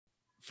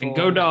And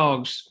go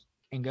Dogs.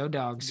 And go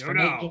Dogs. Go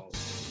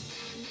Dogs.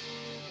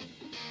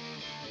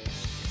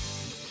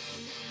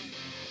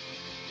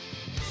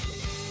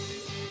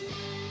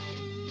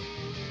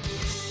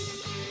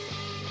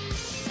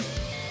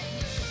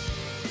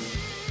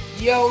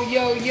 Yo,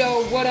 yo,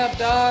 yo, what up,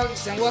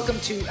 dogs? And welcome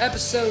to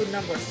episode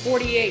number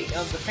 48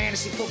 of the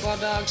Fantasy Football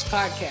Dogs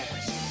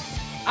podcast.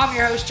 I'm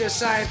your host,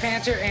 Josiah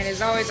Panther, and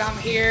as always, I'm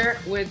here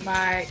with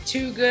my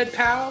two good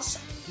pals,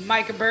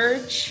 Micah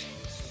Burge.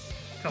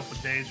 A couple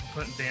of days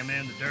for putting Bama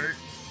in the dirt.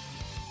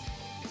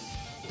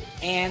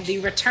 And the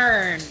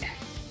return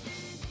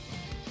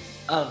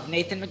of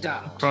Nathan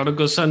McDonald.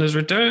 Prodigal son is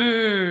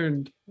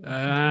returned.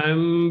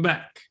 I'm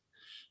back.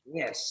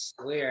 Yes,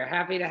 we are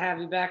happy to have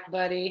you back,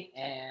 buddy,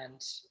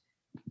 and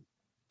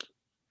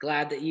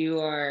glad that you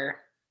are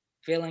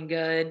feeling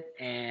good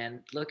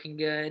and looking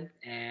good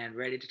and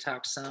ready to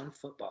talk some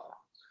football.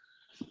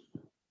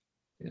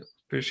 Yep,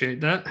 appreciate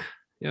that.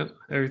 Yep,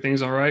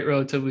 everything's all right,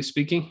 relatively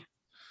speaking.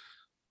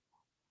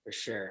 For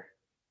sure.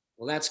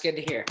 Well, that's good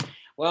to hear.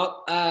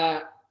 Well,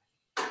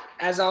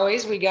 as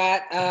always, we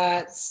got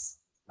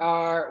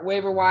our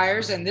waiver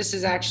wires, and this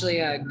is actually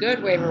a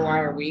good waiver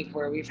wire week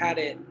where we've had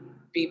it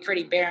be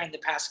pretty barren the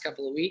past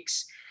couple of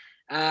weeks.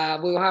 We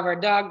will have our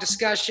dog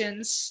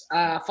discussions,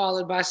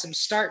 followed by some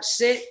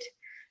start-sit.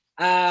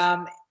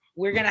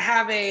 We're going to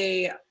have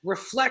a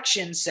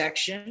reflection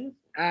section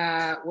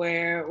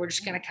where we're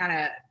just going to kind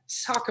of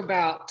talk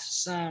about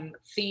some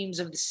themes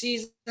of the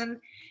season.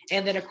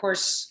 And then, of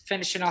course,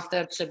 finishing off the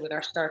episode with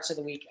our starts of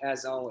the week,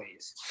 as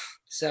always.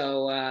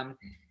 So,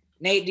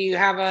 Nate, do you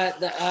have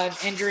an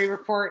injury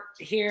report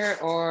here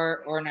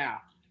or no?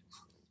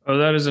 Oh,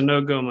 that is a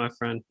no-go, my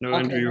friend. No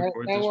injury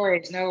report.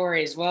 No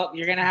worries. Well,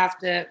 you're going to have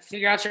to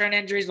figure out your own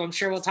injuries. Well, I'm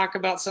sure we'll talk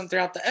about some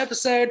throughout the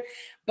episode,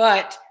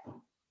 but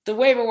the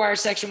waiver wire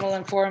section will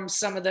inform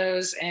some of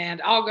those,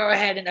 and I'll go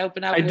ahead and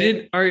open up.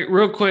 All right,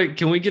 real quick.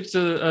 Can we get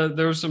to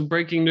there was some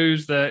breaking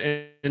news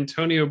that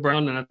Antonio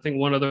Brown and I think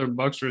one other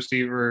Bucs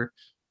receiver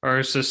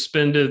are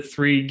suspended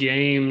 3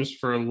 games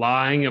for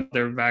lying of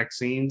their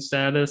vaccine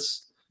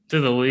status to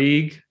the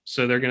league.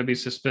 So they're going to be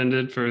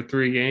suspended for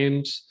 3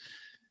 games.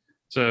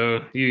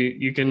 So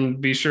you can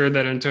be sure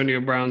that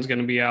Antonio Brown's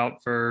going to be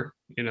out for,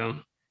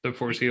 the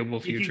foreseeable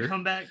future.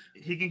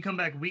 He can come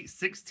back week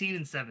 16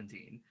 and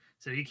 17.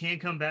 So he can't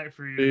come back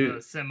for your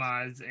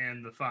semis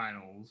and the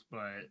finals,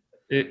 but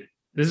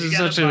this is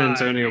such an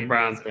Antonio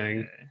Brown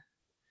thing.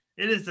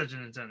 It is such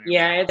an Antonio.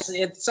 Yeah,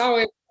 it's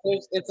always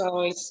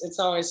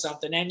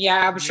something. And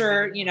yeah, I'm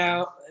sure,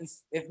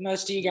 if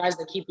most of you guys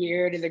that keep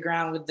your ear to the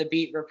ground with the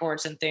beat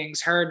reports and things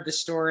heard the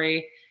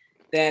story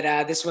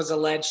that this was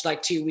alleged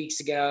like 2 weeks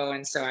ago,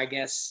 and so I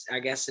guess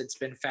it's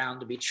been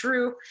found to be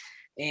true.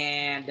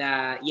 And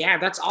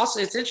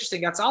it's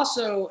interesting. That's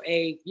also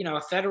a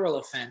federal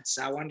offense.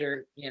 I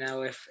wonder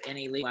if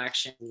any legal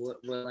action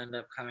will end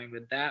up coming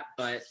with that.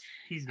 But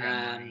he's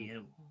money.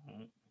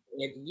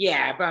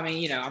 But I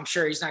mean, I'm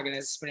sure he's not going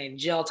to spend any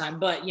jail time.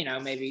 But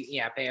maybe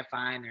pay a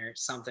fine or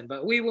something.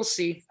 But we will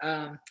see.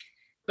 But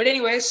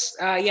anyways,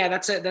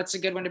 that's a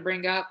good one to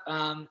bring up.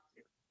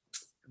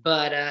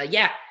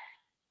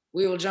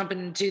 We will jump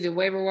into the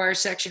waiver wire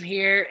section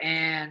here,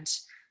 and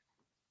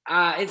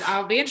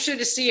I'll be interested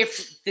to see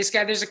if this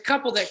guy, there's a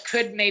couple that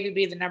could maybe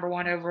be the number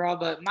one overall,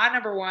 but my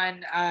number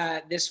one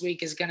this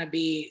week is going to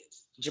be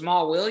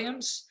Jamal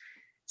Williams.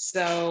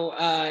 So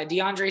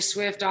DeAndre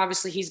Swift,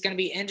 obviously he's going to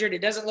be injured.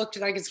 It doesn't look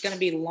like it's going to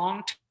be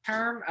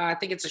long-term. I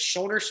think it's a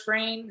shoulder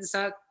sprain. Is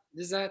that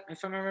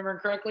if I'm remembering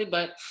correctly?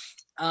 But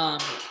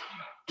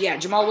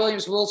Jamal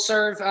Williams will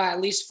serve at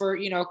least for,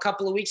 a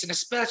couple of weeks. And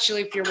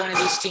especially if you're one of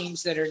these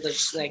teams that are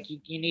just like,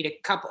 you need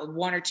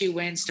one or two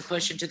wins to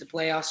push into the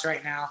playoffs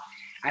right now.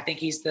 I think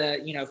he's the,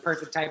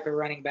 perfect type of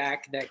running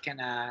back that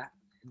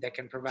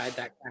can provide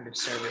that kind of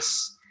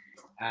service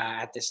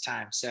at this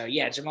time. So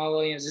Jamal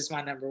Williams is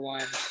my number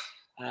one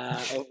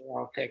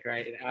overall pick,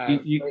 right?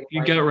 You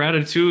got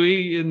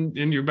Ratatouille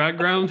in your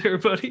background there,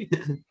 buddy?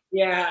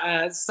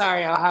 Yeah,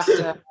 sorry, I'll have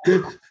to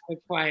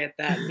quiet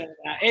that. But,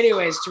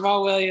 anyways,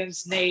 Jamal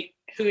Williams, Nate,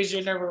 who is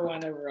your number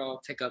one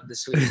overall pickup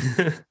this week?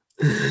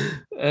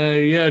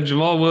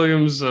 Jamal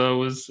Williams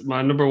was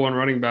my number one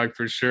running back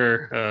for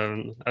sure.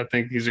 I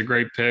think he's a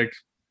great pick.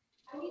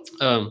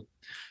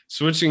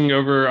 Switching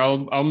over,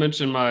 I'll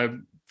mention my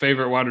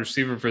favorite wide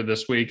receiver for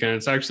this week, and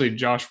it's actually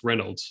Josh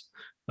Reynolds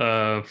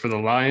for the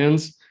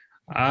Lions.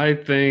 I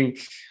think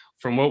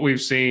from what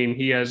we've seen,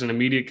 he has an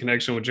immediate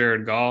connection with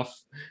Jared Goff.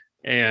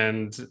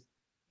 And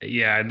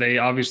they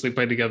obviously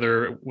played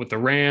together with the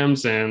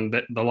Rams, and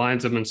the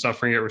Lions have been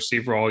suffering at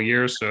receiver all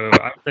year. So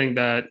I think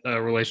that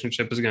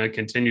relationship is going to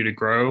continue to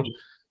grow.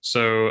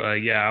 So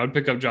I would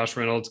pick up Josh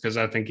Reynolds because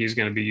I think he's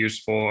going to be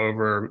useful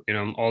over,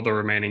 all the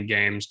remaining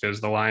games,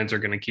 because the Lions are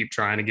going to keep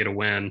trying to get a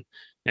win,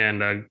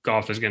 and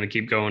Goff is going to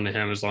keep going to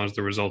him as long as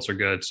the results are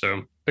good.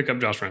 So pick up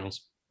Josh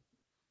Reynolds.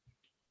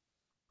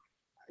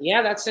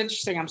 Yeah, that's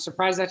interesting. I'm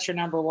surprised that's your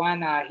number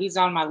one. He's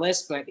on my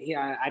list, but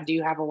I do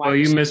have a wide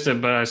receiver. You missed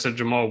it, but I said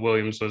Jamal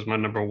Williams was my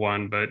number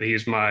one, but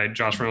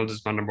Josh Reynolds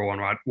is my number one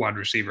wide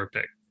receiver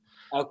pick.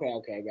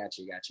 Okay. Got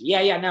you.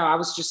 Yeah. No, I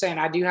was just saying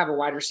I do have a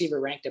wide receiver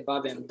ranked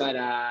above him, but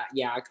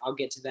yeah, I'll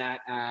get to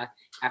that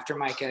after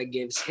Micah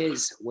gives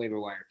his waiver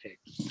wire pick.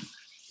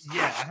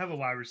 Yeah, I have a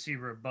wide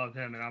receiver above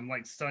him, and I'm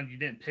like stunned you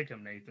didn't pick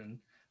him, Nathan.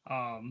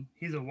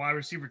 He's a wide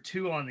receiver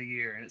 2 on the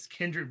year, and it's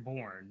Kendrick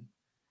Bourne.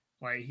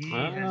 Like he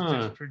has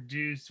just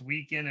produced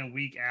week in and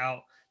week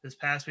out. This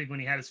past week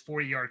when he had his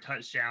 40-yard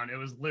touchdown, it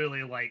was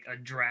literally like a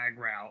drag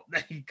route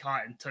that he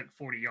caught and took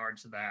 40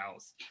 yards to the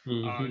house.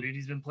 Dude,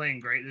 he's been playing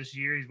great this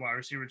year. He's wide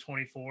receiver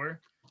 24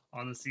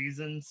 on the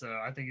season,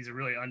 so I think he's a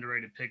really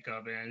underrated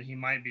pickup, and he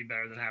might be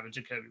better than having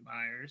Jacoby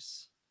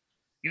Myers.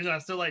 Even though I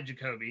still like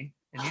Jacoby,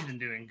 and he's been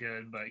doing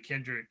good, but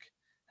Kendrick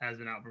has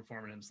been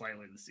outperforming him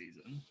slightly this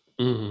season.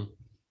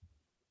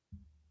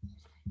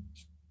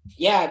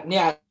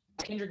 Yeah.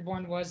 Kendrick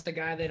Bourne was the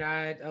guy that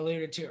I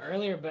alluded to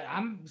earlier, but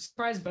I'm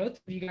surprised both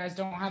of you guys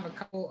don't have a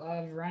couple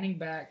of running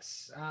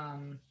backs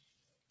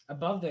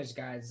above those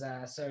guys.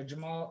 So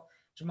Jamal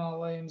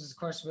Williams, of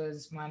course,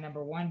 was my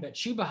number one, but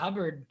Chuba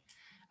Hubbard,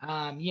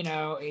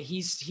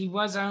 he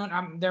was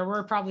owned. There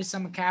were probably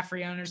some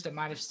McCaffrey owners that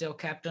might have still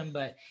kept him,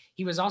 but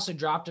he was also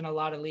dropped in a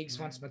lot of leagues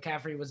once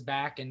McCaffrey was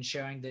back and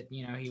showing that,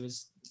 he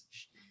was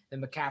the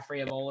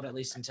McCaffrey of old, at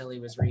least until he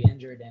was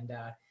re-injured. And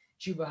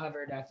Chuba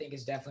Hubbard, I think,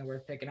 is definitely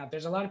worth picking up.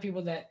 There's a lot of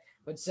people that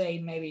would say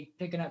maybe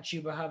picking up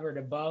Chuba Hubbard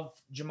above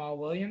Jamal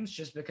Williams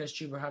just because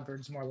Chuba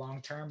Hubbard's more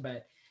long-term,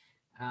 but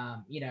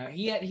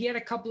he had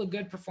a couple of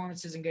good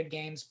performances and good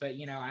games, but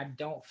I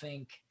don't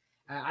think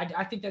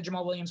I think that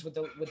Jamal Williams with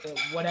the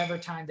whatever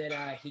time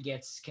that he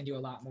gets can do a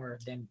lot more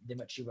than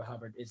what Chuba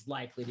Hubbard is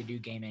likely to do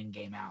game in,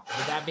 game out.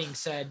 With that being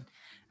said,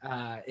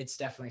 it's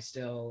definitely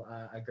still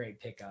a great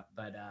pickup.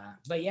 But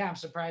yeah, I'm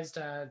surprised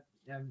that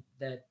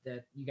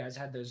you guys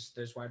had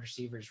those wide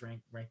receivers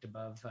ranked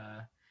above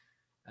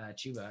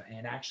Chuba.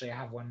 And actually, I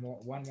have one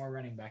more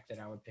running back that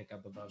I would pick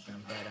up above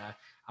them. But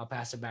I'll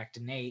pass it back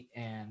to Nate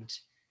and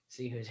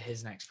see who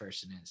his next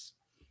person is.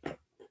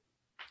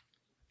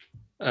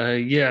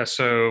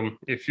 So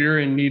if you're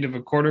in need of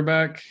a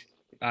quarterback,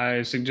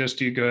 I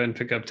suggest you go ahead and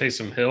pick up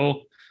Taysom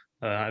Hill.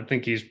 I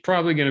think he's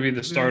probably going to be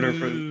the starter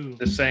for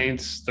the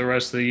Saints the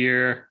rest of the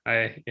year.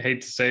 I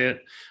hate to say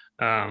it.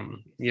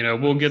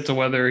 We'll get to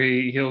whether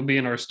he'll be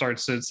in our start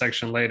sit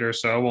section later,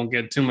 so I won't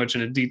get too much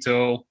into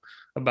detail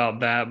about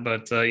that.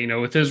 But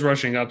with his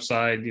rushing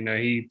upside,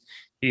 he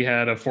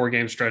had a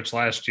 4-game stretch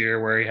last year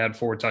where he had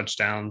 4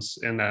 touchdowns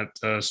in that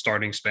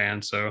starting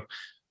span. So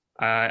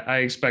I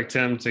expect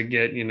him to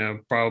get,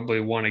 probably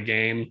 1 a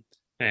game,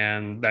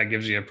 and that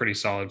gives you a pretty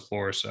solid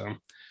floor. So,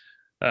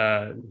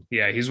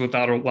 he's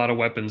without a lot of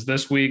weapons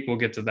this week. We'll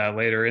get to that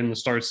later in the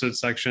start sit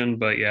section.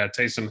 But yeah,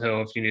 Taysom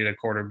Hill, if you need a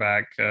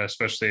quarterback,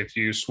 especially if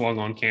you swung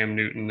on Cam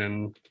Newton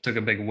and took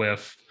a big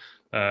whiff,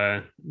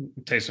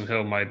 Taysom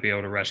Hill might be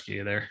able to rescue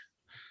you there.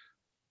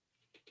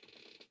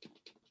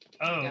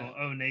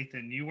 Oh,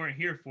 Nathan, you weren't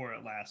here for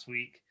it last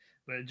week.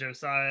 But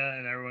Josiah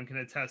and everyone can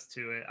attest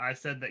to it. I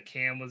said that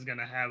Cam was going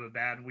to have a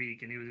bad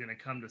week and he was going to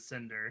come to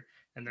Cinder.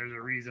 And there's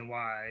a reason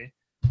why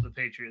the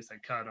Patriots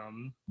had cut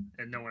him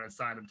and no one had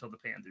signed him until the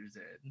Panthers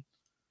did.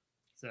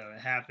 So it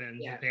happened.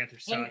 Yeah. The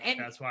Panthers sucked.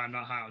 That's why I'm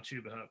not high on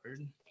Chuba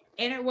Hubbard.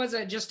 And it was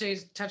just to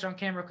touch on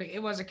Cam real quick,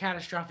 it was a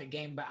catastrophic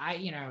game, but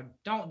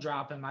don't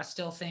drop him. I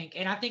still think,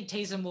 and I think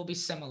Taysom will be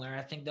similar.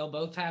 I think they'll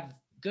both have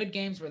good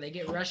games where they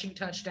get rushing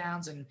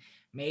touchdowns and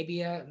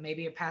maybe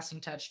a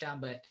passing touchdown,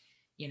 but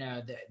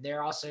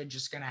they're also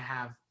just going to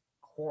have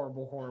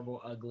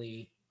horrible,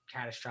 ugly,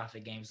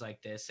 catastrophic games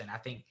like this. And I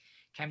think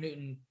Cam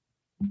Newton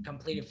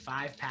completed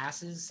 5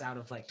 passes out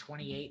of like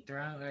 28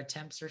 throw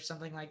attempts or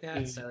something like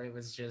that. So it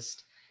was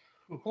just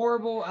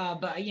horrible.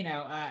 But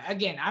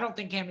again, I don't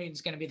think Cam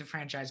Newton's going to be the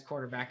franchise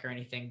quarterback or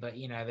anything, but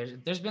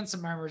there's been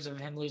some murmurs of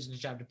him losing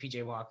his job to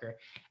PJ Walker.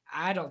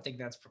 I don't think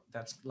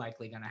that's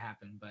likely going to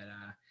happen,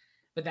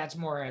 but that's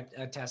more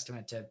a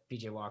testament to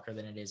PJ Walker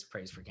than it is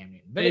praise for Cam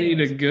Newton. But they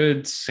need a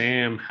good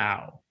Sam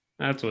Howell.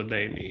 That's what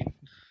they need.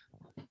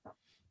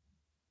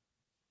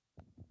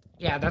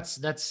 Yeah, that's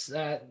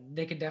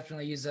they could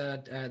definitely use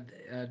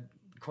a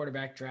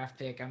quarterback draft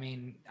pick. I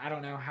mean, I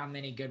don't know how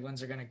many good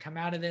ones are going to come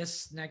out of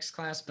this next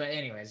class, but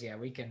anyways, yeah,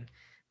 we can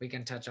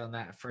touch on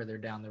that further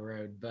down the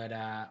road. But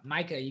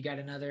Micah, you got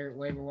another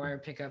waiver wire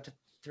pickup to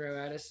throw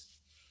at us?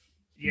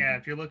 Yeah,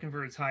 if you're looking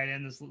for a tight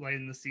end this late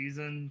in the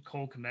season,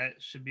 Cole Kmet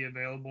should be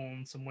available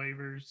on some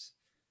waivers,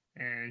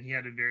 and he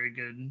had a very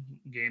good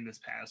game this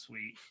past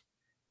week.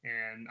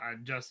 And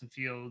Justin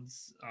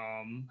Fields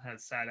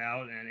has sat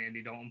out, and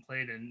Andy Dalton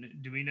played.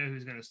 And do we know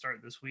who's going to start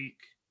this week?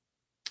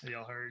 Have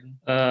y'all heard?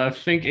 I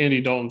think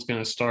Andy Dalton's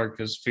going to start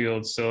because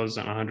Fields still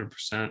isn't 100%.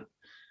 Okay,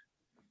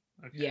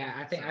 yeah,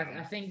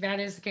 I think that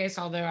is the case.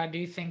 Although I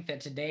do think that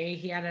today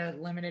he had a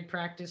limited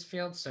practice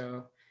field,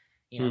 so.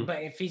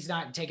 But if he's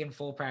not taking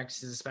full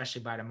practices,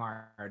 especially by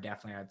tomorrow,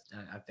 definitely,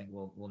 I think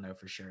we'll know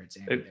for sure it's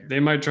Andy.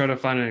 They might try to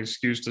find an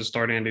excuse to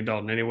start Andy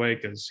Dalton anyway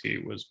because he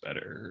was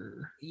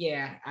better.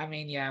 Yeah, I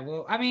mean,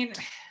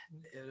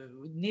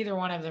 neither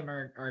one of them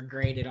are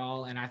great at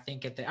all. And I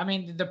think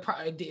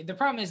the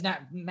problem is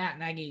not Matt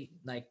Nagy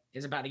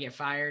is about to get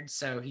fired,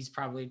 so he's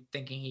probably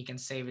thinking he can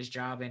save his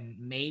job, and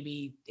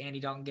maybe Andy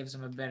Dalton gives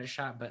him a better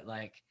shot. But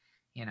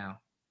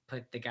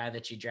put the guy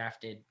that you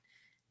drafted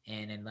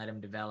in and let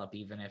him develop,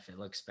 even if it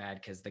looks bad,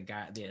 because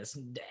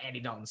Andy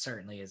Dalton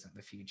certainly isn't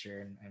the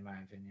future in my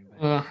opinion.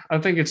 But, I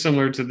think it's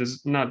similar to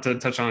this, not to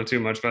touch on it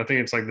too much, but I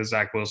think it's like the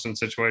Zach Wilson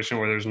situation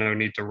where there's no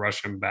need to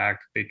rush him back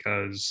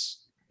because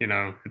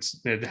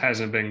it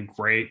hasn't been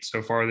great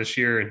so far this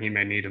year, and he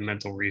may need a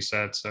mental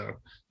reset. So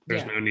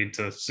there's no need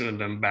to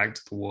send him back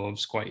to the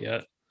Wolves quite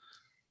yet.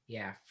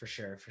 Yeah, for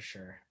sure.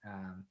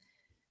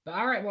 But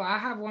all right, well, I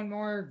have one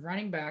more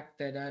running back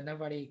that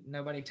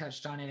nobody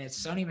touched on, and it's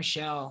Sony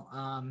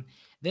Michel.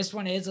 This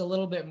one is a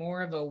little bit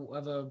more of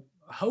a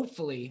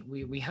hopefully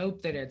we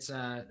hope that it's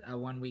a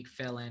 1 week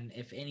fill in,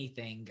 if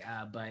anything.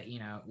 But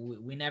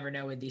we never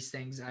know with these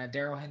things.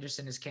 Darrell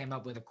Henderson has came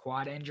up with a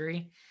quad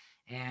injury,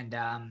 and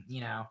I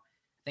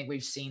think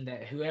we've seen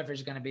that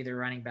whoever's going to be the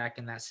running back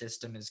in that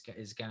system is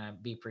going to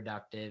be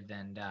productive,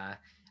 and I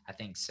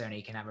think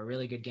Sony can have a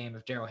really good game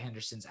if Darrell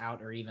Henderson's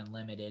out or even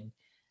limited.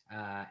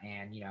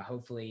 And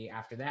hopefully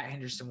after that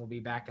Henderson will be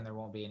back and there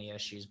won't be any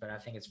issues. But I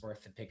think it's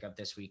worth the pickup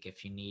this week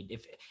if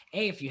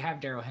you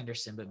have Darrell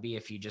Henderson, but B,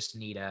 if you just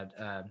need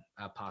a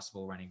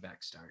possible running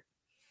back start.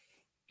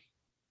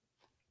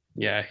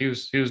 Yeah, he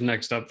was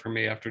next up for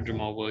me after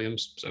Jamal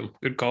Williams. So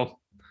good call.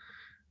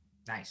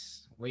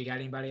 Nice. Well, you got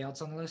anybody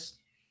else on the list?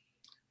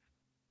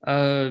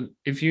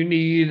 If you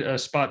need a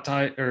spot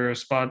start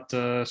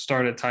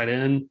at tight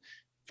end,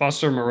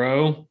 Foster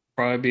Moreau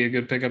probably be a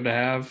good pickup to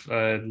have.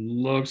 It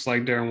looks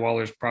like Darren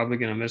Waller's probably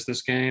going to miss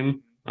this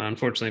game,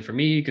 unfortunately for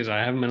me, because I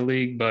have him in a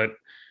league. But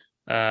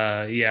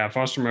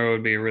Foster Moreau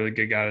would be a really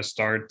good guy to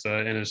start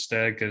in his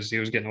stead, because he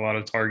was getting a lot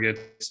of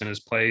targets in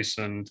his place,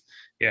 and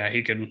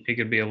he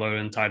could be a low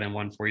end tight end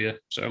one for you.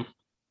 So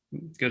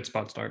good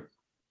spot start.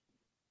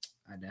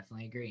 I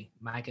definitely agree.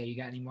 Micah, you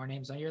got any more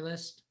names on your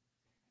list?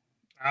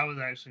 I was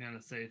actually going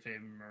to say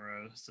Fabian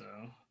Moreau. So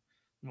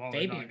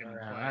Fabian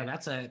Moreau,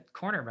 that's a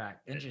cornerback.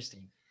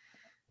 Interesting.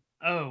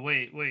 Oh,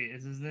 wait.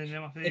 Is his name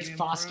Fabian? It's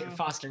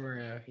Foster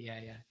Moreau.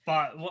 Yeah.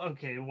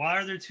 Okay. Why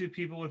are there two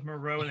people with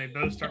Moreau and they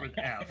both start with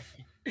F?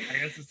 I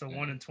guess it's a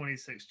 1 in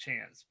 26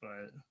 chance,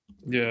 but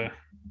yeah.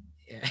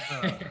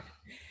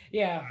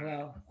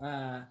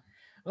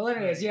 Well,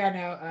 anyways,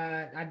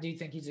 I do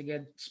think he's a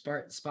good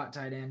spot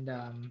tight end.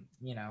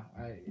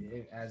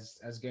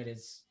 As good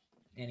as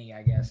any,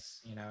 I guess,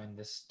 in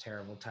this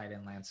terrible tight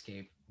end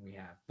landscape we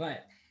have.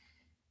 But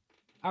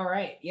all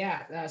right,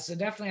 so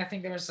definitely I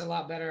think there's a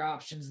lot better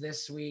options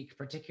this week,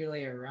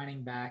 particularly a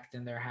running back,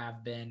 than there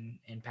have been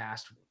in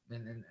past,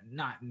 and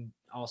not in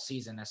all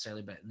season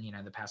necessarily, but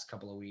the past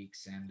couple of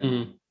weeks.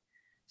 And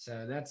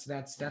so that's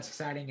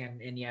exciting. And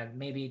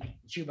maybe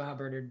Chuba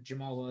Hubbard or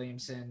Jamal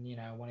Williamson,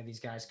 one of these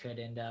guys could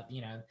end up,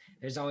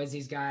 there's always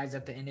these guys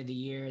at the end of the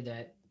year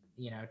that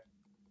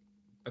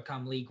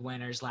become league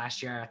winners.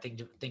 Last year, I think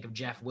of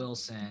Jeff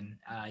Wilson,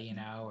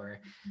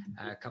 or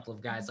a couple of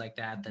guys like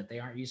that they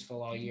aren't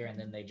useful all year, and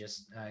then they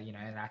just,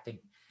 and I think,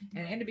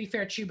 and to be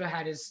fair, Chuba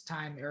had his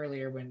time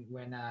earlier when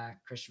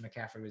Christian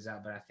McCaffrey was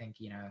out, but I think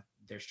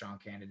they're strong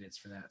candidates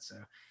for that. So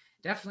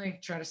definitely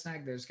try to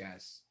snag those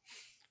guys.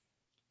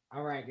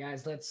 All right,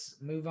 guys, let's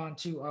move on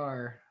to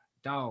our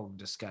dog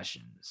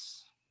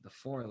discussions. The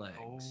four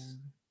legs,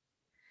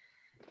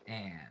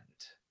 and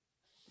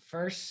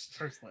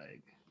first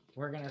leg.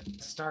 We're going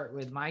to start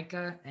with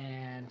Micah,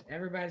 and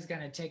everybody's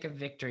going to take a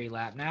victory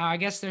lap. Now, I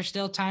guess there's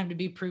still time to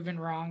be proven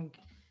wrong.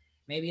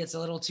 Maybe it's a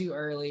little too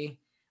early,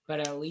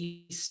 but at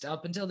least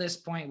up until this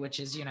point,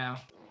 which is,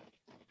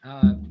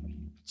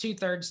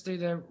 2/3 through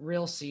the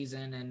real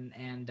season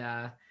and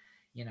I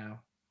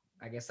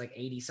guess like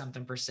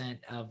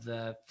 80-something% of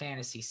the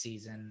fantasy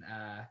season,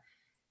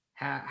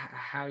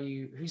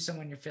 who's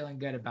someone you're feeling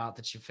good about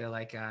that you feel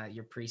like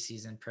your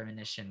preseason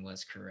premonition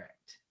was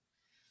correct?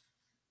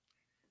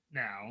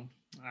 Now,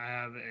 I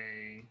have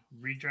a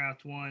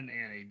redraft one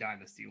and a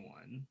dynasty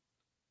one.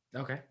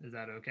 Okay. Is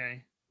that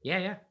okay?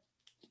 Yeah.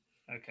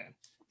 Okay.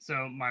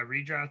 So my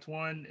redraft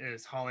one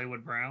is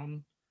Hollywood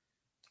Brown.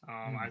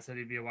 I said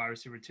he'd be a wide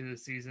receiver 2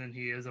 this season.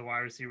 He is a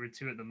wide receiver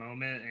 2 at the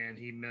moment, and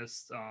he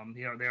missed.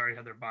 They already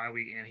had their bye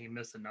week, and he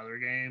missed another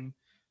game,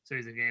 so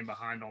he's a game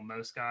behind on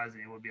most guys,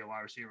 and he would be a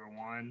wide receiver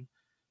 1.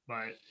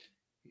 But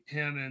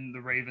him and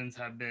the Ravens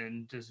have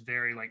been just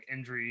very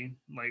injury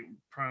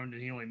prone,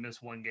 and he only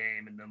missed one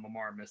game, and then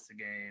Lamar missed a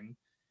game.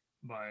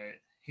 But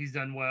he's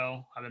done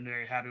well. I've been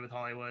very happy with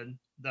Hollywood.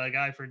 The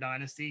guy for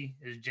Dynasty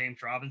is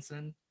James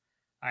Robinson.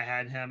 I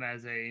had him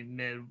as a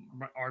mid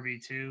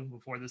RB2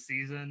 before the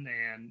season,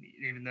 and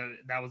even though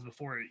that was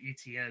before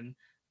ETN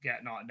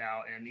got knocked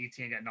out,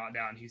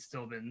 he's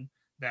still been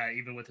that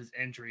even with his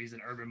injuries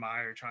and Urban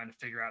Meyer trying to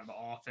figure out the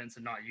offense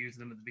and not using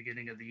them at the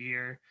beginning of the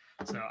year.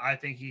 So I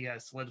think he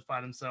has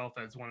solidified himself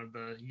as one of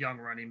the young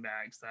running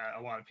backs that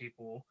a lot of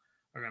people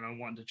are going to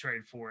want to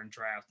trade for and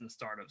draft and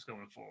startups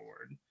going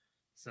forward.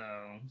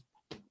 So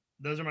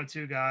those are my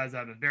two guys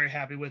I've been very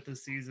happy with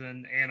this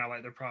season, and I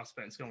like their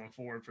prospects going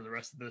forward for the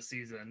rest of this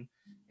season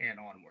and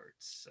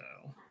onwards. So,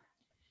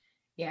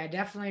 Yeah,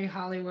 definitely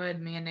Hollywood.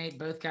 Me and Nate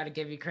both got to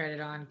give you credit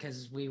on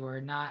because we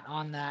were not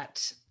on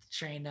that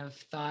train of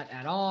thought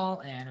at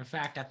all. And in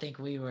fact, I think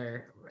we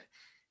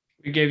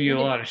gave you a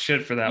lot of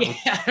shit for that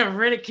one.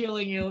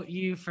 ridiculing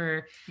you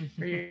for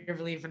your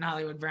belief in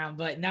Hollywood Brown.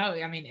 But no,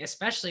 I mean,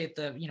 especially at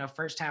the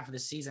first half of the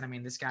season. I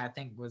mean, this guy I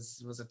think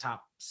was a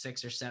top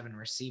 6 or 7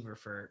 receiver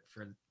for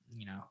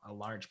a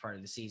large part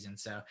of the season.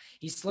 So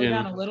he slowed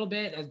down a little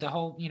bit. The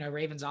whole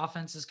Ravens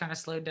offense has kind of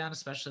slowed down,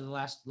 especially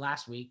the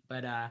last week.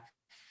 But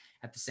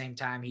at the same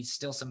time, he's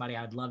still somebody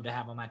I'd love to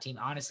have on my team,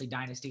 honestly,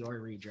 dynasty or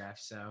redraft.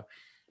 So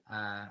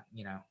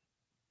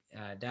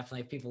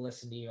definitely if people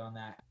listen to you on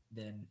that,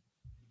 then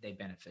they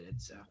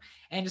benefited. So,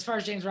 and as far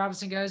as James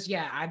Robinson goes,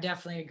 yeah, I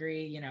definitely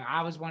agree.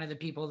 I was one of the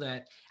people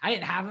that I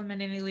didn't have him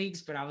in any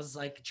leagues, but I was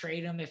like,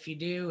 trade him. If you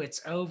do,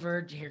 it's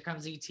over. Here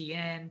comes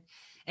ETN.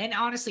 And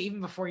honestly, even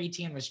before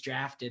ETN was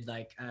drafted,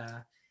 like,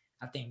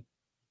 I think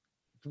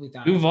we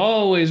thought you've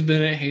always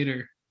been a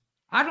hater.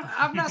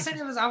 I'm not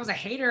saying I was a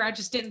hater. I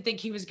just didn't think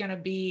he was going to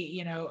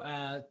be,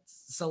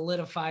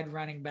 solidified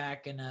running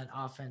back in an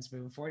offense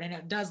moving forward. And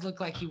it does look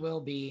like he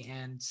will be.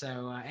 And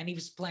so, and he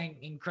was playing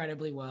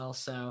incredibly well.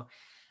 So,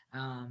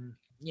 when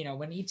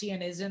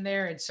ETN is in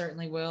there, it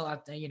certainly will.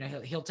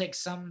 He'll take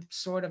some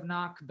sort of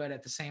knock, but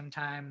at the same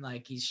time,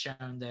 like he's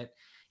shown that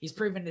he's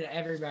proven to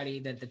everybody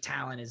that the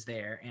talent is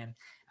there. And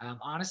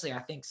honestly, I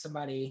think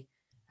somebody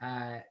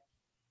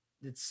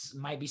that's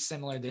might be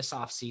similar this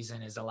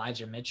offseason is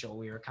Elijah Mitchell.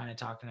 We were kind of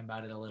talking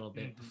about it a little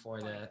bit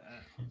before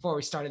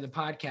we started the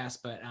podcast,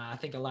 but I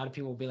think a lot of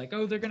people will be like,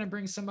 oh, they're going to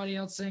bring somebody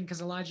else in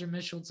because Elijah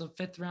Mitchell's a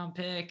 5th round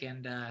pick.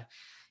 And,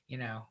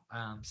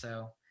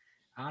 so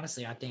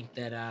honestly, I think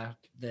that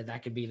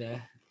that could be the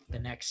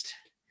next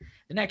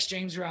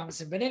James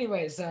Robinson. But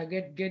anyways,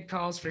 good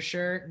calls for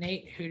sure.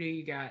 Nate, who do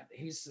you got?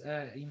 Who's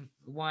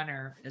one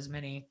or as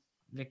many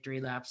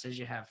victory laps as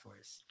you have for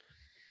us?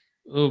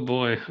 Oh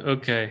boy.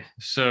 Okay.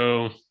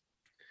 So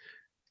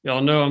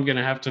y'all know I'm going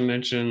to have to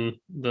mention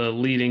the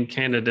leading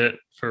candidate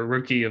for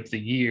rookie of the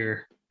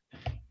year,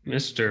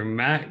 Mr.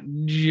 Mac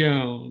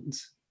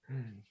Jones.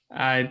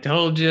 I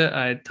told you,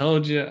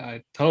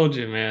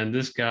 man,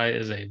 this guy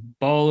is a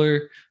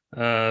baller.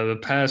 The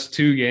past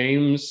 2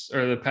 games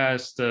or the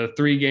past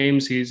 3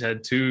 games, he's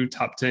had 2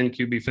 top 10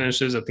 QB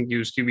finishes. I think he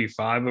was QB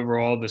 5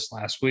 overall this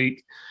last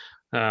week.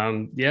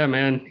 Yeah,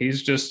 man,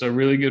 he's just a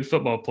really good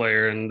football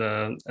player.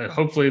 And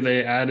hopefully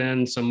they add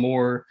in some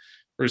more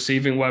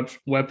receiving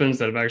weapons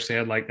that have actually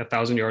had like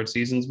 1,000-yard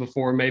seasons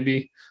before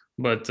maybe.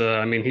 But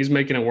I mean, he's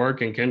making it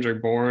work, and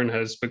Kendrick Bourne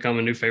has become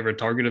a new favorite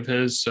target of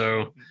his.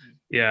 So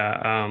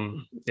yeah,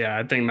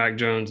 I think Mac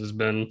Jones has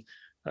been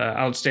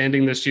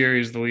outstanding this year.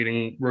 He's the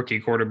leading rookie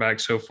quarterback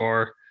so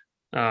far.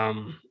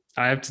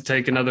 I have to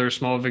take another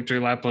small victory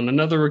lap on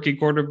another rookie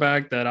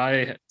quarterback that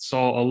I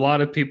saw a lot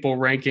of people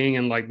ranking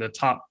in like the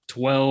top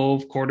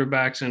 12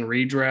 quarterbacks in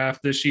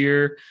redraft this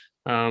year.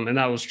 And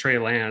that was Trey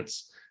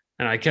Lance.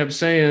 And I kept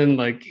saying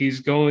like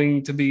he's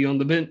going to be on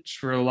the bench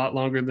for a lot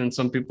longer than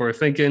some people are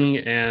thinking.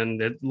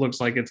 And it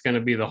looks like it's going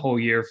to be the whole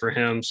year for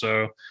him.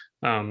 So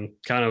kind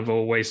of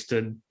a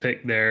wasted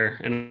pick there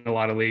in a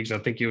lot of leagues. I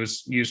think he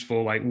was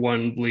useful like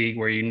one league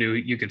where you knew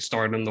you could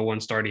start him, the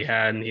one start he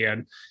had, and he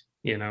had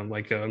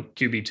like a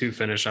QB2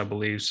 finish, I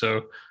believe.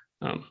 So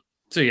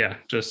yeah,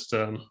 just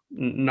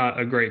not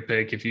a great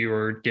pick if you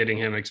were getting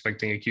him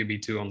expecting a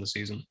QB2 on the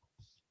season.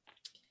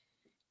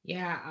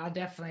 Yeah, I'll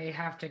definitely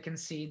have to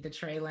concede the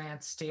Trey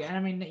Lance too. And I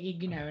mean,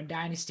 in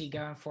Dynasty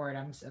going forward,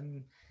 I'm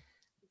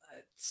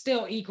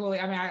still equally.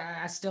 I mean,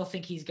 I still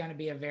think he's going to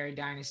be a very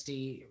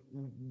Dynasty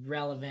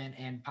relevant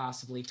and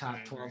possibly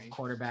top 12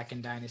 quarterback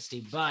in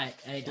Dynasty. But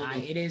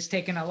it is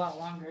taking a lot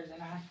longer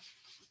than I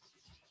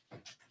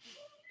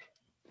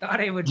thought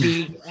it would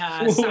be.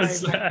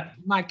 Sorry,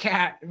 my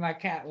cat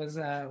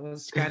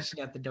was scratching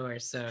at the door.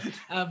 So,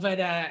 but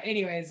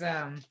anyways,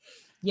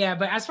 yeah.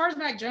 But as far as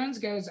Mac Jones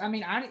goes, I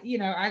mean,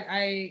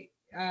 I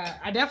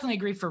definitely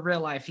agree for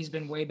real life. He's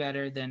been way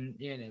better than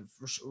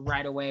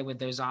right away with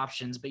those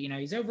options. But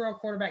he's overall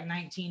quarterback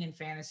 19 in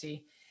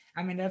fantasy.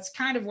 I mean, that's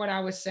kind of what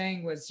I was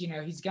saying was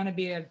he's going to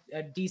be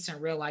a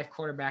decent real life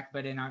quarterback.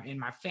 But in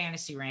my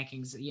fantasy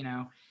rankings,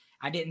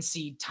 I didn't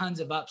see tons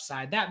of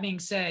upside. That being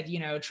said,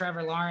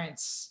 Trevor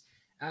Lawrence,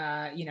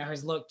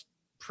 has looked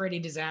pretty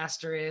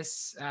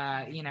disastrous.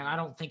 I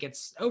don't think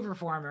it's over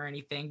for him or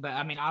anything, but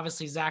I mean,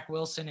 obviously Zach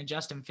Wilson and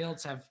Justin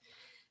Fields have,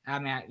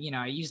 I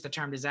use the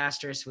term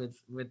disastrous with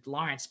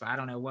Lawrence, but I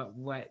don't know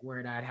what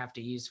word I'd have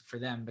to use for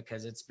them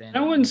because it's been.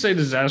 I wouldn't say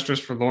disastrous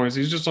for Lawrence.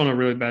 He's just on a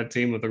really bad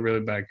team with a really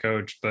bad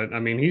coach. But I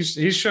mean,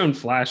 he's shown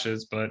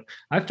flashes, but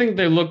I think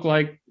they look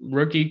like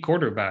rookie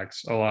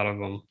quarterbacks, a lot of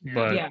them. Yeah.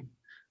 But yeah.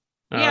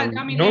 Yeah,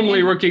 I mean,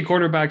 normally rookie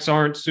quarterbacks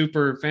aren't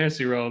super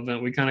fantasy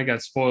relevant. We kind of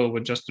got spoiled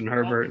with Justin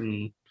Herbert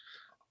and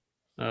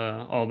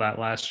all that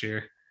last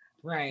year.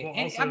 Right. Well,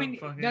 And, also, I mean,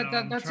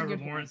 that's Trevor a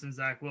good Lawrence point. and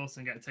Zach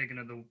Wilson got taken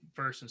to the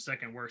first and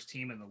second worst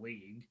team in the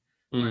league.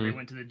 Like they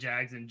went to the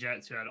Jags and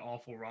Jets, who had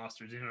awful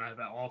rosters, and who had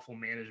that awful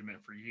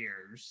management for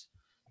years.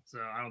 So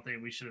I don't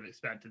think we should have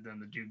expected them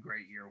to do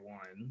great year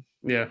one.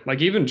 Yeah, like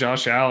even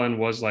Josh Allen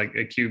was like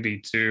a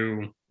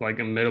QB2, like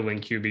a middling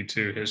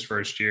QB2 his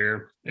first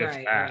year, if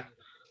Right, that.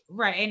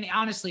 right. And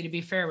honestly, to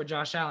be fair with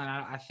Josh Allen,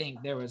 I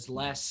think there was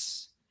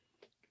less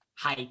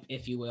hype,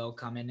 if you will,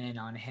 coming in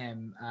on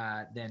him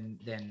than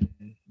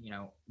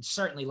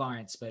certainly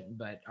Lawrence, but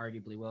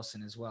arguably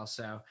Wilson as well.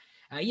 So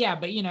yeah,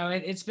 but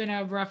it's been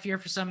a rough year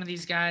for some of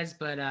these guys,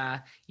 but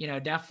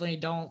definitely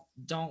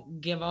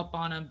don't give up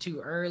on them too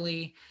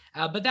early.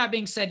 But that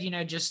being said,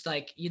 just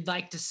like you'd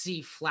like to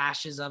see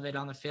flashes of it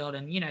on the field,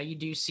 and you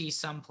do see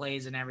some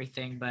plays and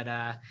everything, but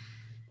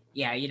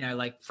yeah,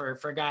 like for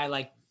a guy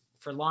like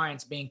for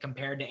Lawrence being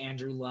compared to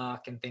Andrew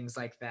Luck and things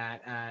like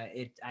that,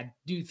 I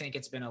do think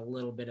it's been a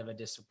little bit of a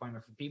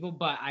disappointment for people,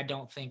 but I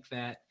don't think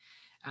that,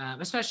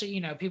 especially,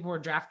 people were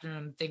drafting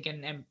him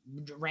thinking and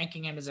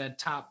ranking him as a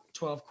top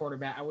 12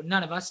 quarterback.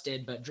 None of us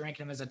did, but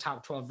ranking him as a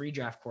top 12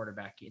 redraft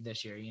quarterback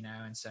this year,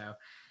 and so,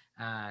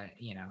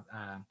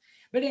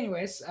 but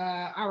anyways,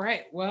 all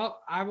right,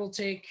 well, I will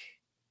take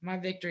my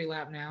victory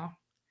lap now,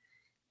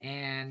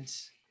 and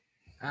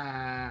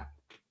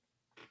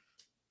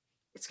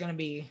it's going to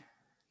be,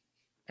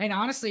 and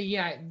honestly,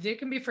 yeah, they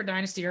can be for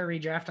dynasty or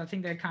redraft. I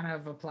think they kind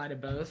of apply to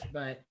both,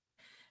 but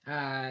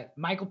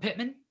Michael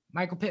Pittman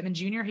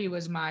Jr., he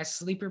was my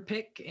sleeper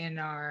pick in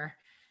our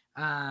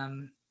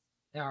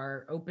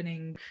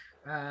opening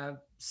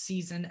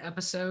season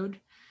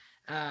episode.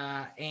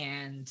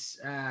 And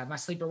my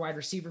sleeper wide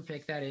receiver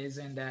pick, that is.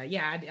 And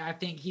yeah, I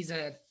think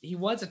he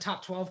was a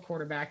top 12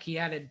 quarterback. He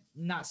had a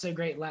not so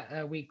great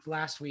week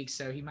last week,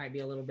 so he might be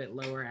a little bit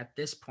lower at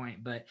this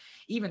point. But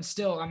even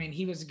still, I mean,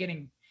 he was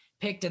getting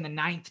picked in the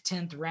 9th,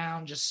 10th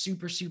round, just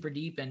super, super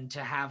deep, and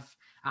to have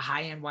a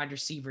high-end wide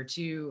receiver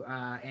too,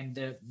 and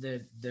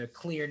the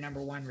clear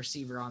number one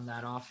receiver on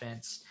that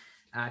offense,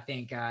 I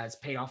think it's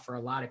paid off for a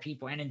lot of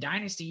people. And in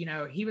Dynasty,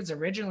 he was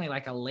originally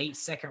like a late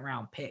 2nd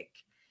round pick,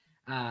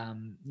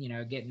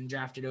 getting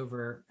drafted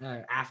over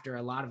after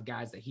a lot of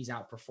guys that he's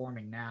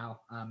outperforming now,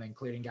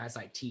 including guys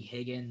like T.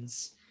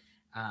 Higgins,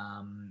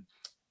 and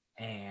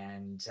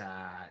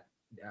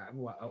I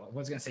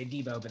was going to say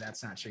Debo, but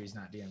that's not true. He's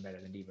not doing better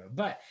than Debo.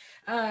 But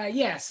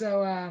yeah,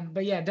 so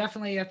but yeah,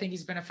 definitely I think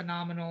he's been a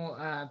phenomenal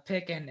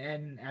pick.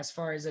 And as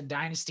far as a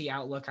dynasty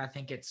outlook, I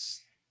think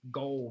it's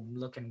gold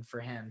looking for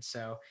him.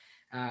 So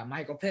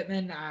Michael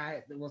Pittman,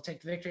 I will take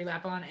the victory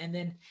lap on. And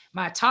then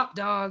my top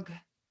dog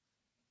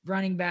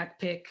running back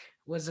pick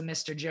was a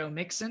Mr. Joe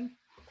Mixon.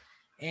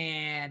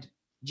 And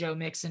Joe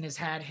Mixon has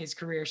had his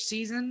career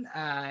season.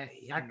 I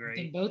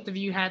think both of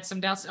you had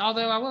some doubts.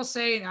 Although I will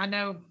say, I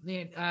know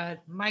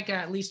Micah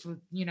at least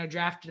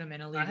drafted him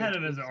in a league. I had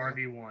him as an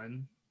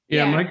RB1.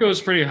 Yeah, Micah was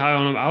pretty high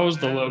on him. I was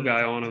the low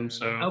guy on him,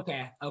 so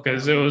okay.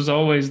 Because it was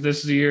always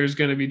this year is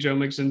going to be Joe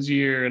Mixon's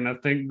year, and I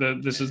think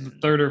that this is the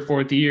 3rd or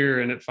 4th year,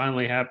 and it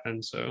finally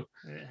happened. So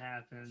it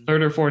happened.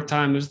 3rd or 4th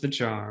time is the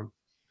charm.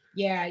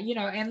 Yeah,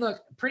 and look,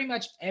 pretty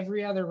much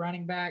every other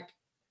running back,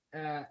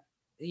 I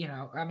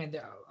mean,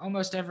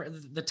 almost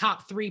the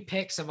top 3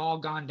 picks have all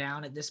gone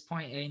down at this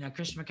point.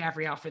 Christian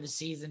McCaffrey out for the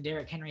season,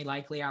 Derrick Henry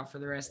likely out for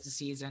the rest of the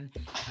season.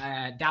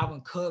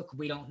 Dalvin Cook,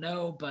 we don't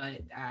know,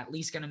 but at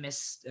least going to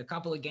miss a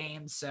couple of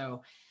games.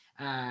 So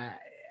at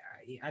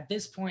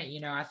this point,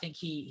 I think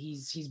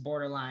he's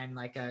borderline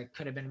like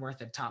could have been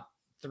worth a top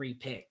 3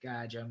 pick,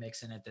 Joe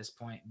Mixon at this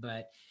point.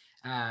 But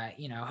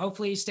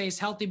hopefully he stays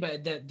healthy.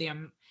 But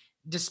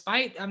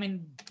despite, I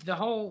mean, the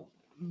whole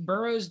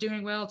Burrow's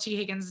doing well. T.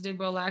 Higgins did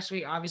well last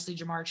week. Obviously,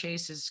 Jamar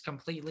Chase is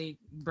completely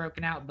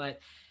broken out, but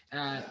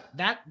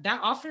that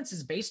offense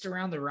is based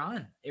around the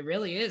run. It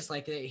really is.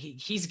 Like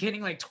he's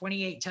getting like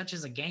 28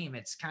 touches a game.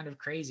 It's kind of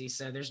crazy.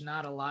 So there's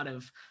not a lot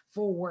of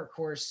full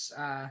workhorse,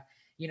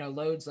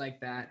 loads like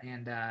that.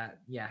 And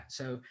yeah,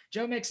 so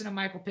Joe Mixon and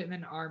Michael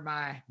Pittman are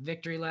my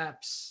victory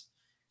laps,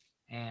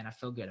 and I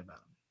feel good about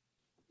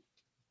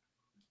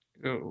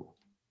them. Oh.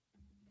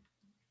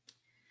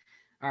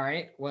 All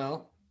right.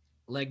 Well,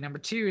 leg number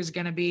 2 is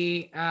going to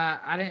be,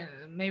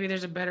 maybe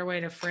there's a better way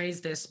to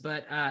phrase this,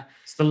 but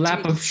it's the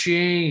lap of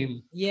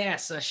shame.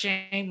 Yes, a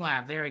shame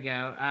lap. There we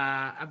go.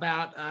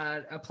 About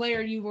a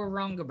player you were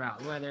wrong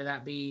about, whether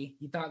that be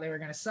you thought they were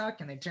going to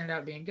suck and they turned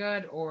out being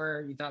good,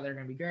 or you thought they were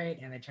going to be great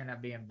and they turned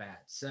out being bad.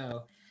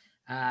 So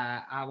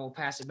I will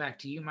pass it back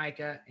to you,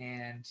 Micah,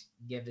 and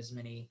give as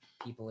many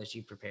people as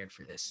you prepared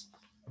for this.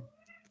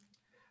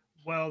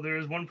 Well, there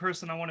is one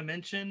person I want to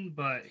mention,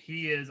 but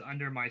he is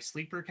under my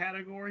sleeper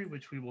category,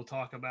 which we will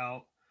talk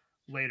about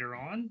later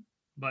on,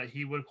 but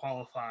he would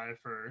qualify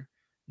for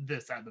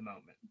this at the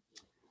moment.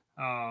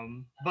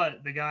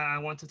 But the guy I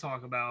want to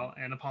talk about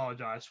and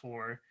apologize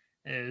for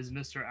is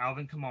Mr.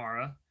 Alvin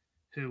Kamara,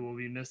 who will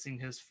be missing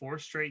his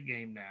 4th straight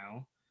game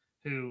now,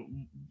 who,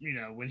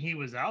 when he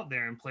was out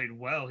there and played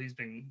well,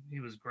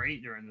 he was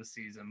great during the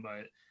season,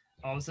 but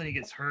all of a sudden he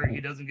gets hurt. He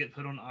doesn't get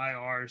put on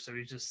IR, so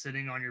he's just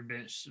sitting on your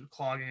bench,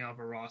 clogging up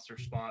a roster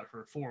spot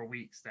for 4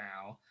 weeks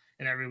now.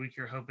 And every week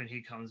you're hoping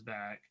he comes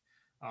back.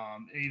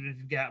 Even if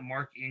you've got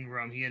Mark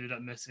Ingram, he ended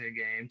up missing a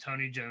game.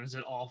 Tony Jones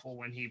did awful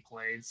when he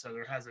played, so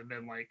there hasn't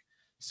been like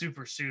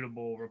super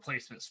suitable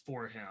replacements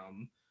for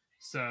him.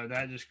 So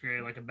that just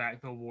created like a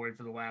backfill void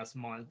for the last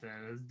month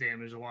and has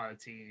damaged a lot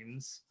of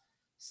teams.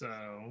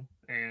 So,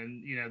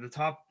 and the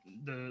top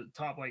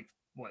like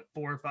what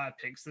 4 or 5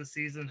 picks this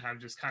season have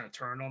just kind of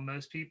turned on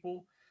most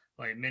people.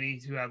 Like many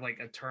who have like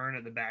a turn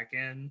at the back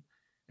end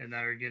and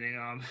that are getting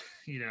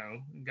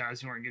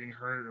guys who aren't getting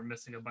hurt or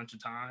missing a bunch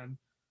of time.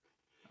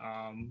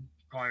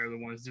 Probably are the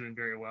ones doing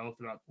very well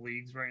throughout the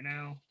leagues right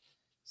now.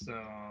 So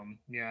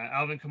yeah,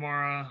 Alvin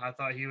Kamara, I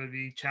thought he would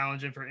be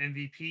challenging for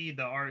MVP,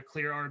 the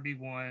clear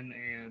RB1,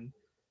 and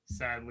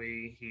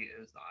sadly he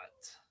is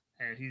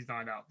not, and he's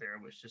not out there,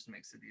 which just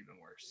makes it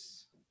even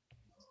worse.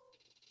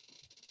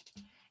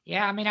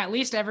 Yeah, I mean, at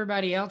least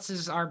everybody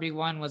else's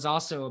RB1 was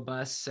also a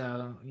bust,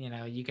 so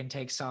you can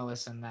take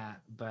solace in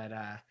that. But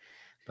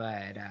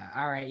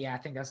all right, yeah, I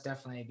think that's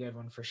definitely a good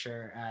one for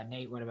sure.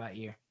 Nate, what about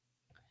you?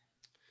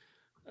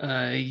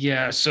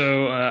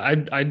 So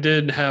I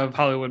did have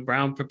Hollywood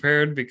Brown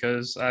prepared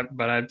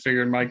but I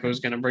figured Mike was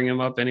going to bring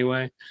him up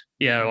anyway.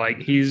 Yeah, like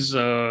he's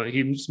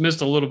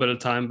missed a little bit of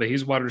time, but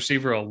he's wide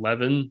receiver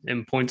 11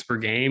 in points per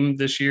game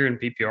this year in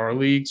PPR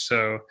leagues.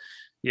 So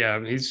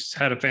yeah, he's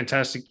had a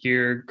fantastic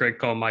year. Great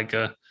call,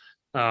 Micah.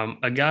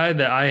 A guy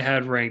that I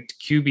had ranked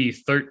QB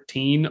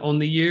 13 on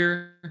the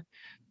year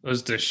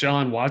was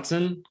Deshaun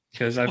Watson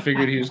because I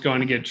figured he was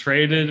going to get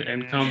traded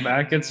and come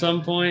back at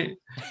some point.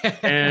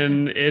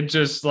 And it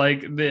just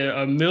like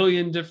a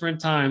million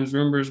different times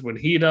rumors would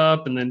heat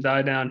up and then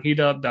die down, heat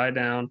up, die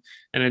down,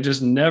 and it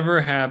just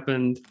never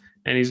happened.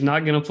 And he's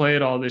not going to play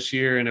at all this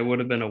year, and it would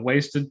have been a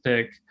wasted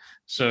pick.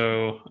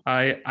 So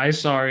I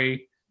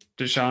sorry,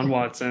 Deshaun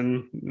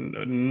Watson,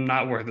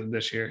 not worth it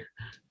this year.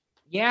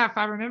 Yeah, if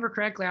I remember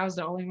correctly, I was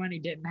the only one who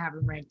didn't have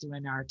him ranked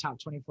in our top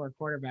 24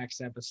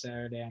 quarterbacks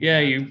episode. And yeah,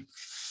 you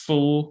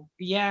fool.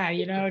 Yeah,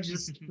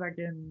 just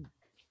fucking.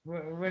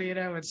 What do you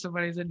know when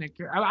somebody's in the?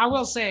 I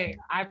will say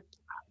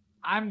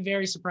I'm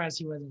very surprised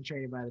he wasn't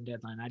traded by the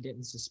deadline. I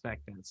didn't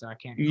suspect that, so I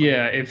can't.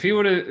 Yeah, if he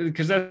would have,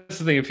 because that's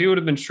the thing. If he would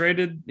have been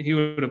traded, he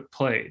would have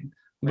played,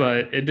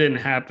 Right. but it didn't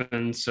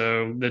happen.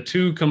 So the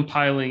two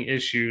compiling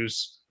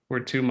issues were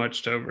too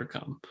much to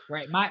overcome.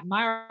 Right.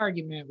 My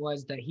argument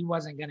was that he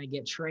wasn't going to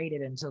get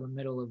traded until the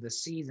middle of the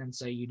season,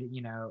 so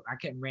I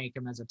couldn't rank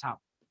him as a top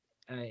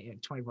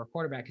 24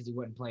 quarterback because he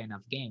wouldn't play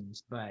enough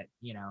games. But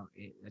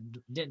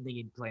didn't think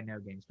he'd play no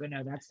games. But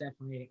no, that's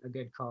definitely a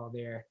good call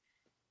there.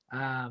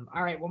 All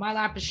right. Well, my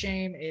lap of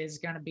shame is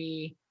going to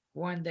be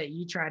one that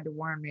you tried to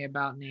warn me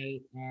about,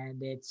 Nate,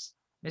 and it's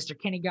Mr.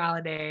 Kenny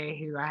Galladay,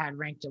 who I had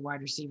ranked at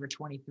wide receiver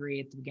 23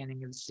 at the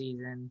beginning of the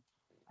season.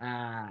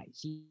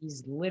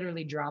 He's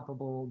literally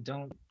droppable.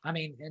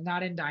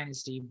 Not in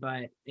Dynasty,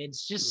 but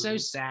it's just so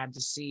sad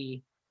to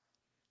see.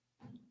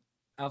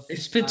 They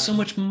spent so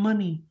much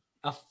money.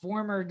 A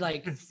former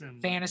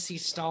fantasy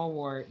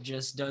stalwart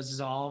just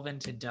dissolve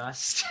into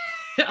dust.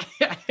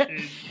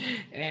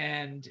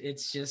 And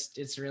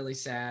it's really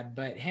sad.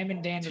 But him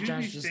and Daniel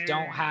Jones just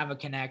don't have a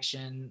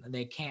connection.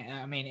 They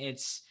can't.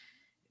 It's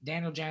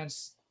Daniel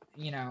Jones.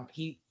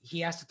 He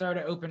has to throw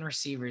to open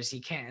receivers. He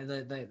can't.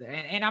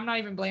 And I'm not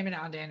even blaming it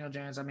on Daniel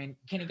Jones.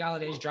 Kenny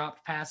Galladay's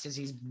dropped passes.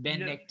 He's been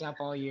nicked up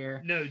all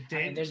year. No,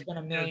 there's been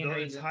a million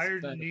reasons. The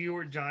entire New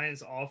York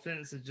Giants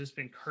offense has just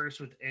been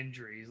cursed with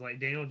injuries. Like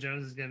Daniel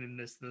Jones is going to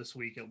miss this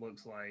week. It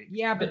looks like.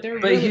 Yeah, but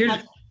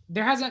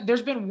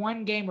there's been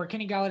one game where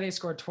Kenny Galladay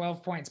scored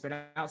 12 points, but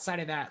outside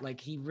of that,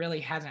 he really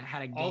hasn't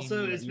had a game.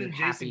 Also, it's been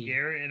Jason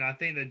Garrett, and I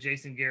think that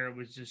Jason Garrett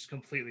was just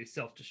completely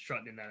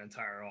self-destructing that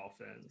entire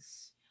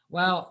offense.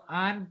 Well,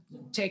 I'm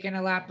taking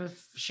a lap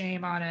of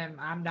shame on him.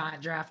 I'm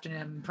not drafting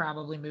him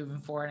probably moving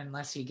forward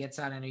unless he gets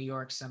out of New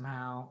York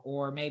somehow,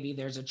 or maybe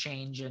there's a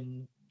change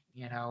in,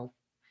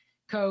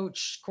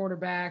 coach,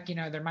 quarterback.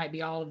 There might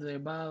be all of the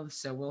above.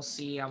 So we'll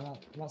see. I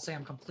won't say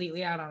I'm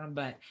completely out on him,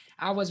 but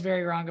I was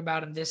very wrong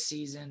about him this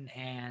season.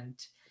 And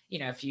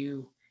if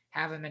you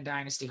have him in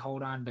Dynasty,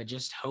 hold on, but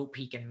just hope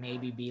he can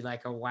maybe be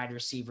like a wide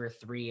receiver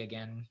 3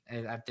 again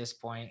at this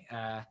point.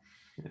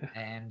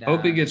 And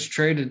hope he gets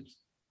traded.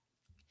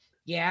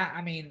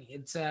 Yeah,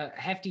 it's a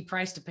hefty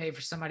price to pay for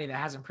somebody that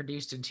hasn't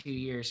produced in 2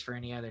 years for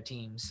any other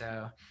team.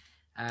 So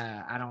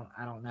I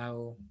don't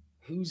know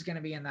who's going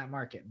to be in that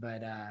market.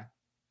 But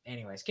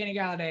anyways, Kenny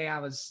Galladay, I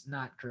was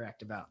not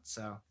correct about.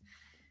 So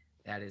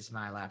that is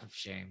my lap of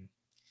shame.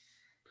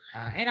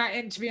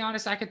 And to be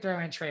honest, I could throw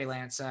in Trey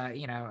Lance.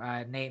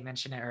 Nate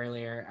mentioned it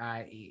earlier.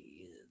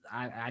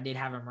 I did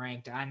have him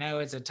ranked. I know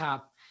it's a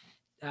top.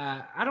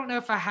 I don't know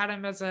if I had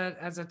him as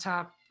a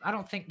top. I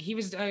don't think he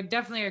was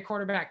definitely a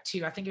quarterback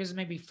 2. I think it was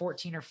maybe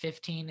 14 or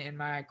 15 in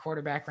my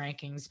quarterback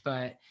rankings,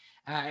 but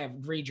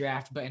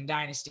redraft. But in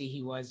Dynasty,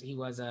 he was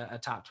a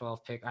top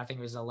 12 pick. I think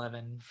it was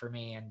 11 for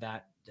me, and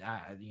that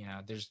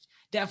there's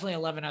definitely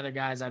 11 other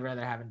guys I'd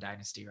rather have in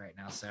Dynasty right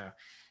now. So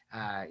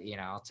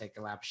I'll take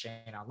a lap of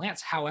shame on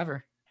Lance.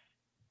 However,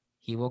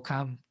 he will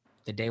come.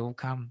 The day will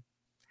come,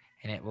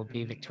 and it will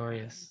be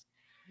victorious.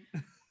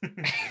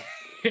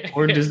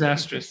 or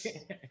disastrous.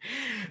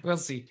 We'll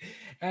see.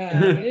 But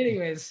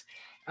anyways,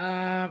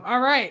 all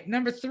right,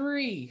 number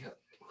 3.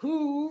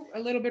 Who, a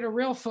little bit of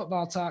real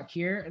football talk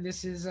here.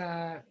 This is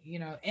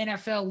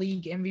NFL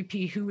league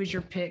MVP. Who is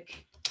your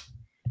pick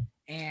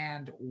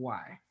and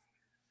why?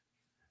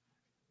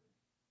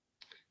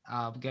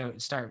 I'll go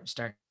start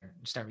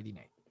with you,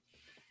 Nate.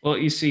 Well,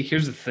 you see,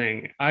 here's the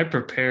thing. I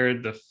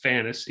prepared the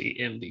fantasy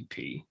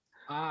MVP.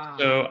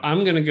 So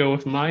I'm going to go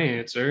with my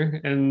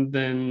answer, and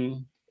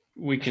then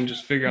we can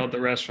just figure out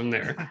the rest from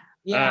there.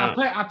 Yeah,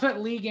 I put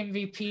league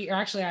MVP, or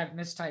actually I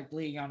mistyped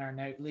league on our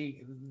note,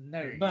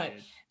 but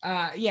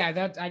yeah,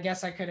 that, I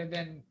guess I could have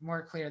been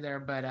more clear there,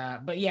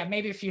 but yeah,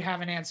 maybe if you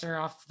have an answer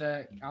off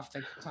the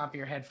top of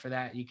your head for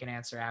that, you can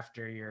answer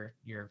after your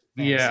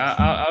fantasy. Yeah,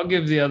 I'll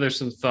give the other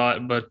some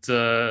thought, but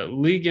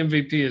league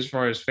MVP as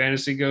far as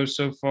fantasy goes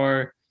so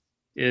far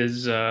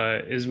is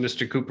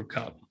Mr. Cooper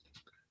Kupp.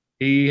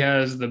 He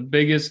has the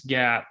biggest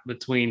gap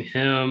between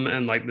him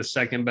and like the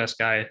second best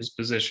guy at his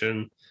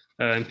position.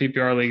 In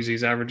PPR leagues,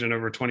 he's averaging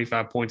over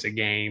 25 points a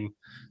game.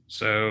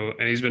 So,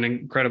 and he's been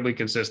incredibly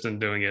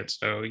consistent doing it.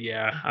 So,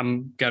 yeah,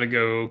 I'm got to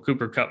go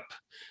Cooper Kupp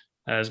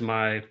as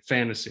my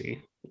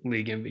fantasy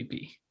league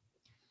MVP.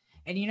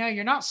 And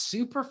you're not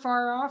super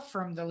far off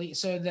from the league.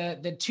 So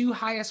the 2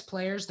 highest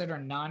players that are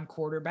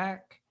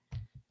non-quarterback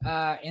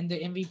in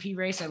the MVP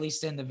race, at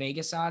least in the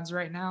Vegas odds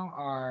right now,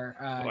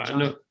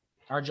 are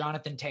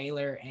Jonathan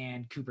Taylor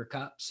and Cooper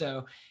Kupp.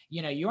 So,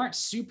 you aren't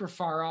super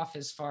far off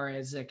as far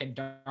as like a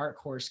dark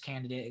horse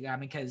candidate. I mean,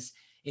 because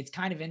it's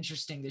kind of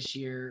interesting this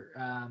year.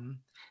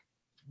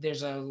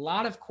 There's a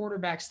lot of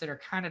quarterbacks that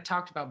are kind of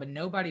talked about, but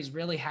nobody's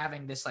really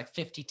having this like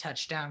 50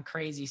 touchdown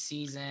crazy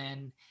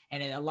season.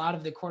 And a lot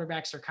of the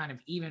quarterbacks are kind of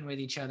even with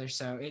each other.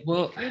 So it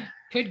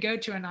could go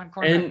to a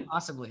non-quarterback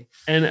possibly.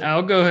 And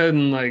I'll go ahead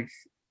and like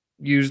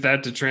use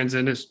that to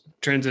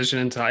transition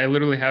into, I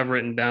literally have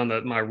written down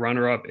that my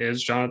runner-up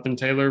is Jonathan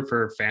Taylor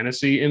for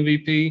fantasy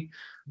MVP,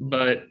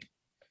 but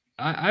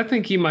I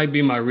think he might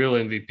be my real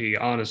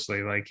MVP,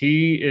 honestly. Like,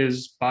 he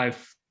is by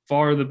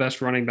far the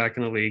best running back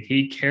in the league.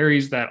 He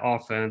carries that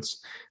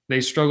offense.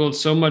 They struggled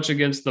so much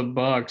against the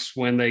Bucs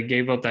when they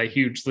gave up that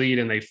huge lead,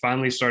 and they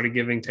finally started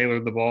giving Taylor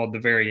the ball at the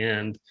very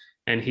end.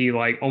 And he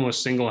like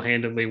almost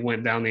single-handedly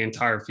went down the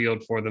entire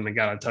field for them and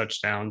got a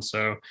touchdown.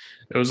 So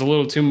it was a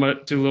little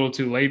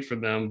too late for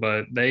them,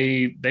 but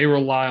they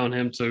rely on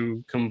him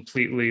to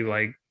completely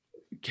like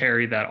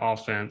carry that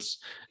offense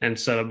and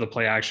set up the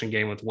play action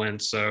game with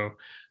Wentz. So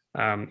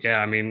yeah,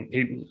 I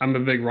mean, I'm a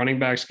big running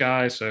backs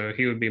guy, so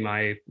he would be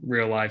my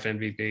real life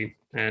MVP,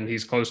 and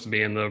he's close to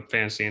being the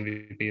fantasy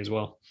MVP as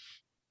well.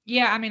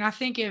 Yeah, I mean, I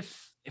think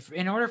if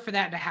in order for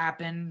that to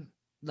happen,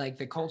 like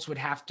the Colts would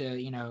have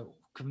to,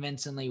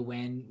 convincingly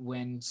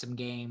win some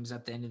games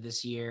at the end of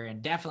this year,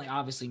 and definitely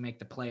obviously make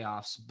the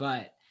playoffs.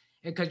 But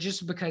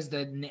because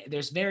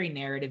there's very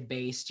narrative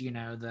based,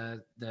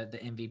 the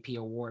MVP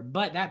award.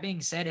 But that being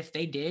said, if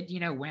they did,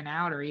 win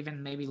out or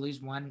even maybe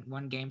lose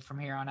one game from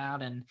here on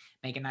out and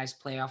make a nice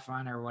playoff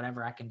run or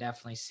whatever, I can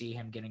definitely see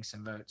him getting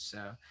some votes.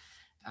 So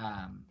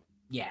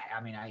yeah,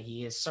 I mean,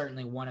 he is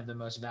certainly one of the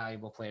most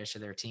valuable players to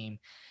their team.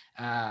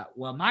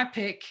 Well, my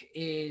pick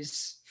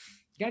is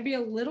going to be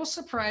a little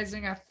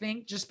surprising, I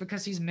think, just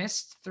because he's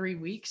missed 3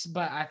 weeks.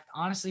 But I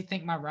honestly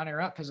think my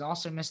runner-up has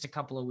also missed a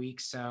couple of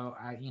weeks. So,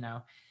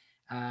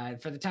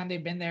 for the time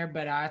they've been there,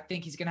 but I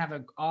think he's going to have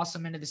an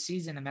awesome end of the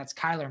season, and that's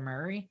Kyler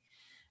Murray.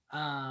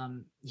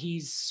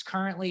 He's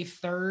currently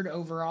 3rd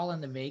overall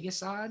in the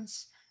Vegas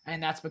odds,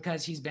 and that's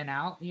because he's been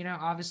out.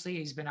 Obviously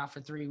he's been out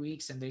for 3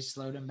 weeks, and they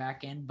slowed him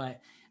back in. But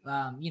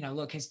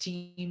look, his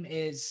team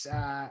is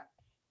has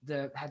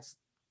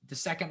the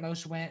second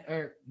most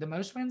the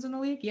most wins in the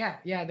league. Yeah,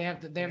 they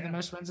have the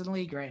most wins in the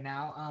league right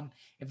now.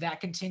 If that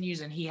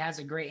continues and he has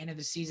a great end of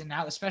the season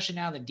now, especially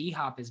now that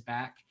D-Hop is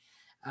back,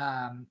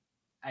 I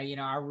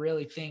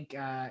really think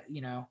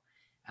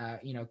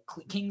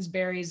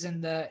Kingsbury's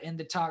in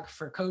the talk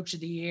for coach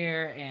of the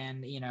year,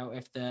 and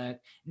if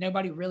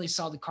nobody really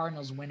saw the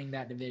Cardinals winning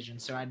that division,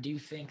 so I do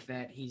think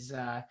that he's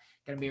going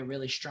to be a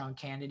really strong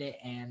candidate.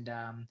 And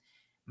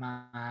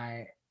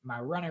my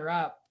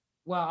runner-up,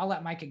 well, I'll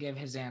let Micah give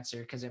his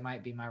answer because it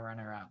might be my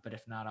runner-up, but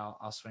if not,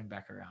 I'll swing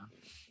back around.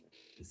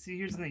 See,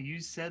 here's the thing. You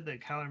said that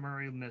Kyler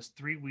Murray missed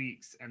 3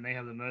 weeks and they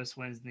have the most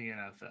wins in the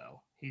NFL.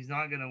 He's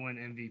not going to win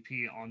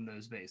MVP on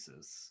those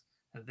bases.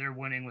 If they're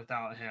winning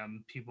without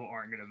him, people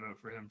aren't going to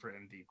vote for him for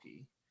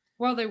MVP.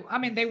 Well, they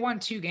won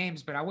 2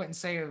 games, but I wouldn't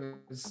say it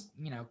was,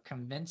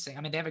 convincing.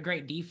 I mean, they have a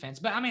great defense,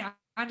 but I mean, I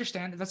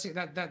understand that's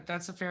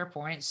a fair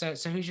point. So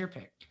who's your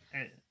pick?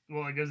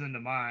 Well, it goes into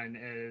mine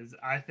is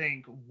I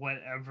think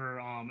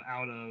whatever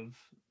out of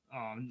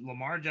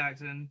Lamar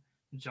Jackson,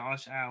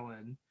 Josh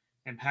Allen,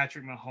 and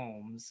Patrick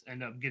Mahomes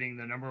end up getting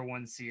the number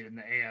 1 seed in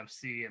the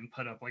AFC and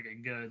put up like a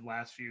good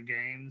last few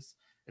games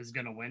is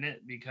going to win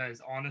it,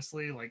 because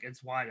honestly, like,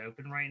 it's wide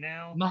open right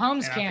now.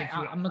 Mahomes can't.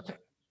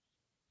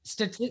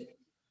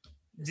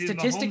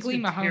 Statistically,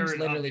 Mahomes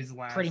literally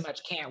pretty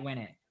much can't win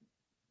it.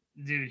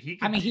 Dude, he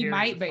I could mean, he tear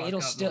might, the but fuck it'll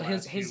up the still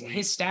last few his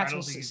weeks. I stats don't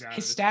will think he's out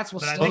his of it. stats will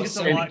But I still think be it's a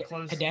so lot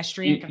closer.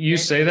 pedestrian. You compared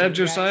say to that, you guys.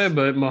 Josiah,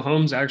 but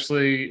Mahomes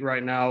actually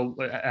right now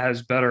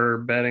has better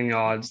betting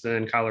odds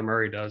than Kyler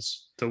Murray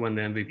does to win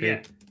the MVP.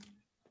 Yeah.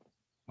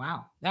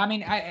 Wow. I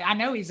mean, I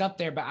know he's up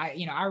there, but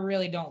I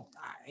really don't.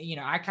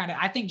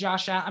 I think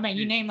Josh Allen. I mean,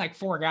 you named like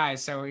 4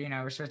 guys, so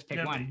we're supposed to pick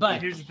No, one.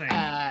 But here's the thing: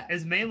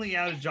 it's mainly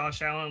out of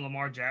Josh Allen and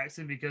Lamar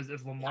Jackson, because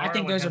if Lamar I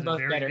think those has are both a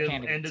very better good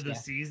candidates, end of the yeah.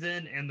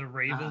 season, and the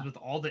Ravens with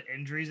all the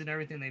injuries and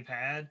everything they've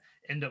had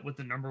end up with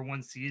the number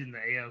 1 seed in the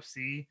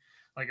AFC,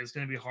 like it's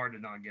going to be hard to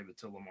not give it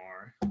to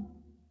Lamar.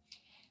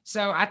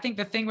 So I think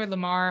the thing with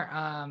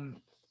Lamar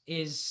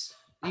is,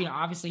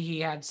 obviously he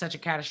had such a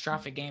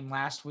catastrophic game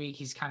last week.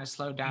 He's kind of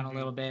slowed down a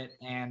little bit,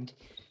 and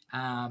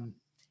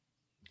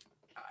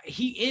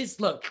he is.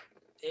 Look,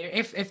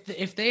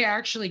 if they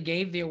actually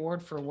gave the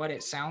award for what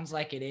it sounds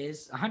like it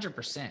is,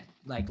 100%,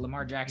 like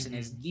Lamar Jackson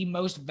is the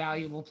most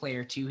valuable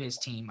player to his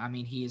team. I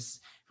mean, he is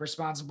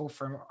responsible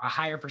for a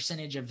higher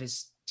percentage of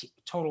his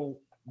total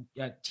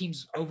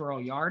team's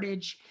overall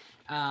yardage.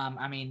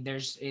 I mean,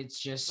 it's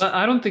just. But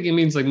I don't think it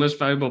means like most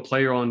valuable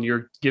player on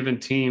your given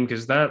team,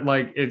 because that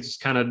like it's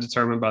kind of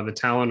determined by the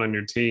talent on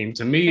your team.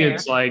 To me, Fair.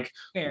 it's like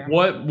Fair.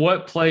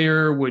 what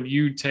player would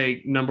you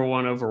take number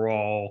 1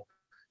 overall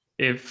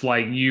if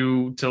like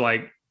you to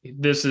like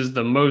this is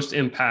the most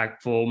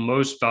impactful,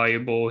 most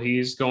valuable.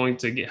 He's going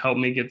to help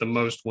me get the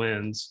most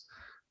wins.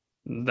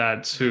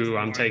 That's who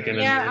I'm taking.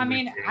 Yeah, I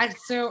mean,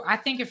 I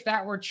think if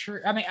that were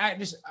true, I mean,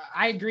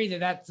 I agree that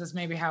that's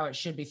maybe how it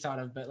should be thought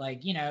of, but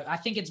like, I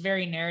think it's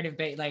very narrative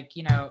based. Like,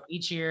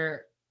 each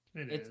year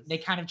they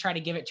kind of try to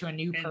give it to a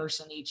new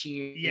person each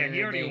year. Yeah,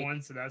 he already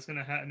won, so that's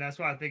gonna happen. That's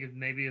why I think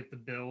if the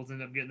Bills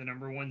end up getting the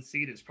number 1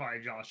 seed, it's probably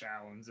Josh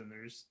Allen's, and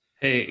there's.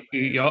 Hey,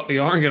 y'all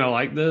aren't gonna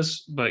like this,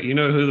 but you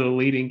know who the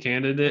leading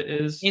candidate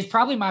is? It's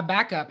probably my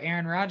backup,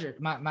 Aaron Rodgers.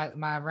 My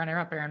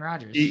runner-up, Aaron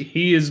Rodgers.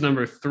 He is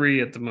number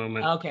 3 at the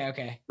moment.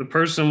 Okay. The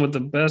person with the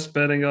best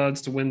betting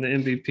odds to win the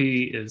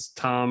MVP is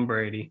Tom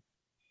Brady.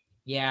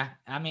 Yeah,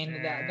 I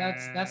mean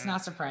that's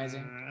not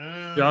surprising.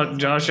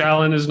 Josh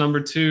Allen is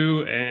number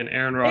 2, and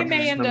Aaron Rodgers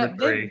is number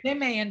 3. They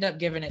may end up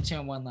giving it to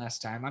him one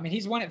last time. I mean,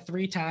 he's won it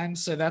 3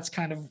 times, so that's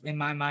kind of in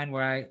my mind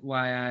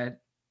why I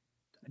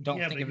don't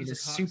think of it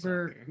as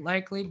super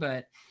likely,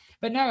 but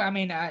no, I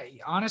mean,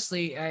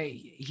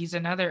 honestly, he's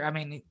another. I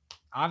mean,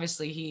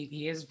 obviously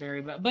he is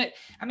very, but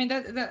I mean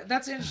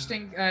that's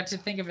interesting to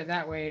think of it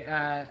that way.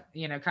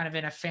 Kind of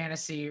in a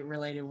fantasy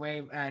related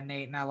way,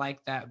 Nate, and I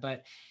like that.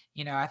 But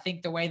I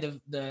think the way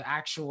the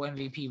actual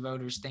MVP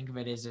voters think of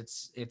it is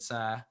it's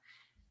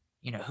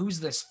who's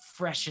this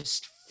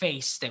freshest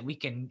face that we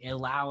can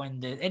allow in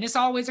the, and it's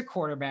always a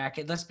quarterback.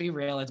 And let's be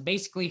real, it's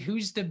basically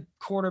who's the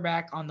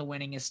quarterback on the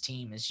winningest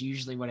team is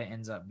usually what it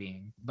ends up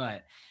being.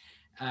 But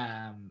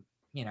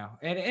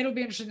it'll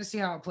be interesting to see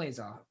how it plays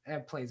out.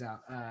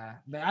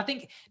 But I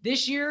think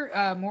this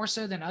year, more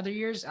so than other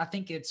years, I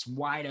think it's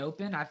wide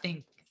open. I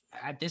think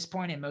at this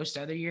point in most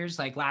other years,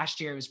 like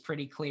last year, it was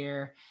pretty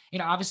clear.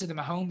 Obviously the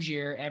Mahomes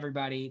year,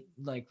 everybody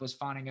like was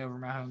fawning over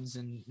Mahomes,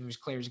 and it was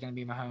clear it was going to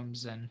be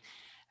Mahomes, and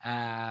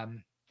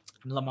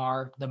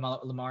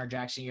Lamar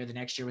Jackson year the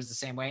next year was the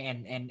same way,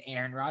 and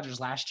Aaron Rodgers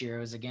last year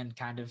was again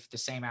kind of the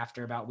same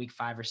after about week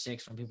 5 or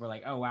 6 when people were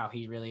like, oh wow,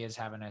 he really is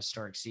having a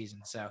historic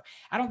season. So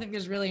I don't think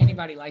there's really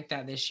anybody like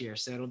that this year,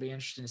 so it'll be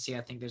interesting to see.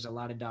 I think there's a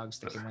lot of dogs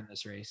that can win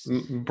this race.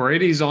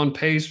 Brady's on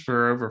pace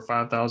for over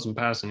 5,000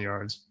 passing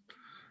yards,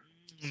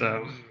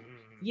 so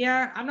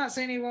yeah, I'm not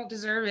saying he won't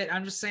deserve it.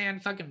 I'm just saying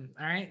fuck him.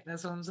 All right,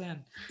 that's what I'm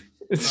saying.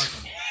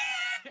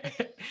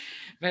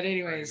 But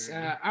anyways,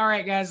 all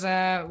right, guys,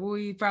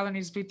 we probably need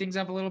to speed things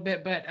up a little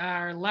bit, but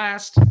our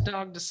last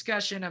dog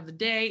discussion of the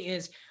day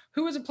is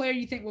who is a player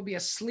you think will be a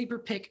sleeper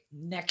pick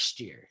next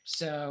year?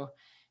 So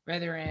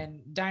whether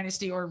in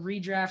dynasty or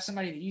redraft,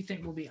 somebody that you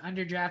think will be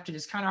underdrafted.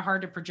 It's kind of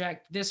hard to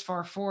project this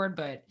far forward,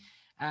 but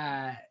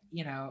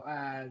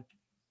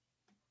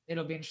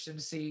it'll be interesting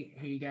to see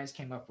who you guys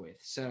came up with.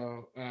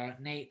 So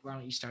Nate, why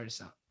don't you start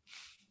us out?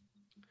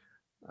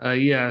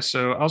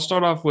 So I'll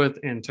start off with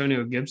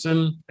Antonio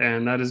Gibson,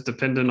 and that is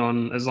dependent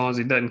on as long as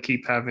he doesn't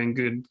keep having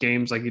good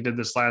games like he did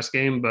this last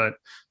game. But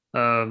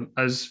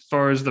as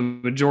far as the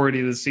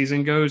majority of the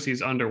season goes,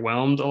 he's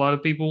underwhelmed a lot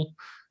of people.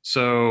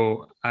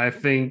 So I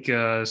think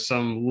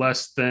some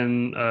less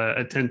than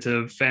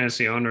attentive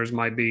fantasy owners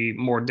might be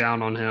more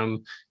down on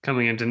him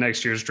coming into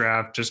next year's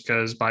draft, just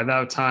because by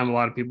that time, a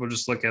lot of people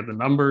just look at the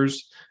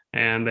numbers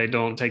and they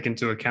don't take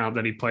into account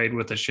that he played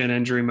with a shin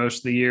injury most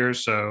of the year.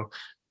 So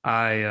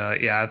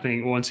I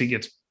think once he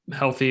gets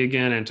healthy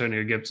again,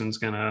 Antonio Gibson's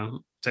going to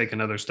take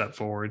another step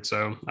forward.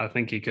 So I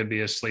think he could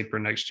be a sleeper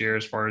next year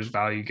as far as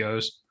value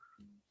goes.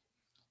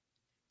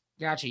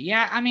 Gotcha.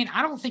 Yeah, I mean,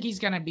 I don't think he's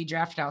going to be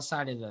drafted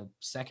outside of the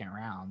second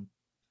round.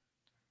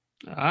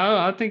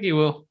 I think he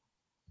will.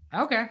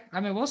 Okay.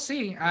 I mean, we'll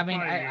see. I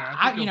mean,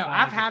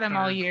 I've had him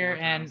all year,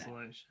 and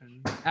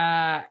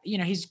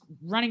he's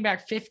running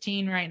back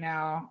 15 right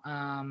now,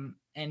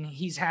 and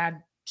he's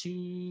had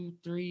 2,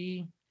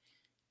 3,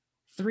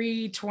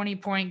 3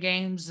 20-point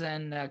games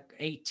and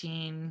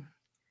 18.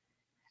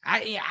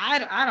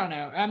 I don't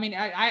know. I mean,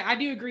 I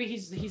do agree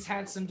he's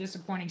had some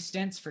disappointing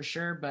stints for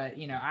sure, but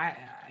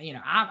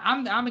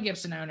I'm a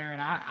Gibson owner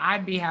and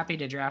I'd be happy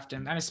to draft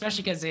him. I mean,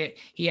 especially because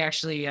he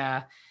actually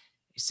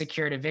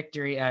secured a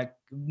victory, a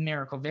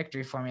miracle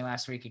victory for me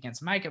last week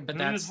against Micah. But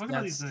that's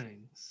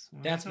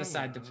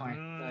beside the point.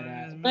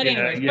 But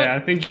anyways, I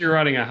think you're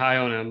riding a high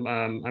on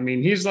him. I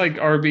mean, he's like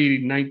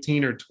RB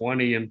 19 or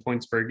 20 in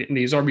points per game.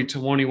 He's RB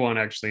 21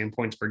 actually in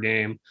points per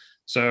game.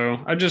 So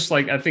I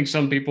think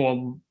some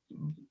people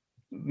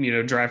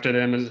drafted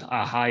him as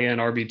a high end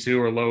RB2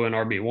 or low end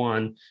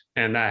RB1,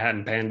 and that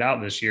hadn't panned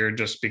out this year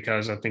just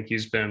because I think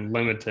he's been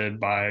limited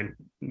by,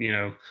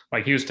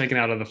 like he was taken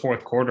out of the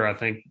fourth quarter, I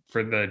think,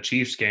 for the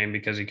Chiefs game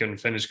because he couldn't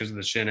finish because of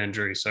the shin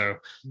injury. So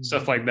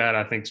stuff like that,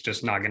 I think is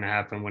just not going to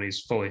happen when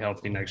he's fully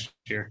healthy next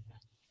year.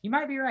 You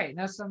might be right.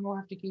 That's something we'll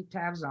have to keep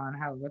tabs on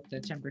what the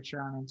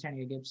temperature on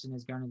Antonio Gibson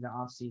is going into the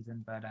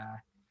offseason. But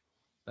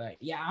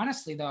yeah,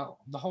 honestly, the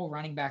whole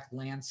running back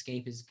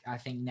landscape is, I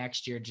think,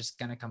 next year just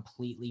going to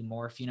completely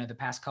morph. The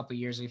past couple of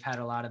years we've had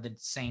a lot of the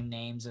same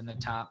names in the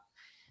top,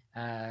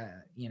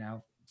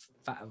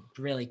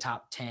 really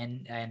top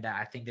 10, and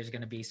I think there's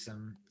going to be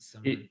some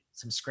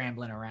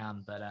scrambling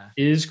around. But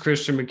is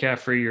Christian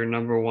McCaffrey your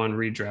number one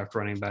redraft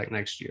running back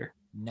next year?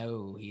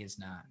 No, he is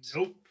not.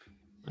 Nope.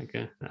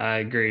 Okay, I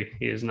agree.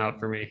 He is not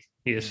for me.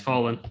 He is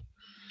fallen.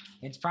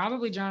 It's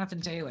probably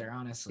Jonathan Taylor,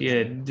 honestly.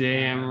 Yeah,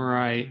 damn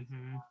right.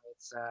 Mm-hmm.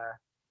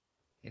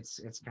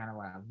 It's kind of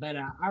wild, but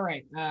all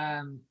right.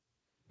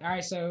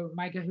 So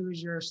Micah, who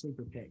is your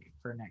sleeper pick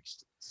for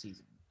next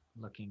season?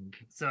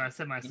 So I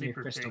said my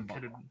sleeper pick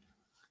could have.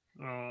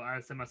 Well, I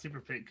said my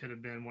sleeper pick could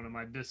have been one of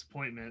my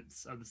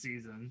disappointments of the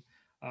season.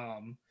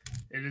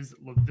 It is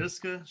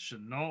Laviska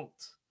Shenault,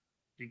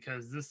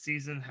 because this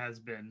season has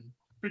been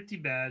pretty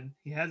bad.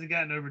 He hasn't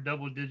gotten over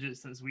double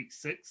digits since week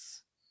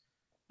 6.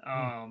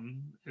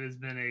 It has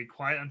been a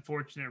quite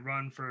unfortunate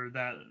run for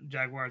that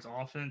Jaguars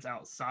offense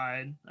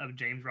outside of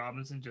James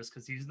Robinson, just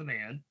because he's the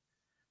man.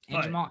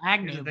 And Jamal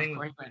Agnew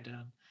before he went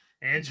down.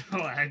 And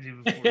Jamal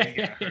Agnew before he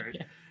got hurt.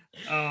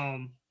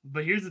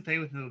 But here's the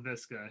thing with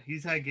Laviska.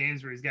 He's had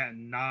games where he's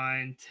gotten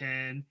 9,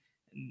 10,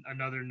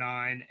 another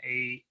 9,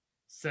 8,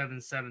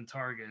 7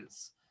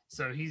 targets.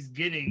 So he's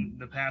getting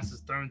the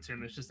passes thrown to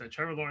him. It's just that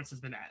Trevor Lawrence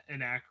has been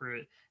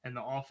inaccurate, and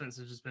the offense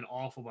has just been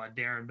awful by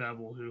Darren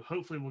Bevel, who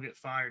hopefully will get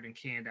fired and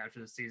canned after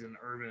the season.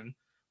 Urban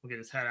will get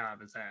his head out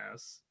of his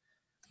ass.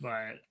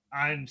 But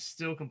I'm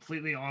still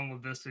completely on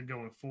Laviska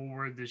going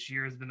forward. This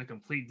year has been a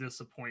complete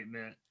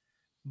disappointment,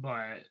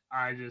 but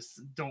I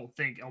just don't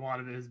think a lot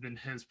of it has been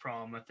his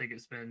problem. I think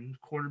it's been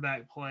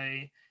quarterback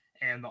play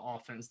and the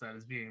offense that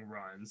is being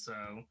run. So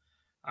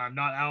I'm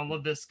not out on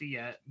Laviska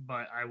yet,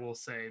 but I will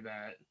say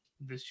that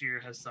this year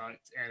has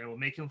sucked, and it will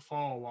make him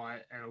fall a lot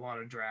in a lot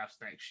of drafts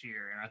next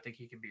year, and I think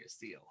he could be a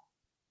steal.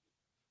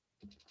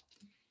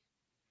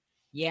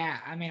 Yeah,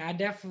 I mean, I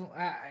definitely,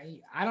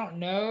 I don't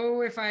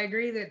know if I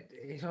agree that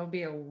he'll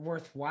be a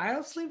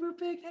worthwhile sleeper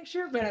pick next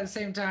year, but at the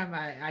same time,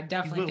 I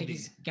definitely think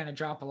he's going to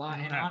drop a lot,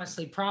 and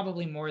honestly,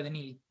 probably more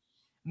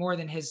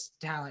than his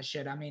talent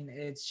should. I mean,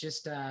 it's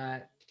just,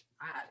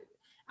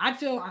 I'll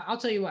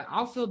tell you what,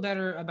 I'll feel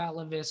better about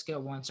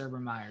Laviska once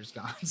Urban Meyer's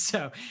gone.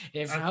 So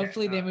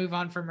hopefully they move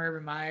on from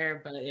Urban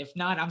Meyer, but if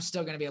not, I'm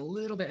still going to be a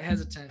little bit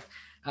hesitant.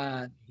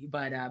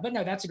 But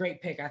no, that's a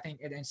great pick. I think,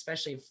 and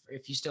especially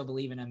if you still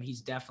believe in him, he's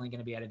definitely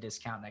going to be at a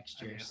discount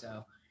next year.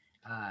 So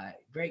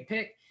great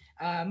pick.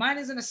 Mine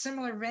is in a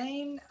similar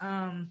vein.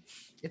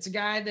 It's a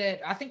guy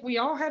that I think we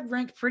all had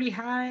ranked pretty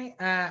high.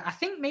 I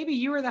think maybe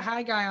you were the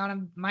high guy on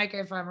him, Micah,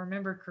 if I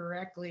remember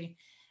correctly.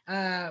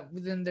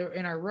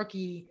 In our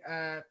rookie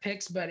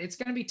picks, but it's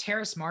going to be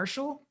Terrace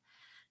Marshall.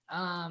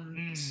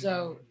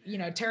 So,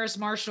 Terrace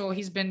Marshall,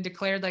 he's been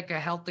declared like a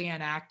healthy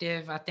and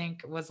active, I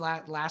think was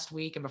last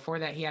week. And before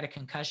that, he had a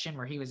concussion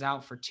where he was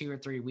out for 2 or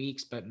 3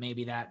 weeks, but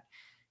maybe that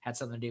had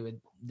something to do with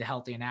the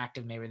healthy and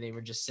active. Maybe they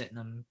were just sitting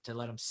him to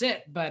let him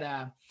sit. But,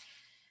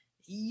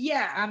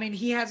 yeah, I mean,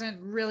 he hasn't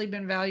really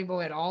been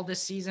valuable at all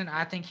this season.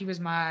 I think he was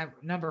my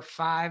number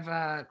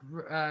 5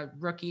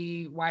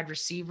 rookie wide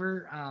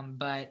receiver.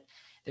 But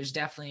there's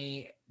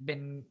definitely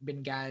been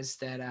guys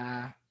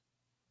that,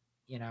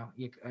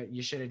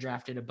 you should have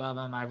drafted above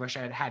him. I wish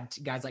I had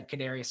guys like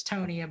Kadarius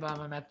Toney above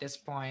him at this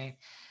point.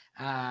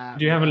 Do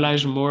you have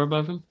Elijah Moore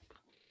above him?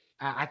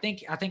 I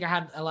think I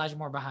had Elijah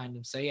Moore behind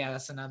him. So yeah,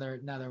 that's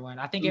another one.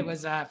 I think it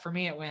was for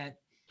me. It went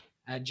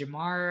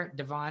Jamar,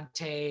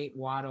 Devontae,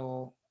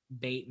 Waddle,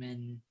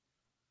 Bateman,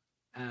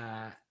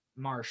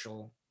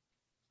 Marshall.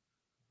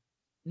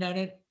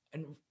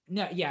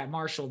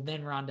 Marshall,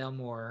 then Rondell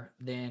Moore,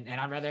 and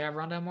I'd rather have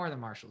Rondell Moore than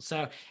Marshall.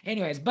 So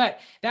anyways, but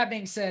that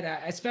being said,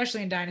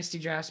 especially in dynasty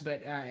drafts,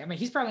 but I mean,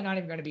 he's probably not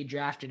even going to be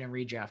drafted in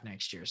redraft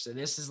next year. So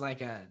this is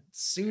like a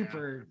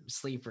super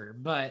sleeper,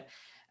 but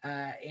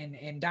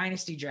in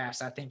dynasty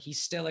drafts, I think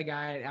he's still a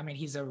guy. I mean,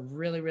 he's a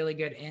really, really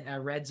good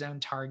red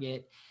zone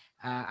target.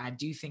 I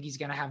do think he's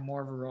going to have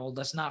more of a role.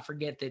 Let's not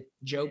forget that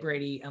Joe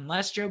Brady,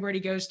 unless Joe Brady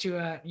goes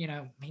to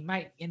he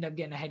might end up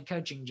getting a head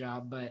coaching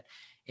job, but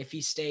if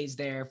he stays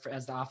there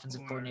as the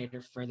offensive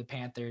coordinator for the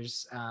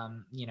Panthers,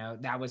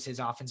 that was his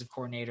offensive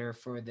coordinator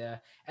for the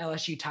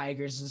LSU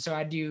Tigers. And so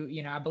I do,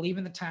 I believe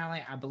in the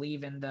talent. I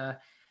believe in the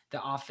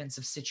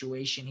offensive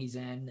situation he's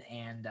in.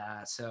 And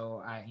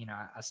so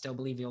I still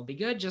believe he'll be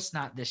good, just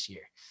not this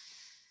year.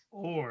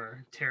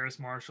 Or Terrace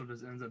Marshall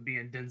just ends up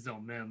being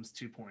Denzel Mims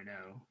 2.0.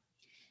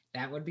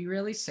 That would be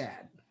really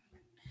sad.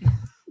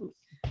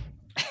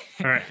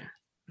 All right.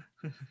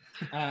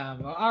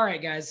 All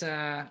right, guys.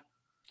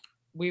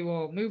 We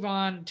will move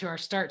on to our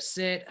start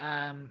sit.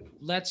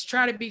 Let's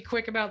try to be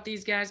quick about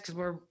these guys because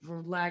we're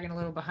lagging a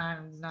little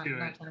behind. Not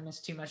trying to miss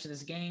too much of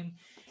this game.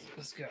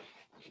 Let's go.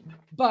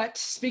 But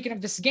speaking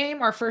of this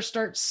game, our first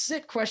start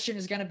sit question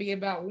is going to be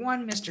about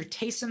one Mr.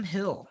 Taysom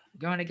Hill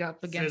going to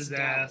up against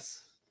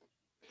Dallas.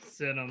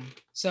 Sit him.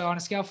 So on a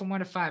scale from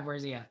 1 to 5,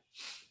 where's he at?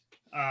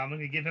 I'm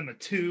going to give him a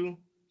 2,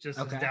 just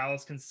as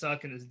Dallas can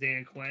suck and as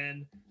Dan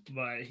Quinn,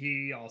 but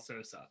he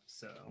also sucks.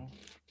 So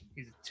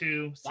he's a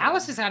 2.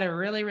 Dallas has had a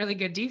really, really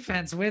good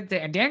defense and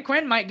Dan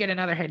Quinn might get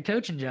another head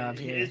coaching job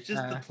here. It's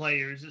just the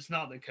players. It's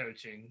not the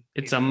coaching.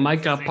 It's a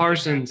Micah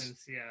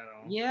Parsons.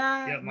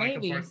 Yeah,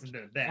 maybe. Micah Parsons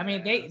been I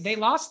mean, they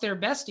lost their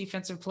best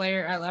defensive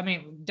player. I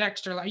mean,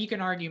 Dexter. You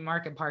can argue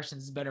Micah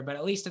Parsons is better, but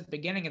at least at the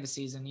beginning of the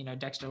season,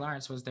 Dexter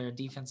Lawrence was their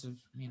defensive,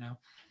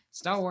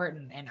 stalwart,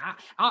 and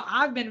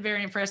I've been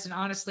very impressed. And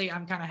honestly,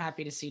 I'm kind of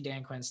happy to see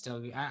Dan Quinn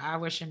still. I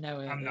wish him no.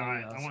 I'm not.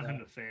 I want him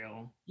to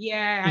fail.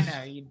 Yeah, I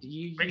know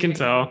you we can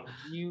tell.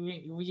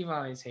 You've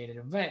always hated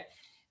him, but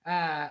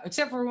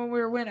except for when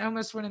we were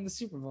almost winning the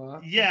Super Bowl.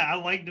 Yeah, I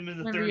liked him in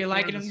the Remember third. You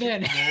liking him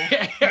then.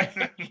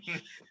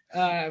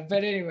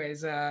 But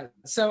anyways,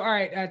 so all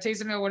right,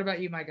 Taysom Hill. What about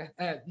you, Micah?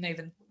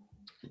 Nathan.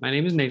 My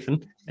name is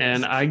Nathan,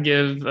 and I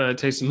give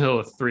Taysom Hill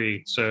a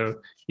 3. So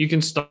you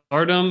can start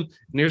him. And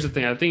here's the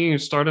thing: I think you can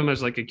start him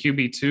as like a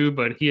QB2,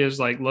 but he has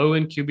like low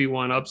end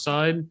QB1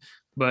 upside.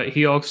 But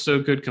he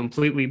also could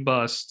completely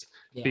bust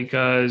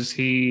because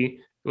he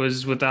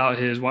was without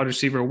his wide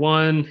receiver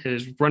 1,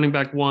 his running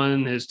back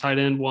 1, his tight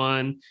end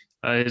 1.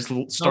 His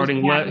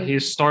starting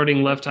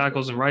left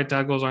tackles and right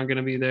tackles aren't going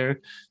to be there.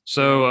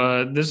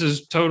 So this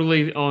is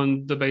totally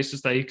on the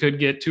basis that he could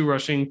get 2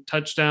 rushing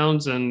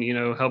touchdowns and,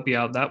 help you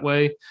out that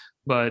way.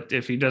 But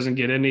if he doesn't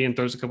get any and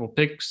throws a couple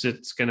picks,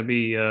 it's going to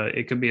be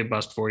it could be a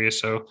bust for you.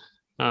 So,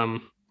 I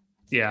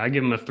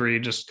give him a 3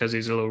 just because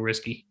he's a little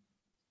risky.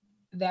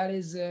 That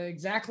is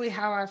exactly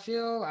how I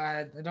feel.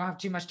 I don't have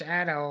too much to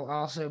add. I'll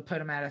also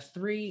put him at a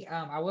 3.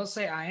 I will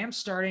say I am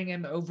starting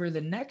him over the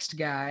next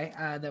guy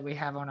that we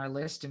have on our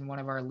list in one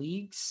of our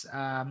leagues.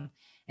 And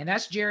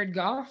that's Jared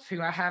Goff,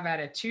 who I have at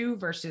a 2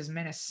 versus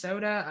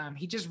Minnesota.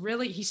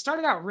 He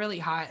started out really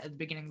hot at the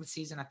beginning of the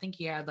season. I think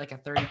he had like a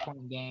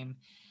 30-point game.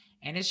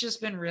 And it's just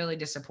been really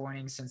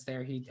disappointing since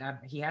there.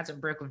 He hasn't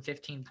broken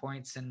 15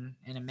 points in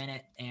a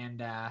minute.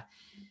 And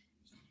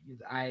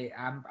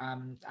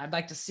I'd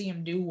like to see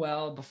him do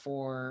well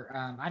before.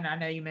 I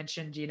know you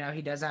mentioned,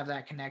 he does have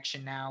that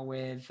connection now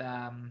with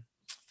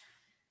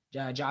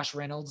Josh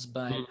Reynolds,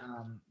 but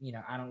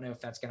I don't know if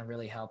that's going to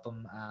really help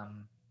him.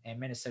 And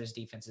Minnesota's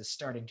defense is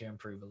starting to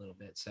improve a little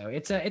bit, so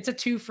it's a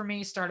 2 for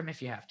me. Start him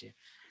if you have to.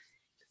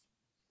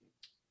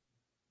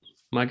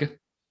 Micah.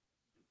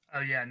 Oh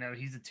yeah, no,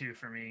 he's a 2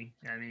 for me.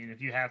 I mean,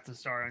 if you have to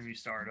start him, you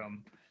start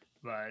him.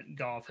 But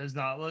Goff has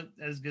not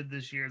looked as good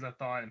this year as I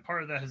thought, and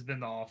part of that has been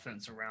the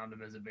offense around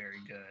him isn't very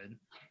good.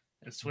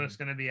 And Swift's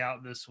going to be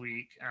out this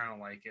week. I don't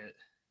like it.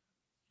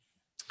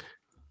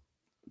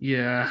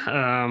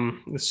 Yeah,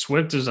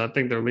 Swift is, I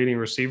think, their leading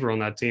receiver on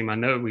that team. I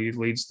know he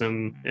leads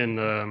them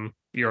in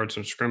yards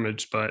from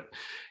scrimmage, but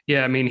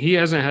yeah, I mean, he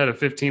hasn't had a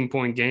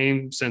 15-point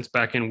game since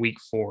back in week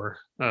 4.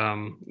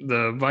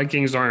 The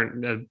Vikings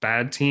aren't a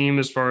bad team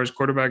as far as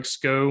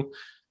quarterbacks go.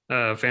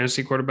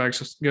 Fantasy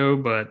quarterbacks go,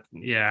 but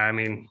yeah, I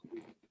mean,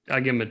 I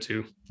give him a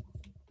 2.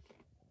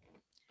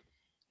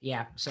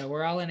 Yeah, so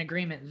we're all in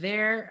agreement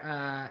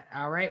there.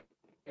 All right,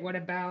 what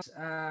about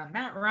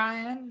Matt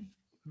Ryan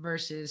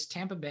versus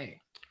Tampa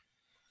Bay?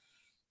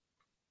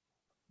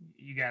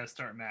 You got to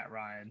start Matt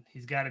Ryan.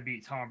 He's got to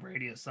beat Tom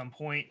Brady at some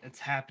point. It's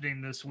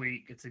happening this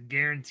week. It's a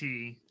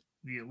guarantee.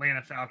 The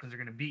Atlanta Falcons are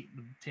going to beat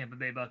the Tampa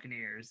Bay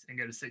Buccaneers and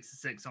go to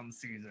 6-6 on the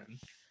season.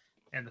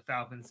 And the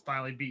Falcons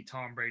finally beat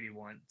Tom Brady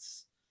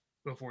once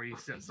before he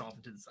sets off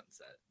into the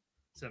sunset.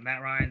 So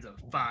Matt Ryan's a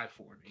 5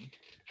 for me.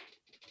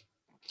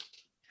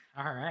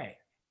 All right.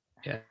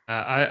 Yeah,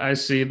 I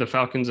see the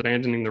Falcons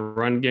abandoning the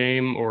run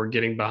game or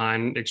getting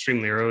behind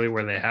extremely early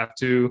where they have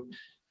to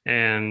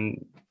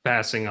and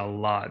passing a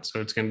lot.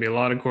 So it's going to be a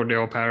lot of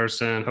Cordell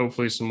Patterson,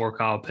 hopefully some more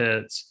Kyle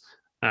Pitts.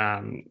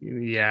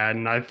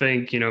 And I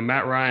think,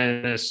 Matt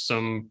Ryan has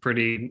some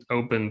pretty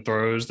open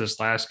throws this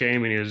last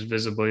game, and he was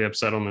visibly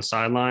upset on the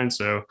sideline.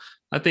 So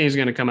I think he's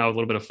going to come out with a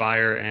little bit of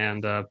fire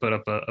and put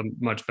up a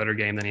much better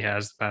game than he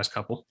has the past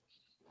couple.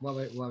 What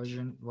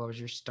was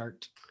your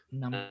start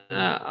number?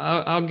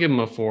 I'll give him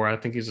a 4. I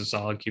think he's a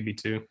solid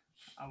QB2.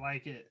 I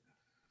like it.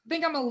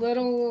 think I'm a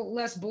little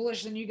less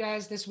bullish than you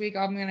guys this week.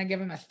 I'm going to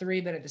give him a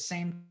 3, but at the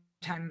same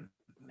time,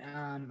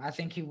 I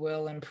think he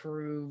will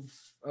improve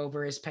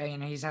over his pay.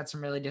 And he's had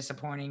some really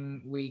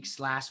disappointing weeks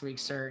last week,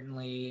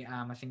 certainly.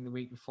 I think the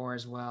week before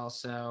as well.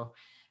 So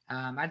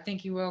I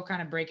think he will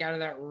kind of break out of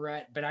that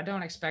rut, but I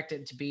don't expect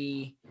it to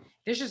be.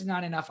 There's just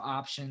not enough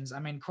options. I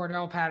mean,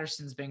 Cordell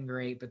Patterson's been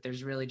great, but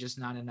there's really just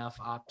not enough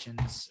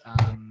options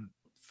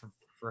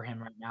for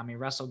him right now. I mean,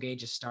 Russell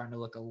Gage is starting to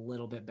look a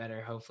little bit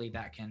better. Hopefully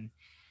that can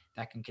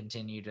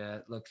continue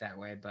to look that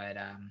way.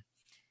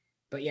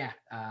 But yeah,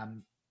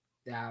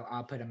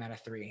 I'll put him at a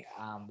 3.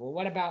 Well,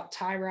 what about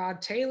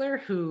Tyrod Taylor,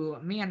 who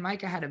me and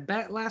Micah had a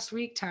bet last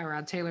week?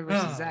 Tyrod Taylor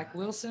versus Zach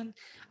Wilson.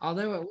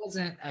 Although it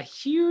wasn't a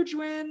huge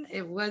win,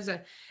 it was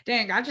a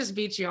dang. I just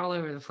beat you all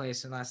over the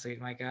place last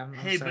week, Micah.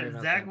 I'm sorry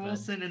about Zach that,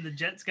 Wilson and the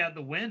Jets got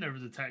the win over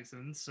the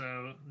Texans,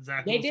 so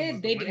Zach they Wilson did.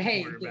 was They the did. winning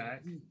Hey,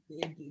 quarterback.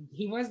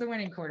 he was the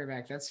winning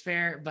quarterback. That's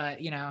fair, but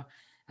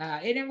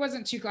it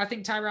wasn't too cool. I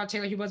think Tyrod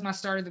Taylor, he was my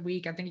start of the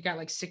week. I think he got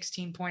like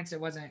 16 points.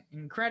 It wasn't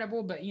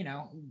incredible, but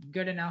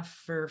good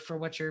enough for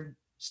what you're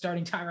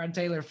starting Tyrod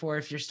Taylor for,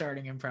 if you're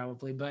starting him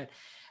probably. But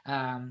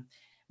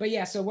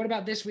yeah, so what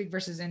about this week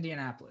versus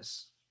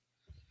Indianapolis?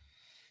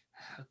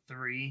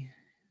 3.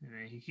 I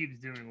mean, he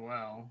keeps doing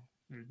well.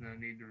 There's no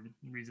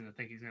reason to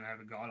think he's going to have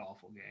a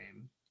god-awful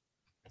game.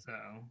 So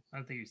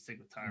I think you stick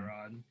with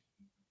Tyrod.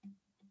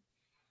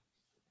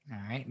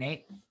 All right,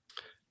 Nate.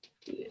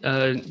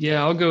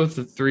 Yeah, I'll go with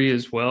the 3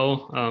 as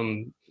well.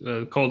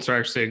 The Colts are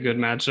actually a good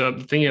matchup.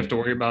 The thing you have to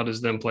worry about is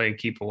them playing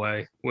keep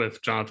away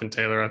with Jonathan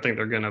Taylor. I think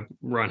they're going to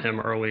run him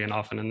early and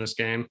often in this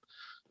game.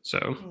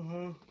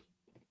 So,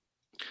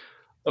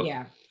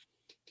 Yeah.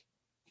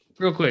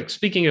 Real quick,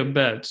 speaking of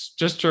bets,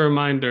 just a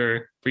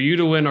reminder for you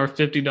to win our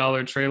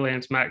 $50 Trey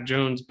Lance Mac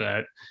Jones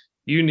bet,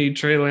 you need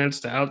Trey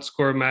Lance to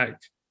outscore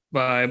Mac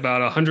by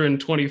about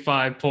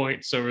 125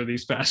 points over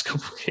these past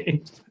couple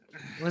games.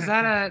 Was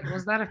that a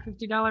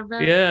 $50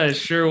 bet? Yeah, it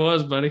sure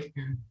was, buddy.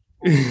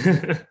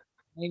 Maybe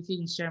you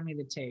can show me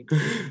the tape.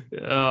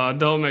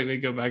 Don't make me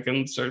go back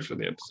and search for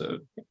the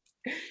episode.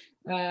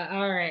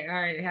 All right.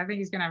 I think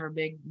he's gonna have a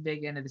big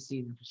end of the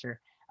season for sure.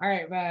 All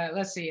right,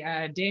 let's see.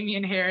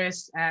 Damian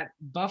Harris at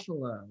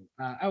Buffalo.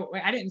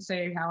 Wait, I didn't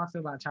say how I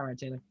feel about Tyrod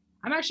Taylor.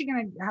 I'm actually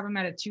gonna have him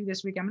at a 2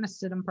 this week. I'm gonna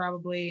sit him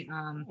probably.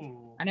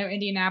 I know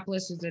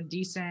Indianapolis is a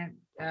decent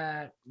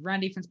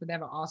run defense, but they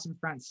have an awesome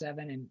front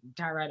 7, and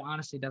Tyrod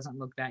honestly doesn't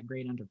look that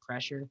great under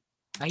pressure.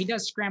 He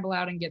does scramble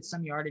out and get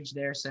some yardage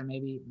there, so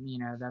maybe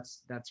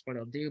that's what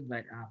he'll do.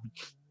 But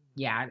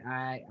yeah,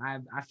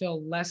 I feel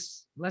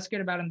less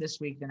good about him this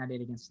week than I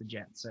did against the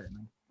Jets,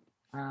 certainly.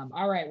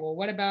 All right, well,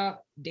 what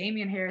about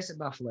Damian Harris at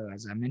Buffalo?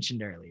 As I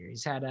mentioned earlier,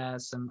 he's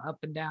had some up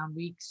and down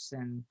weeks,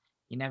 and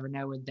you never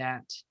know with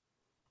that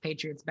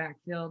Patriots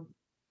backfield.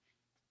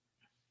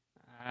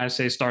 I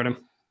say start him.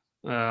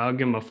 I'll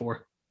give him a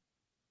 4.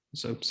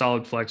 It's a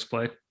solid flex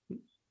play.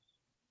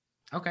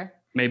 Okay.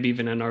 Maybe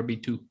even an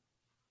RB2.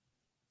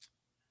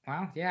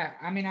 Wow. Yeah.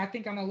 I mean, I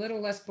think I'm a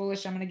little less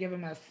bullish. I'm going to give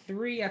him a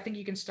 3. I think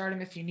you can start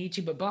him if you need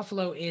to, but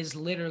Buffalo is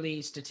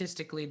literally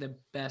statistically the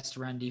best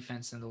run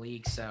defense in the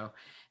league. So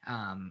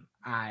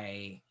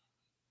I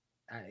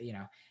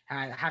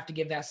have to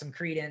give that some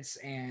credence.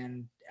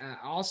 And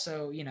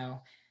also,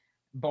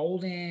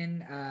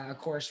 Bolden, of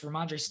course,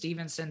 Ramondre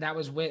Stevenson.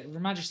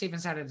 Ramondre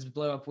Stevenson had his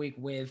blow up week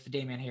with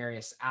Damian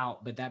Harris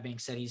out, but that being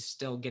said, he's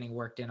still getting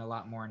worked in a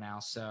lot more now.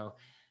 So,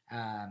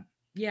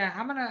 yeah,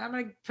 I'm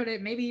gonna put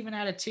it maybe even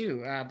at a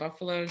 2.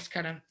 Buffalo's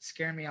kind of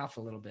scaring me off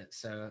a little bit,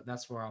 so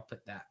that's where I'll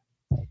put that.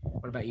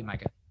 What about you,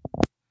 Micah?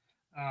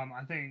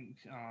 I think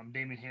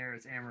Damian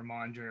Harris and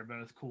Ramondre are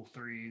both cool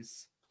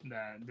 3s.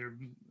 That there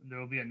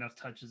will be enough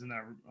touches in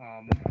that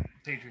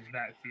Patriots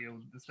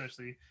backfield,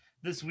 especially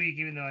this week.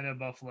 Even though I know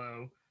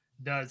Buffalo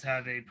does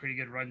have a pretty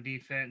good run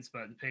defense,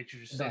 but the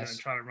Patriots are still going to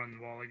try to run the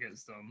ball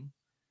against them.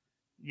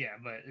 Yeah,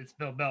 but it's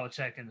Bill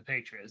Belichick and the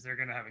Patriots. They're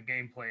going to have a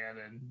game plan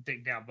and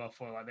dig down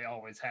Buffalo like they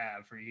always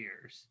have for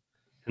years.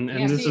 And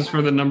this is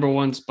for the number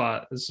 1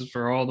 spot. This is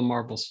for all the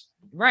marbles.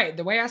 Right.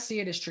 The way I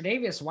see it is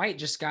Tre'Davious White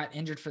just got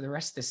injured for the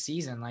rest of the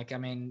season. Like, I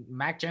mean,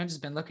 Mac Jones has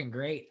been looking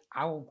great.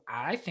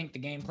 I think the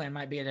game plan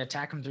might be to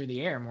attack him through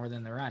the air more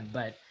than the run,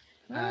 but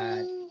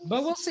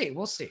we'll see.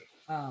 We'll see.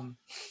 Yeah,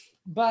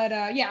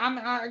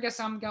 I guess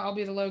I'll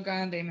be the low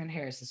guy on Damian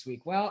Harris this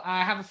week. Well,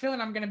 I have a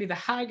feeling I'm going to be the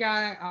high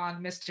guy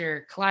on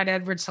Mr. Clyde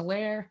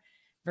Edwards-Helaire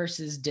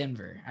versus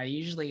Denver. I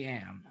usually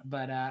am,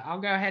 but I'll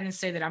go ahead and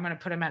say that I'm going to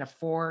put him at a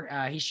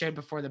 4. He showed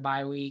before the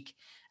bye week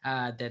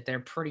that they're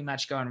pretty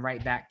much going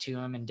right back to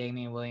him, and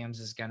Damian Williams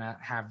is going to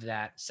have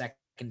that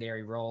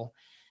secondary role.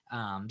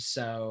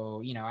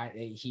 So,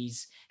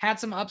 he's had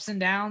some ups and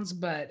downs,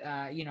 but,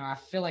 I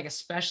feel like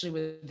especially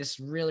with this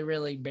really,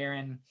 really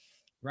barren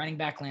running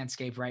back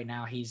landscape right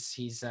now, he's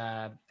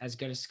as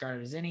good a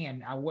starter as any,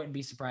 and I wouldn't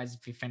be surprised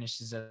if he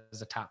finishes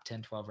as a top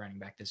 10, 12 running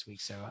back this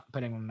week. So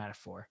putting him at a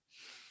 4.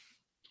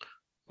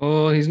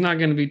 Oh, he's not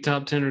going to be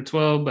top 10 or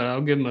 12, but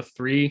I'll give him a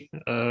 3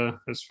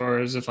 as far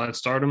as if I'd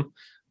start him.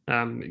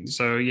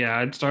 So yeah,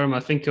 I'd start him. I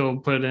think he'll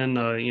put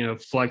in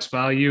flex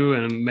value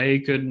and May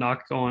could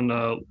knock on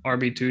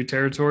RB2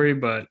 territory,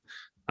 but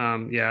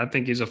yeah, I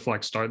think he's a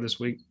flex start this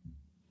week.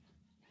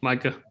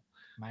 Micah,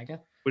 Micah?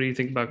 what do you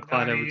think about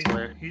Clyde No,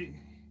 Edwards-Helaire?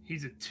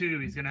 he's a 2.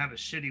 He's gonna have a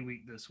shitty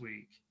week this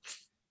week.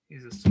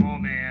 He's a small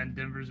man.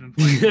 Denver's been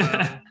playing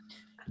well.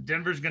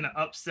 Denver's gonna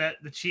upset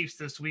the Chiefs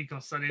this week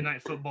on Sunday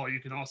Night Football. You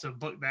can also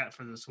book that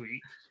for this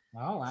week.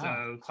 Oh wow!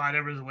 So Clyde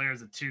Edwards-Helaire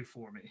is a 2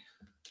 for me.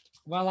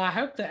 Well, I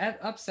hope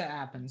the upset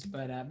happens,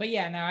 but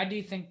yeah, no, I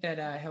do think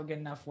that he'll get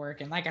enough work.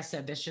 And like I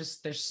said,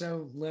 there's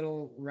so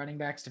little running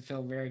backs to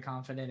feel very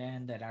confident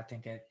in that I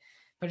think it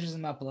pushes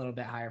them up a little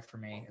bit higher for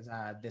me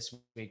this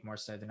week more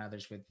so than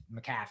others with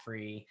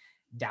McCaffrey,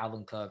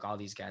 Dalvin Cook, all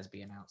these guys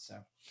being out. So,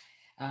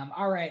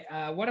 all right,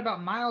 what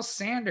about Miles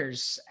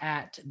Sanders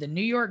at the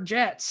New York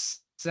Jets?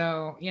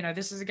 So,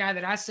 this is a guy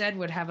that I said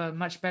would have a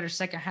much better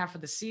second half of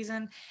the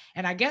season.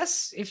 And I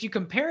guess if you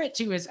compare it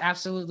to his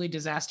absolutely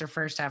disaster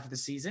first half of the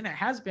season, it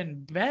has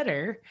been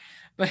better,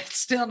 but it's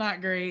still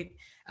not great.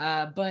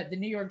 But the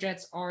New York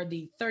Jets are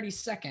the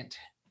 32nd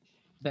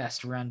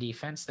best run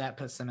defense. That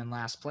puts them in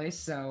last place.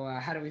 So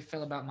how do we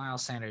feel about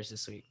Miles Sanders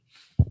this week?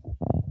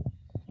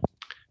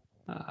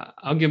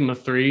 I'll give him a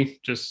 3.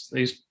 Just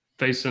he's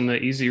facing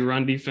the easy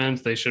run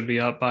defense. They should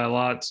be up by a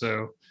lot.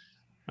 So,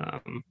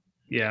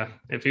 yeah,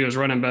 if he was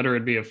running better,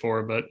 it'd be a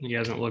 4, but he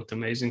hasn't looked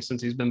amazing since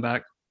he's been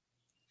back.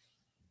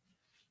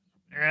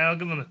 Yeah, I'll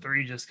give him a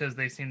 3 just because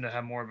they seem to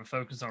have more of a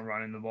focus on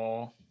running the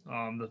ball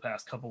the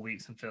past couple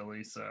weeks in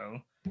Philly.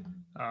 So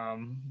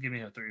give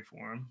me a 3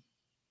 for him.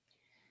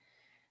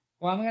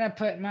 Well, I'm going to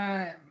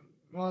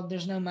put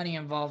there's no money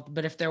involved,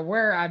 but if there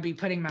were, I'd be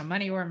putting my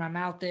money where my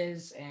mouth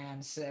is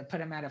and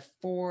put him at a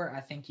 4.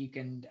 I think you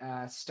can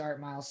start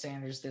Miles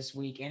Sanders this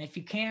week. And if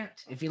you can't,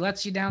 if he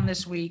lets you down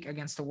this week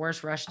against the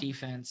worst rush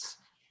defense,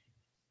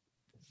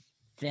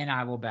 then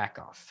I will back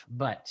off.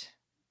 But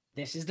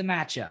this is the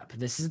matchup.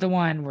 This is the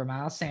one where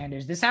Miles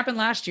Sanders, this happened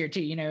last year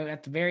too.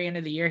 At the very end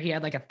of the year, he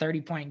had like a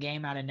 30-point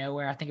game out of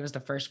nowhere. I think it was the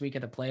first week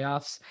of the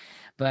playoffs.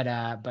 But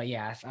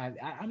yeah,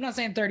 I'm not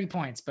saying 30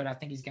 points, but I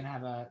think he's going to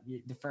have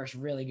the first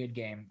really good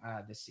game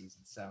this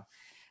season. So,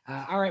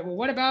 all right. Well,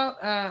 what about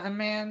a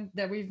man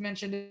that we've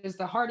mentioned is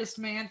the hardest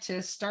man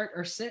to start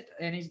or sit,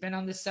 and he's been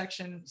on this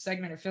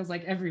segment, it feels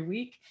like every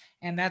week,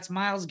 and that's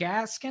Myles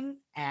Gaskin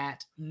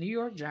at New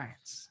York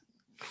Giants.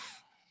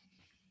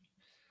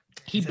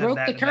 He broke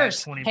the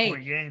curse.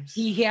 Hey,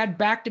 he had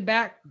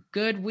back-to-back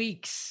good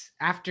weeks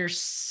after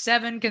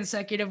 7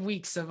 consecutive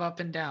weeks of up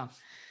and down.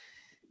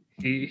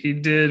 He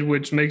did,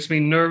 which makes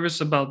me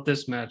nervous about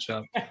this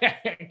matchup.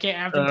 Can't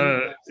have to do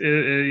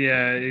that.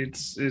 Yeah,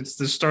 it's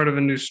the start of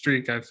a new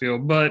streak, I feel.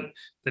 But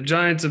the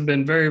Giants have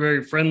been very,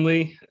 very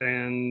friendly,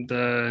 and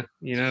in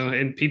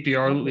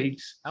PPR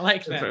leagues, I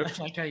like that.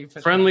 I like how you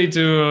put friendly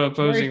to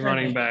opposing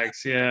running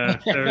backs. Yeah,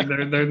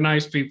 they're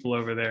nice people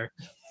over there.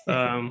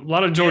 A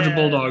lot of Georgia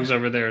Bulldogs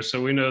over there,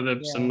 so we know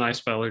that some nice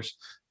fellers.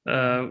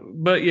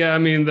 But yeah, I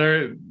mean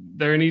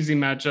they're an easy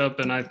matchup,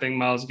 and I think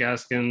Myles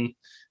Gaskin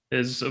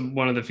is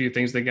one of the few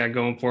things they got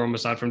going for him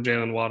aside from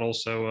Jalen Waddle.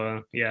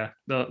 So yeah,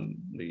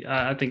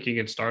 I think you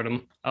can start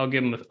him. I'll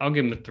give him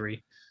a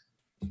 3.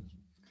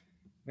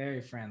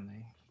 Very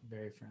friendly,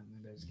 those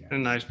guys. They're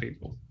nice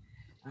people.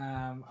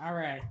 All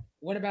right.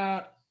 What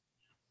about?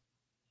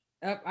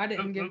 I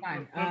didn't get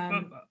mine.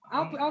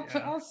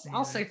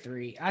 I'll say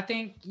 3. I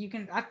think you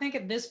can. I think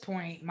at this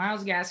point,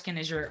 Myles Gaskin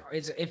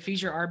is if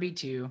he's your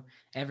RB2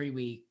 every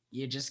week,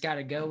 you just got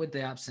to go with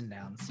the ups and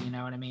downs. You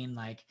know what I mean?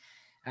 Like,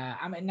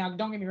 now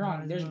don't get me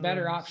wrong. There's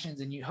better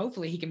options, and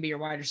hopefully he can be your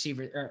wide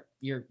receiver or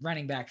your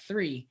running back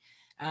 3.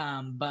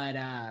 But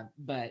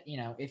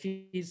if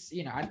he's,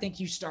 I think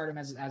you start him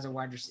as a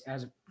wide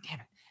receiver,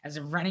 as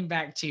a running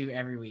back 2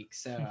 every week.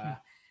 So,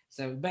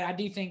 but I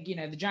do think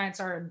the Giants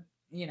are,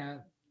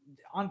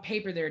 on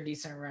paper they're a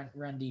decent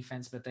run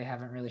defense, but they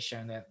haven't really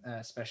shown that,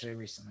 especially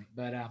recently.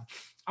 But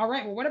all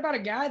right, well, what about a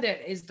guy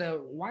that is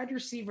the wide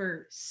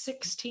receiver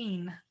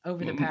 16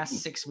 over the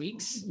past 6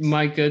 weeks?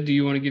 Micah, do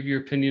you want to give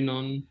your opinion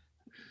on?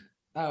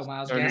 Oh,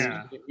 Myles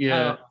Gaskin.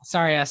 Yeah. Oh,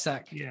 sorry, I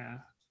suck. Yeah,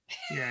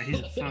 he's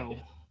a foe.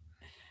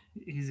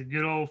 He's a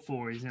good old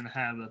 4. He's gonna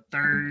have a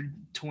third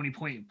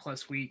 20-point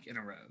plus week in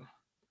a row.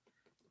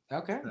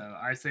 Okay. So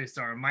I say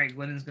start. Mike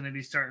Glennon's going to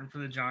be starting for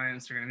the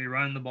Giants. They're going to be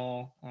running the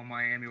ball on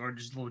Miami or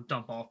just little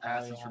dump off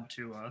passes from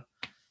Tua.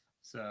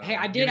 So hey,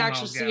 I did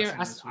actually see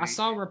I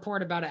saw a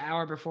report about an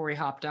hour before we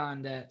hopped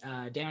on that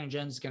Daniel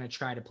Jones is going to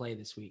try to play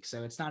this week.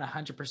 So it's not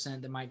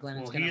 100% that Mike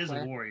Glennon's going to play. He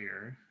is a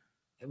warrior.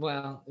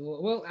 Well,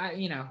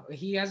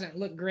 he hasn't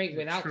looked great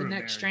without the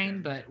neck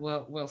strain, but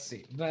we'll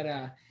see.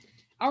 But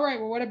all right.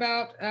 Well, what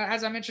about,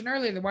 as I mentioned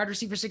earlier, the wide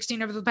receiver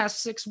 16 over the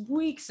past 6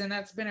 weeks, and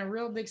that's been a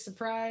real big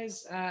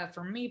surprise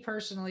for me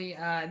personally,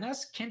 and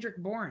that's Kendrick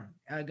Bourne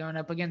going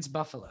up against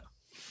Buffalo.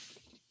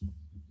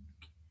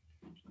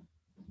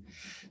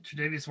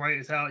 Tre'Davious White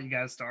is out. You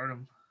got to start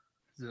him.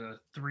 He's a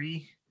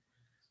 3.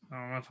 I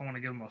don't know if I want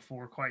to give him a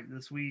 4 quite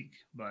this week,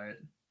 but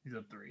he's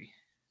a 3.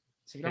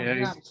 So you don't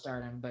have to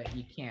start him, but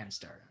you can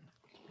start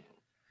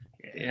him.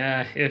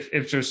 Yeah,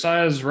 if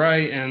Josiah's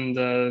right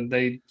and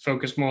they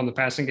focus more on the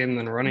passing game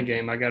than the running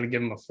game, I got to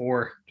give him a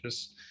 4.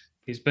 Just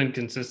he's been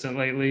consistent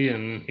lately,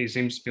 and he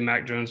seems to be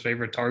Mac Jones'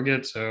 favorite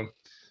target. So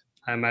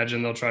I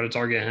imagine they'll try to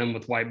target him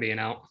with White being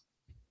out.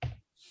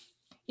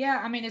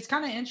 Yeah, I mean, it's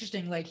kind of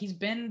interesting. Like, he's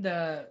been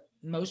the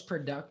most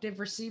productive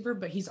receiver,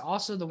 but he's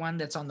also the one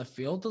that's on the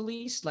field the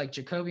least. Like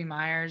Jacoby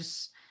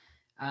Myers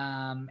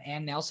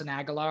and Nelson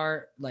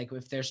Aguilar, like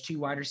if there's 2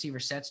 wide receiver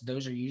sets,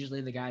 those are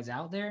usually the guys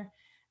out there.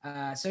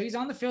 So he's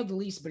on the field the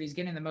least, but he's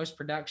getting the most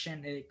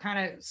production. It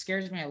kind of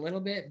scares me a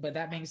little bit, but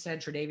that being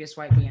said, Tre'Davious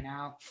White being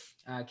out,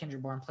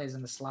 Kendrick Bourne plays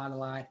in the slot a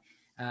lot,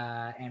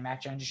 and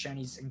Mac Jones has shown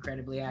he's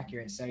incredibly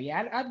accurate. So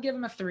yeah, I'd give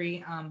him a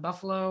 3.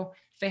 Buffalo,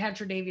 if they had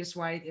Tre'Davious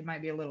White, it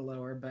might be a little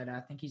lower, but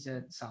I think he's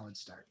a solid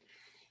start.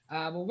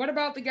 Well, what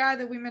about the guy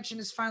that we mentioned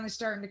is finally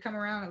starting to come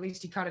around? At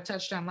least he caught a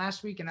touchdown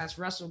last week, and that's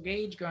Russell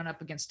Gage going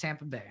up against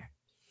Tampa Bay.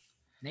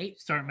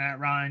 Nate? Start Matt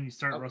Ryan, you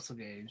start Russell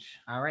Gage.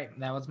 All right,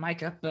 that was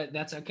Micah, but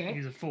that's okay.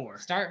 He's a 4.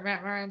 Start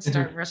Matt Ryan,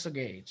 start Russell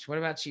Gage. What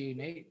about you,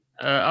 Nate?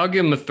 I'll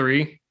give him a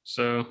 3.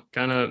 So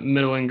kind of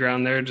middling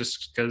ground there,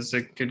 just because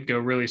it could go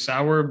really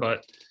sour.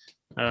 But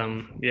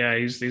yeah,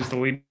 he's the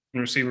leading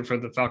receiver for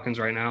the Falcons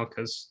right now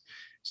because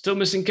still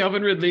missing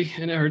Calvin Ridley,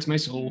 and it hurts my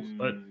soul.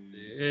 But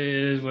it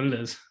is what it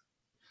is.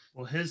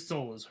 Well, his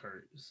soul is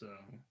hurt, so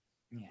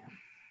yeah.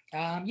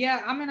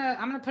 Yeah, I'm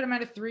gonna put him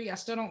at a 3. I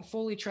still don't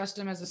fully trust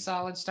him as a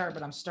solid start,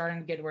 but I'm starting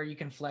to get where you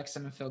can flex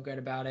him and feel good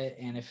about it.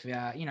 And if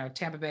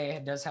Tampa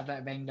Bay does have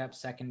that banged up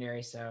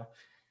secondary, so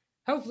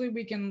hopefully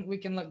we can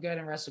look good,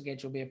 and Russell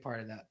Gage will be a part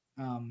of that.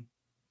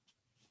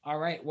 All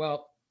right,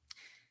 well,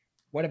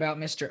 what about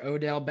Mr.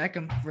 Odell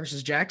Beckham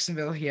versus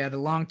Jacksonville? He had a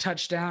long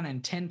touchdown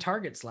and 10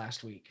 targets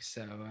last week.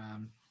 So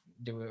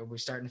are we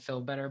starting to feel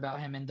better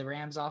about him in the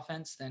Rams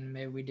offense than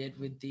maybe we did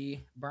with the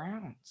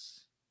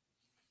Browns?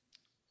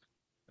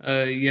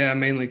 Yeah,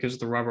 mainly because of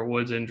the Robert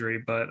Woods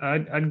injury, but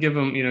I'd give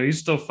him, he's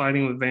still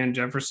fighting with Van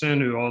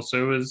Jefferson, who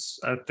also is,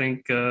 I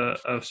think, a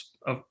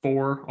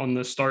 4 on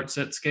the start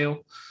sit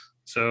scale.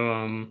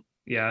 So,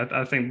 yeah,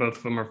 I think both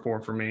of them are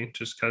 4 for me,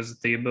 just because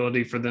the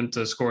ability for them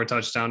to score a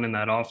touchdown in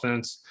that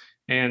offense.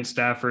 And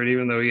Stafford,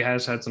 even though he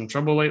has had some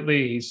trouble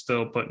lately, he's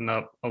still putting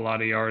up a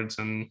lot of yards,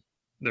 and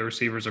the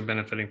receivers are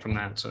benefiting from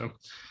that. So,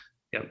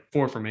 yeah,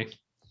 4 for me.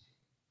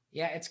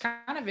 Yeah, it's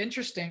kind of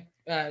interesting.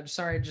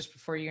 Sorry, just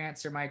before you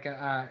answer,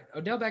 Micah,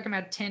 Odell Beckham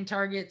had 10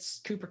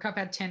 targets. Cooper Kupp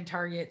had 10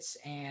 targets,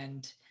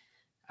 and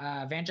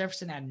Van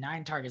Jefferson had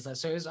 9 targets left.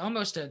 So it was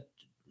almost a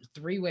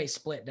 3-way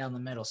split down the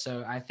middle.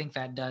 So I think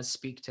that does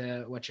speak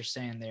to what you're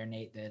saying there,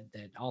 Nate,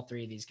 that all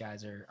 3 of these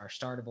guys are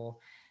startable.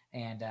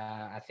 And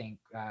I think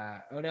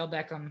Odell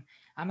Beckham,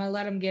 I'm going to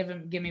let him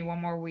give me one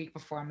more week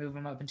before I move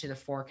him up into the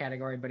 4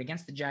 category. But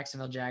against the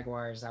Jacksonville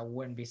Jaguars, I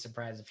wouldn't be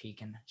surprised if he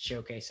can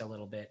showcase a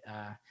little bit.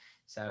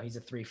 So he's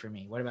a 3 for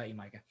me. What about you,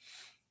 Micah?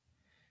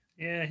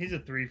 Yeah, he's a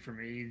 3 for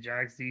me.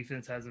 Jags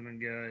defense hasn't been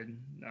good.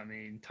 I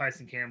mean,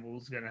 Tyson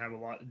Campbell's going to have a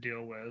lot to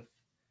deal with.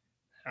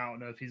 I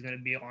don't know if he's going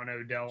to be on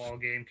Odell all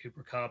game,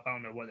 Cooper Kupp. I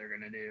don't know what they're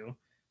going to do.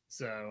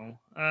 So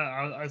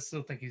I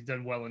still think he's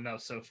done well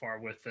enough so far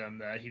with them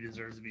that he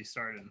deserves to be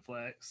started in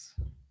flex.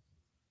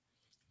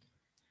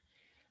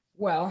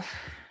 Well,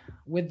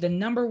 with the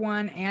number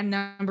 1 and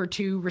number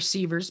 2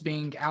 receivers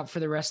being out for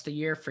the rest of the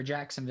year for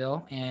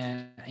Jacksonville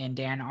and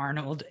Dan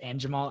Arnold and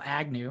Jamal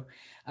Agnew,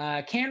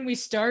 can we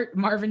start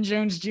Marvin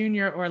Jones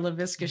Jr. or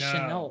Laviska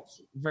Shenault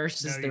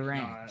versus the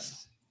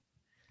Rams?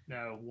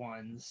 No,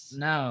 ones.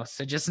 No,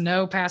 so just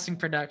no passing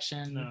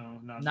production.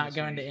 No, not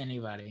going to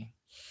anybody.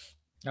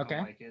 Okay.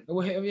 Like it.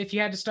 If you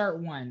had to start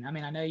one, I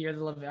mean, I know you're the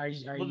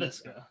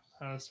Laviska.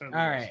 All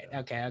right.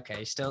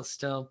 Okay.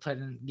 Still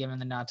giving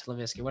the nod to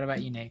Laviska. What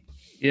about you, Nate?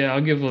 Yeah,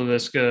 I'll give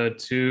Laviska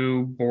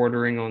 2,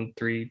 bordering on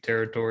 3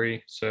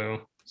 territory. So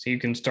you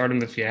can start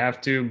him if you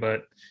have to,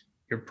 but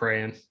you're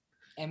praying.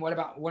 And what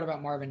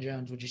about Marvin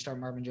Jones? Would you start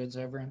Marvin Jones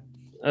over him?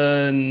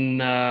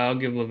 No, I'll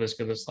give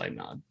Laviska the slight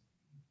nod.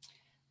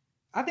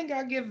 I think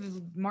I'll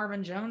give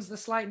Marvin Jones the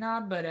slight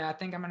nod, but I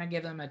think I'm going to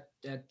give him a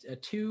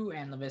 2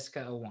 and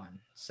Laviska a 1.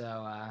 So,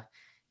 I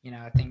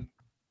think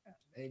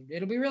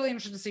it'll be really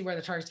interesting to see where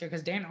the targets go,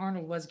 because Dan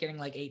Arnold was getting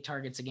like 8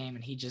 targets a game,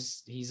 and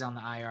he's on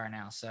the IR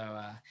now.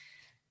 So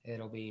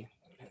it'll be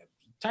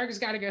targets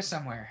got to go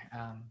somewhere.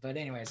 But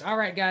anyways, all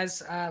right,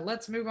 guys,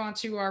 let's move on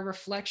to our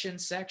reflection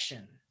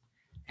section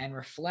and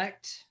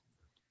reflect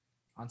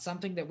on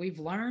something that we've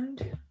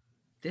learned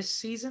this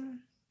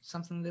season.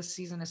 Something this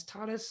season has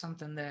taught us,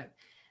 something that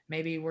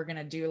maybe we're going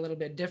to do a little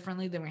bit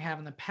differently than we have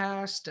in the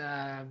past,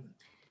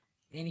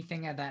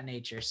 anything of that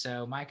nature.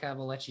 So, Micah, I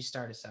will let you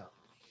start us out.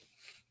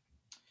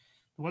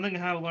 The one thing I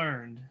have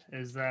learned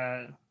is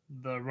that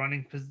the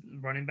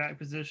running back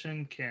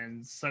position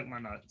can suck my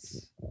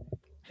nuts.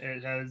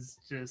 It has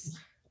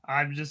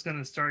I'm just going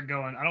to start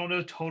going. I don't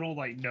know total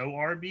no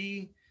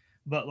RB,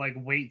 but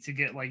wait to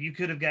get you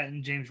could have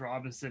gotten James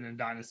Robinson in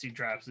dynasty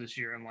drafts this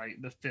year in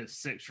the 5th,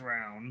 6th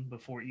round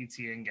before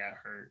ETN got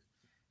hurt,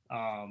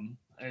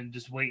 and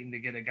just waiting to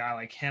get a guy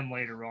like him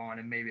later on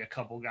and maybe a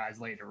couple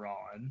guys later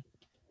on.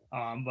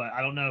 But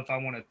I don't know if I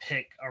want to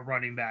pick a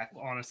running back,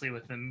 honestly,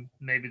 within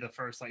maybe the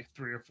first like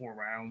 3 or 4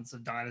 rounds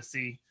of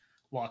Dynasty,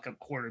 lock up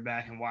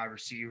quarterback and wide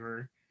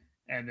receiver,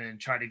 and then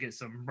try to get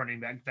some running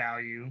back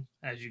value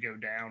as you go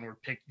down, or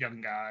pick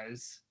young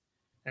guys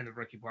in the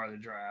rookie part of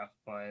the draft.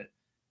 But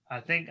I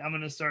think I'm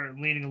going to start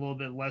leaning a little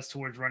bit less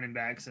towards running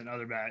backs and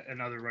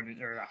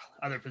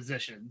other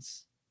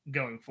positions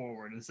going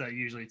forward, instead of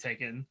usually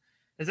taking,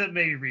 instead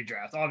maybe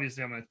redraft.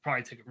 Obviously, I'm going to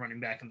probably take a running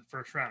back in the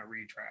first round of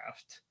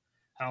redraft.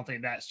 I don't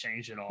think that's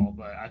changed at all,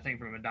 but I think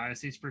from a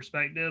dynasty's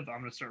perspective, I'm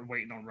going to start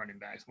waiting on running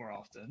backs more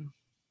often.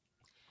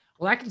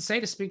 Well, I can say,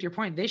 to speak to your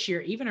point, this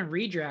year, even in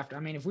redraft, I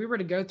mean, if we were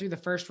to go through the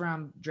first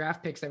round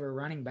draft picks that were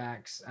running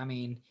backs, I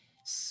mean,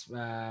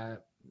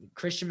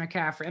 Christian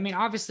McCaffrey. I mean,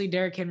 obviously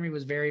Derrick Henry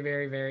was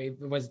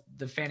was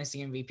the fantasy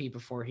MVP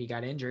before he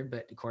got injured,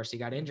 but of course he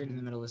got injured in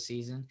the middle of the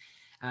season.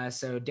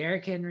 So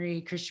Derrick Henry,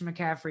 Christian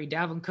McCaffrey,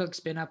 Dalvin Cook's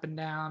been up and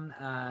down.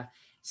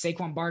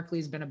 Saquon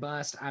Barkley's been a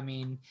bust. I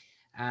mean,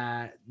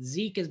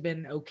 Zeke has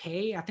been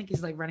okay. I think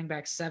he's like running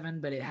back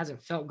 7, but it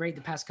hasn't felt great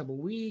the past couple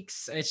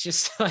weeks. It's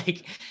just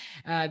like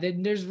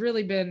there's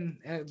really been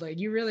like,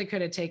 you really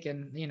could have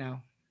taken,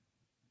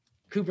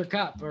 Cooper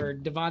Kupp or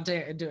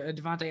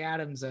Devontae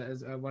Adams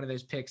as one of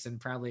those picks, and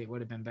probably it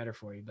would have been better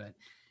for you. But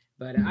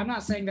I'm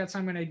not saying that's how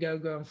I'm going to go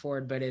going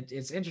forward, but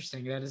it's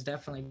interesting. That has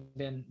definitely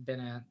been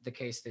the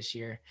case this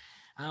year.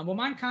 Well,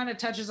 mine kind of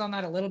touches on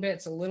that a little bit.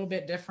 It's a little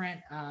bit different.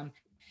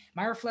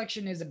 My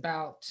reflection is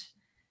about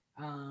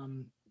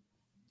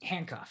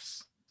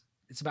handcuffs.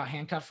 It's about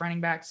handcuff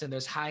running backs and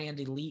those high-end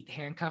elite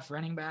handcuff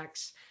running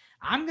backs.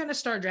 I'm going to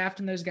start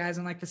drafting those guys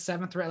in like the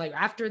 7th round. Like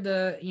after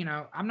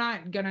I'm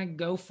not going to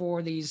go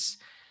for these,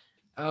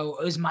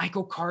 is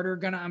Michael Carter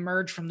going to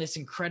emerge from this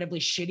incredibly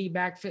shitty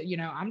backfield?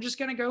 I'm just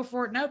going to go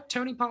for it. Nope.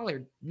 Tony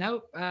Pollard.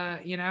 Nope.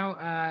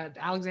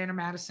 Alexander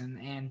Madison.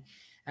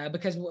 And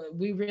because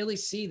we really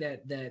see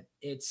that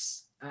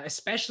it's,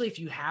 especially if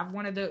you have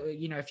one of the,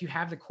 if you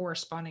have the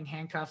corresponding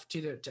handcuff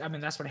I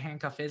mean, that's what a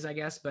handcuff is, I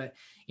guess. But,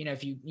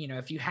 if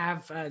you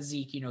have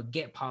Zeke,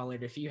 get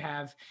Pollard. If you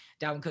have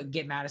Dalvin Cook,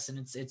 get Madison.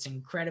 It's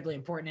incredibly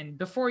important. And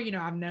before,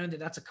 I've known that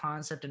that's a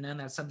concept and known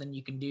that's something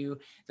you can do.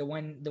 The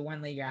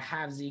one league I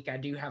have Zeke, I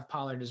do have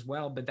Pollard as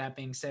well. But that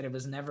being said, it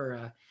was never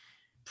a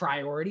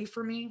priority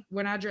for me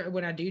when I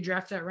do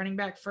draft that running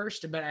back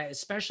first. But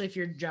especially if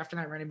you're drafting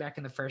that running back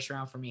in the first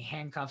round, for me,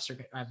 handcuffs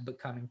have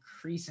become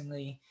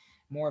increasingly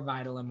more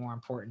vital and more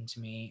important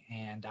to me.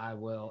 And I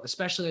will,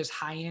 especially those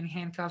high-end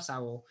handcuffs, I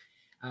will,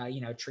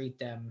 treat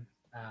them,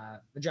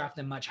 draft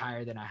them much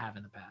higher than I have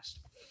in the past.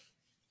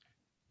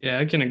 Yeah,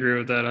 I can agree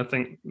with that. I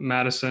think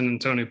Madison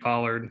and Tony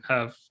Pollard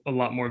have a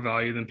lot more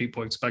value than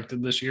people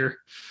expected this year.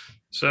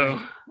 So,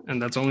 and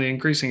that's only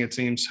increasing, it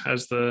seems,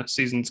 as the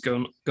season's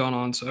gone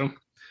on. So,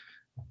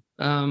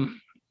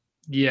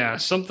 yeah,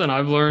 something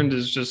I've learned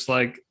is just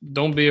like,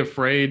 don't be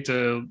afraid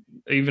to,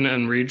 even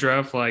in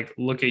redraft, like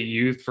look at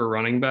youth for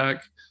running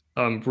back,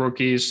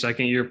 rookies,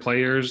 2nd-year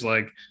players.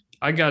 Like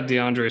I got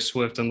DeAndre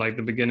Swift in like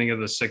the beginning of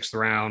the 6th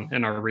round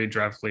in our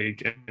redraft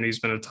league, and he's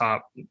been a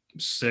top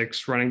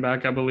 6 running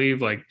back, I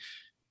believe. Like,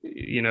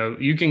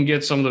 you can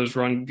get some of those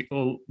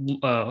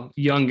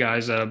young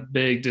guys at a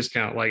big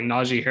discount. Like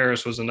Najee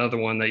Harris was another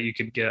one that you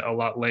could get a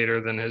lot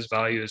later than his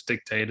value is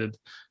dictated.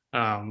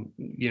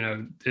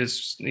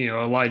 It's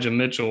Elijah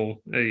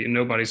Mitchell,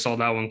 nobody saw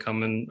that one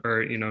coming,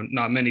 or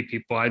not many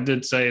people. I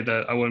did say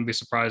that I wouldn't be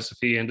surprised if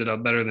he ended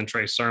up better than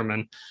Trey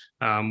Sermon,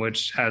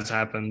 which has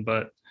happened.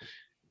 But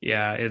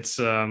yeah, it's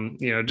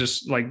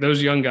just like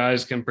those young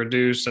guys can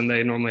produce, and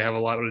they normally have a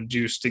lot of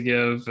juice to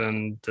give,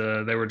 and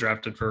they were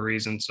drafted for a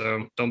reason.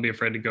 So don't be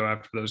afraid to go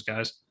after those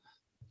guys.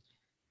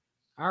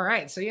 All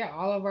right. So yeah,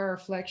 all of our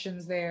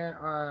reflections there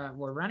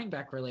were running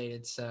back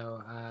related.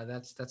 So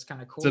that's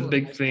kind of cool. It's a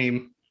big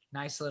theme.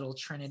 Nice little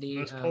trinity.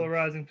 Most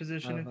polarizing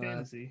position in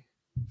fantasy.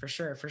 For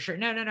sure.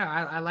 No.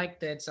 I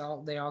like that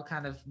they all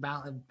kind of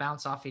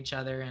bounce off each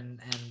other and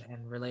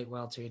relate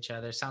well to each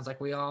other. Sounds like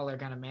we all are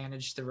going to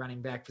manage the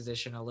running back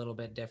position a little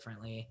bit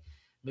differently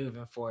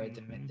moving forward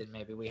than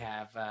maybe we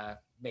have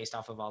based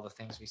off of all the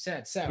things we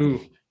said. So,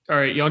 all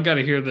right, y'all got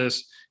to hear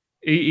this.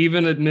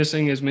 Even at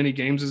missing as many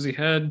games as he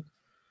had,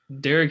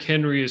 Derrick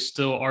Henry is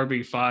still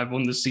RB5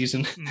 on the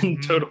season in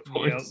total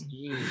points.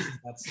 Yep. Jeez,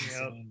 that's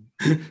insane.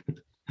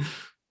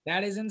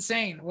 That is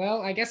insane.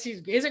 Well, I guess he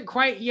isn't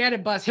quite yet a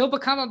bust. He'll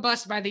become a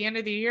bust by the end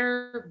of the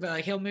year,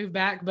 but he'll move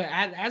back. But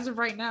as of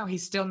right now,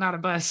 he's still not a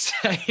bust.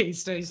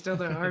 he's still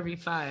the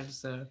RB5.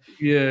 So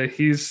yeah,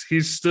 he's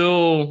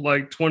still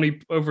like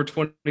over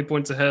 20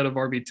 points ahead of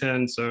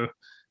RB10. So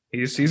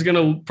he's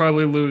gonna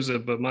probably lose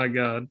it. But my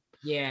God.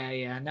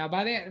 Yeah. Now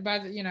by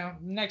the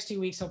next 2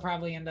 weeks, he'll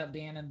probably end up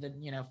being in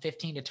the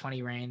 15 to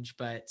 20 range.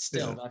 But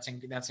still,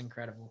 that's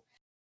incredible.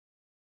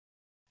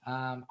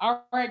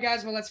 All right,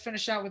 guys. Well, let's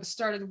finish out with the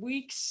start of the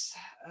weeks.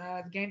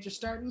 The games are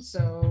starting,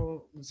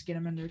 so let's get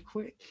them in there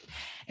quick.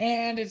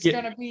 And it's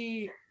gonna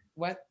be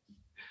what?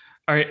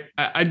 All right,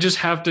 I just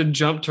have to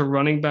jump to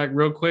running back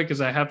real quick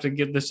because I have to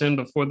get this in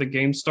before the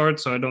game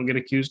starts, so I don't get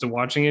accused of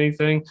watching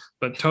anything.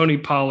 But Tony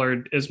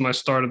Pollard is my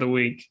start of the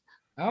week.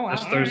 Oh,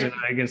 That's wow. Thursday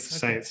Alright. night against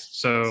the Okay. Saints.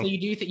 So So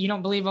you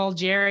don't believe old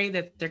Jerry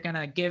that they're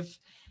gonna give?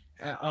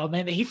 Oh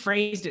man, he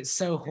phrased it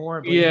so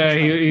horribly. yeah,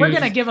 He's like, he we're was,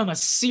 gonna give him a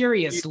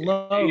serious yeah,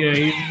 load.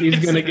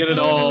 he's gonna get it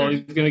all.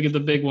 He's gonna get the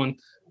big one.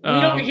 We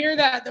don't hear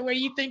that the way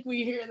you think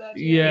we hear that.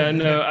 Jerry. Yeah,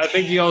 no, I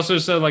think he also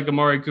said like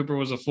Amari Cooper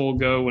was a full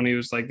go when he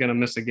was like gonna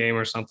miss a game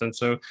or something.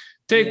 So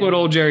take what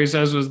old Jerry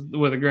says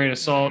with a grain of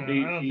salt.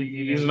 Yeah, I don't think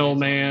he He's knows an what old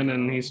he's man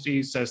talking and about.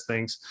 he says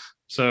things.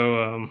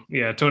 So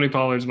yeah, Tony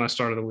Pollard's my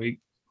start of the week.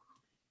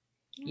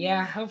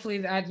 Yeah, hopefully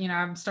that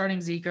I'm starting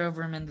Zeke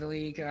over him in the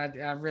league.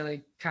 I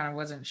really kind of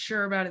wasn't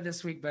sure about it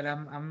this week, but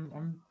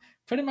I'm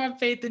putting my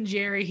faith in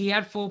Jerry. He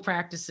had full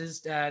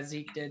practices.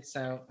 Zeke did,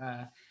 so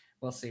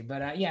we'll see.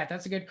 But yeah,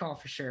 that's a good call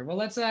for sure. Well,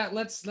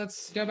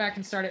 let's go back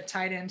and start at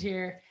tight end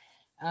here,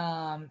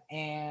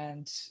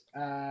 and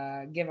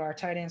give our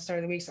tight end start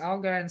of the week. So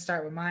I'll go ahead and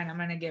start with mine. I'm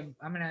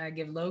gonna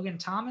give Logan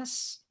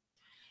Thomas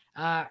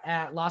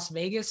at Las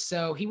Vegas.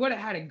 So he would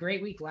have had a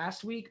great week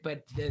last week,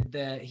 but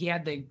he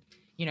had the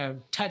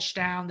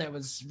touchdown that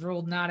was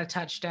ruled not a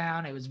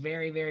touchdown. It was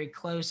very, very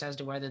close as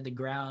to whether the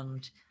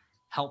ground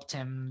helped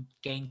him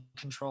gain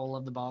control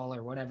of the ball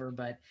or whatever.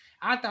 But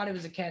I thought it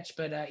was a catch.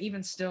 But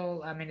even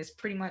still, I mean, it's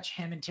pretty much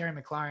him and Terry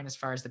McLaurin as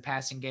far as the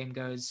passing game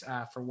goes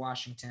for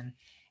Washington.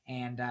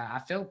 And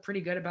I feel pretty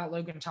good about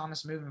Logan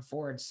Thomas moving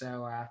forward.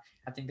 So I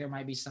think there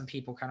might be some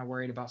people kind of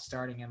worried about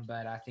starting him,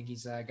 but I think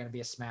he's going to be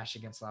a smash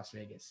against Las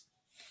Vegas.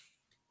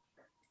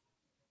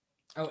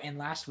 Oh, and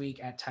last week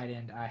at tight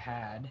end, I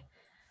had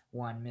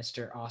one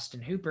Mr.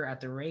 Austin Hooper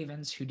at the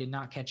Ravens, who did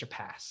not catch a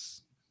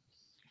pass.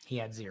 He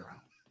had 0.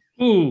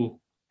 Ooh,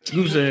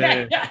 who's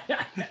a?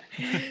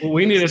 Well,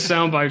 we need a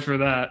soundbite for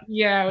that.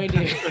 Yeah, we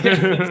do.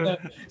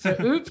 so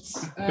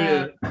oops.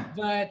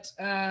 But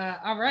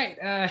all right.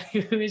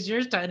 Who is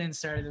your tight end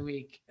start of the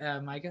week,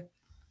 Micah?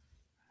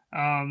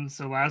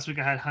 So last week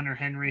I had Hunter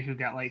Henry, who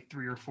got like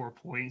 3 or 4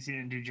 points. He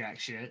didn't do jack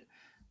shit.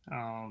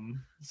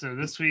 So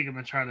this week I'm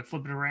gonna try to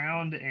flip it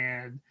around,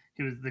 and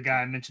he was the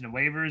guy I mentioned in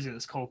waivers. It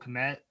was Cole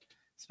Kmet,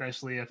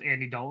 especially if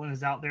Andy Dalton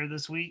is out there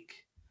this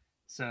week.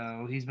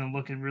 So he's been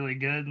looking really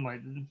good, and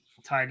like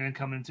tight end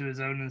coming into his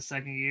own in the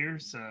second year.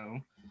 So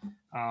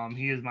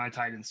he is my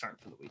tight end start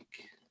for the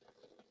week.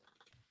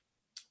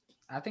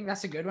 I think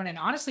that's a good one. And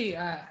honestly,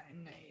 I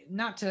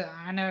know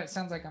it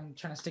sounds like I'm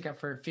trying to stick up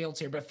for Fields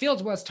here, but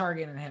Fields was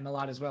targeting him a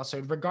lot as well. So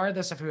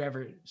regardless of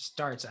whoever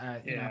starts,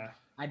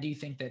 I do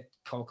think that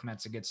Cole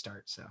Kmet's a good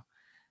start. So,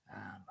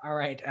 all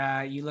right.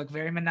 You look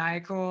very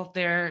maniacal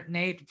there,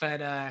 Nate,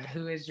 but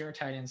who is your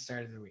tight end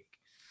start of the week?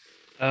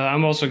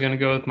 I'm also going to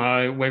go with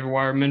my waiver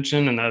wire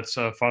mention, and that's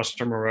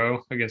Foster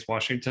Moreau against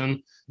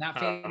Washington. Not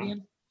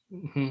Fabian?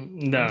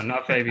 No,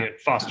 not Fabian.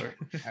 Foster.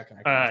 Okay.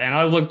 And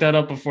I looked that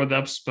up before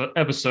the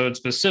episode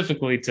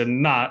specifically to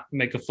not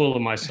make a fool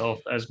of myself,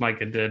 as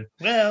Micah did.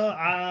 Well,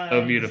 I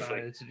so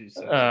beautifully. to do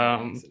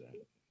so.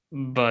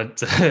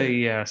 But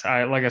yes,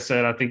 like I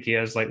said, I think he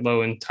has like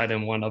low and tight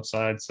end 1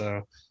 upside.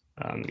 So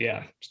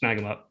yeah, snag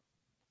him up.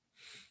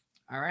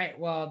 All right.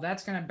 Well,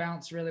 that's going to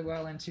bounce really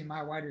well into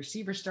my wide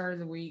receiver start of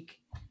the week,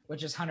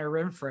 which is Hunter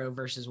Renfrow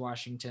versus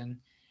Washington.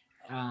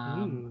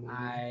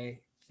 I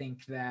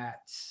think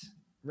that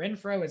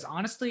Renfrow has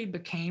honestly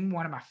became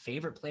one of my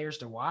favorite players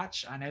to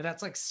watch. I know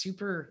that's like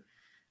super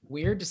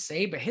weird to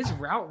say, but his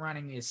route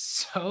running is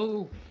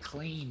so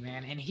clean,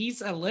 man. And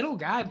he's a little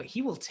guy, but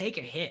he will take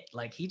a hit.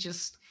 Like he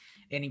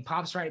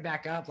pops right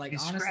back up. Like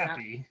he's honestly,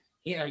 scrappy.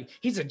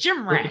 He's a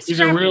gym rat.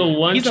 He's a real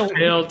lunch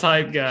pail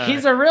type guy.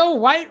 He's a real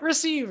white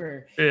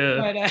receiver.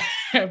 Yeah.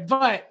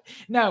 But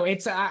no,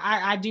 it's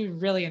I do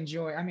really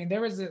enjoy. I mean,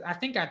 I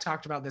think I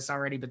talked about this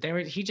already, but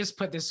he just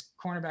put this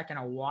cornerback in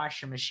a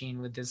washer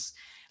machine with this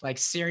like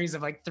series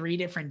of like 3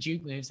 different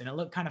juke moves, and it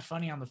looked kind of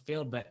funny on the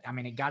field. But I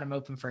mean, it got him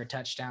open for a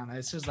touchdown.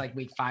 This was like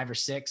week 5 or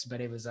 6,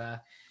 but it was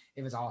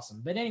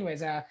awesome. But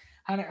anyways,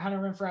 Hunter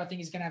Renfrow, I think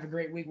he's gonna have a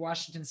great week.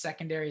 Washington's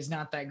secondary is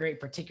not that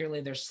great,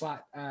 particularly their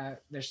slot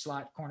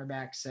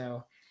cornerback.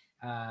 So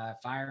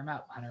fire him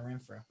up, Hunter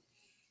Renfrow.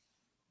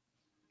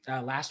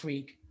 Last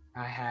week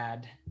I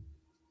had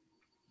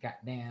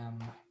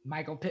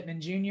Michael Pittman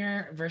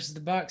Jr. versus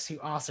the Bucks, who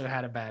also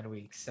had a bad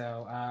week.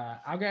 So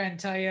I'll go ahead and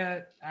tell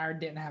you, I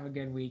didn't have a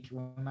good week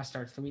when my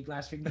starts the week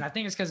last week, but I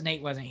think it's because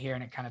Nate wasn't here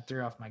and it kind of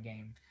threw off my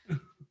game.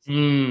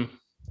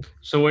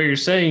 So what you're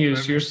saying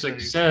is your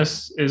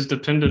success is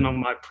dependent on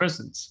my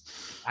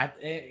presence.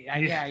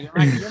 Yeah,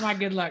 you're my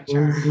good luck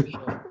charm. For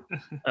sure.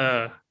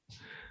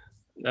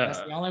 That's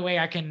the only way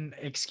I can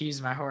excuse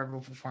my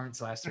horrible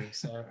performance last week.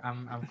 So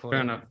I'm cool.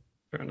 Fair enough.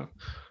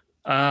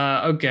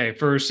 Okay,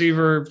 for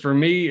receiver, for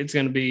me, it's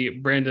going to be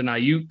Brandon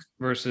Ayuk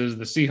versus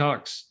the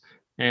Seahawks.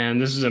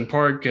 And this is in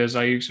part because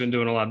Ayuk's been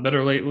doing a lot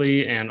better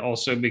lately, and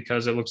also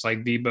because it looks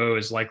like Debo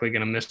is likely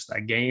going to miss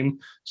that game.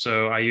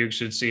 So Ayuk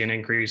should see an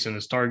increase in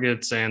his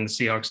targets, and the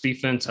Seahawks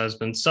defense has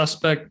been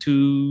suspect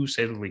to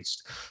say the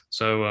least.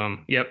 So,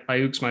 yep,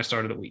 Ayuk's my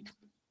start of the week.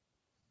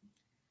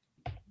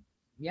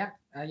 Yeah,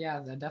 I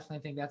definitely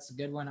think that's a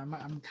good one.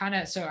 I'm kind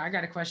of, so I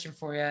got a question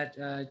for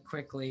you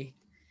quickly.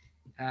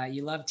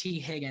 You love T.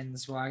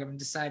 Higgins. Well, I'm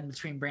deciding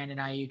between Brandon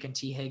Ayuk and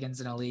T.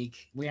 Higgins in a league.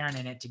 We aren't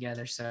in it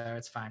together, so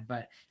it's fine.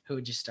 But who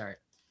would you start?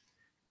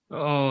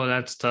 Oh,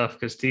 that's tough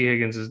because T.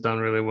 Higgins has done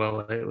really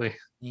well lately.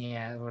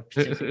 Yeah, well,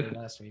 particularly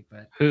last week.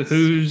 But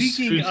Who's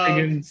Speaking of,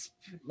 Higgins?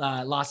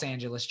 Los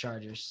Angeles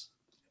Chargers.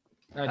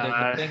 Or the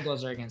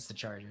Bengals are against the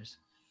Chargers.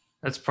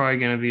 That's probably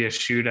going to be a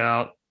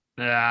shootout.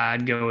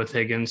 I'd go with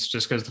Higgins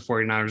just because the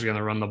 49ers are going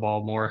to run the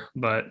ball more,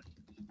 but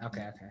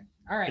Okay.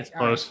 All right. it's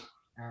close.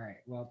 All right.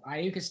 Well,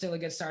 Ayuk is still a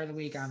good start of the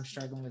week. I'm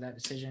struggling with that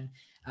decision.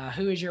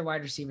 Who is your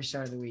wide receiver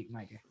start of the week,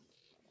 Micah?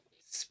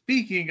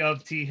 speaking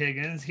of T.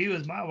 Higgins, he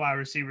was my wide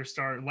receiver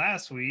start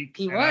last week.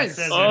 He and was. I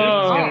said that it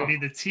was going to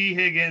be the T.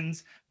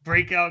 Higgins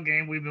breakout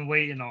game we've been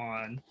waiting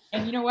on.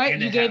 And you know what?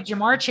 And You it gave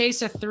happened. Jamar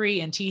Chase a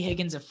 3 and T.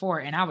 Higgins a 4,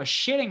 and I was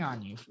shitting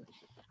on you.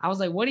 I was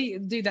like, "What do you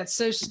do? That's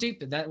so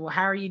stupid.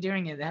 How are you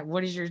doing it?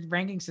 What is your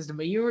ranking system?"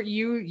 But you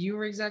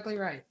were exactly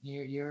right.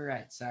 You were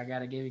right. So I got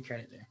to give you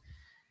credit there.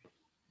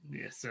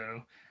 Yeah,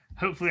 so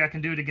hopefully I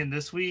can do it again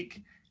this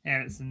week.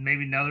 And it's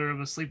maybe another of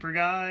a sleeper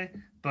guy,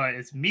 but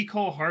it's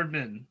Mecole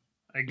Hardman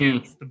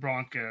against the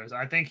Broncos.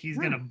 I think he's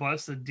going to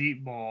bust a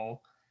deep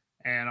ball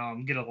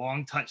and get a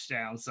long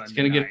touchdown Sunday It's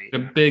going to night.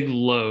 get a big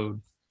load.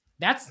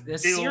 That's a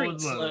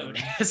serious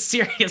load. A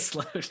serious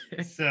load.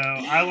 So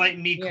I like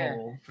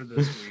Mecole for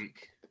this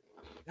week.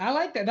 I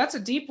like that. That's a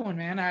deep one,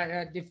 man.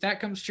 If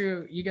that comes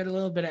true, you get a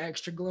little bit of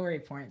extra glory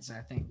points,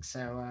 I think.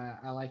 So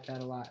I like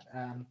that a lot.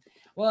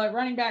 Well, at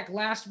running back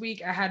last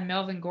week, I had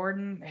Melvin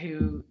Gordon,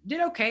 who did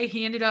okay.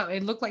 He ended up,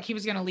 it looked like he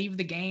was going to leave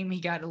the game.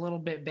 He got a little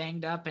bit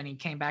banged up and he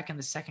came back in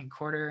the second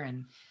quarter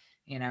and,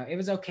 it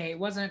was okay. It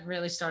wasn't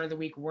really start of the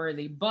week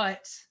worthy,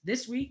 but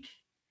this week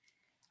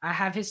I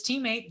have his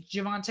teammate,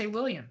 Javonte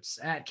Williams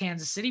at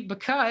Kansas City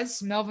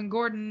because Melvin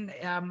Gordon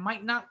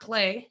might not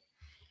play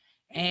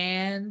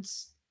and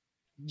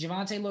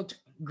Javonte looked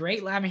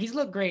great. I mean, he's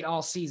looked great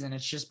all season.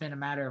 It's just been a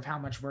matter of how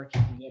much work he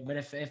can get. But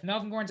if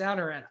Melvin Gordon's out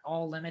or at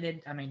all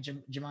limited, I mean,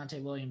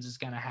 Javonte Williams is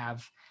going to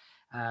have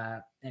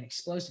an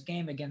explosive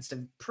game against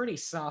a pretty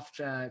soft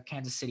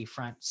Kansas City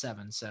front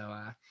seven. So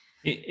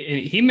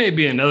he may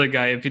be another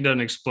guy if he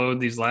doesn't explode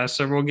these last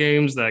several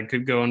games that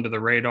could go under the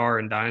radar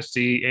in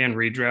dynasty and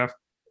redraft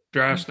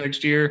drafts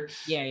next year.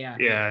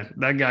 Yeah.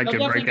 That guy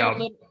could break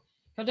out.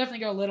 He'll definitely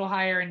go a little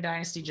higher in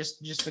dynasty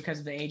just because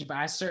of the age, but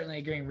I certainly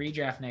agree in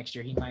redraft next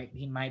year.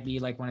 He might be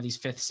like one of these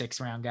 5th,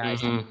 6th round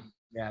guys.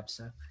 Yeah.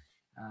 So,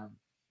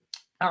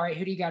 all right.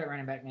 Who do you got at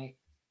running back, Nate?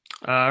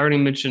 I already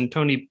mentioned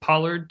Tony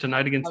Pollard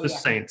tonight against the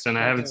Saints, and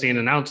I haven't seen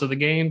an ounce of the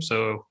game,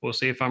 so we'll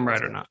see if I'm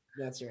right or not.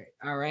 That's right.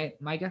 All right,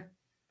 Micah?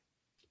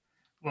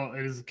 Well,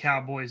 it is the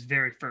Cowboys'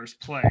 very first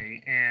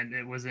play, and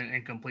it was an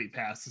incomplete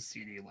pass to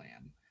CeeDee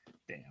Lamb.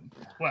 Damn.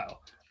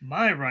 Well,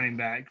 my running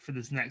back for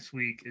this next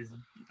week is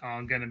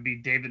going to be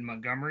David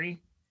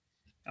Montgomery.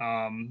 They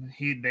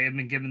have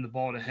been giving the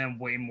ball to him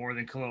way more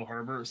than Khalil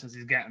Herbert since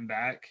he's gotten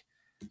back.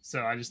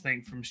 So I just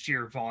think from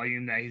sheer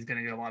volume that he's going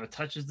to get a lot of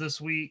touches this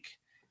week.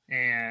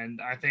 And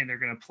I think they're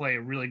going to play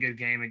a really good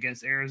game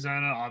against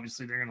Arizona.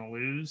 Obviously, they're going to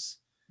lose.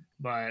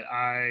 But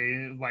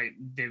I like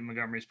David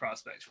Montgomery's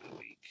prospects for the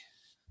week.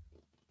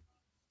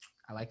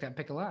 I like that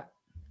pick a lot.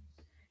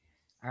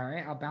 All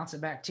right, I'll bounce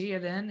it back to you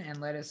then, and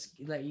let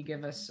you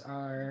give us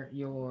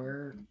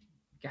your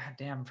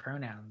goddamn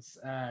pronouns.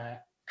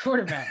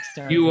 Quarterback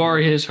start. You are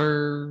his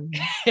her.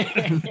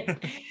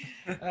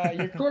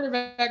 Your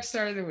quarterback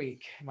start of the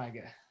week,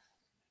 Micah.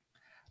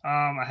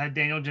 I had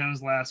Daniel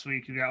Jones last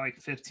week who got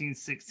like 15,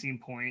 16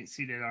 points.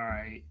 He did all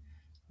right.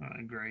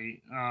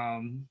 Great.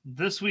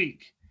 This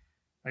week,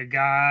 a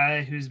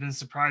guy who's been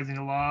surprising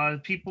a lot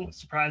of people,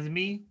 surprising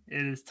me,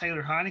 it is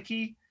Taylor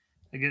Heineke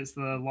against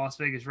the Las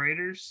Vegas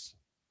Raiders.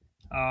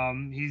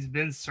 He's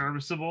been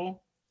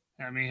serviceable.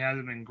 I mean, he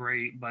hasn't been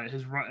great, but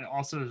his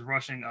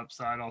rushing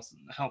upside also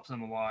helps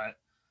him a lot.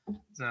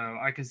 So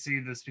I can see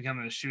this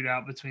becoming a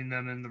shootout between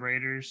them and the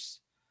Raiders.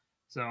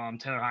 So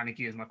Taylor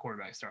Heineke is my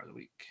quarterback start of the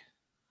week.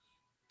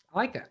 I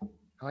like that.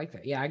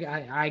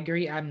 Yeah, I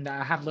agree. I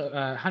have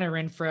Hunter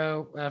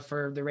Renfrow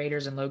for the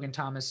Raiders and Logan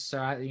Thomas. So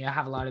I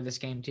have a lot of this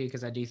game too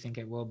because I do think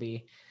it will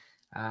be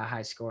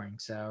high scoring.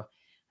 So,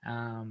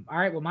 all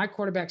right. Well, my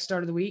quarterback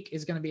start of the week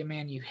is going to be a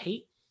man you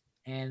hate,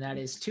 and that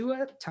is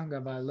Tua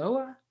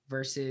Tagovailoa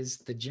versus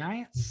the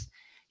Giants.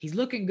 He's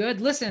looking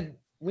good. Listen,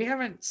 we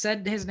haven't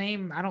said his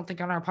name, I don't think,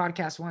 on our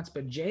podcast once,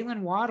 but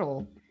Jalen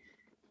Waddle,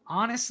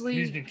 honestly,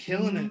 he's been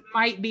killing it.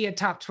 Might be a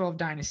top 12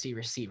 dynasty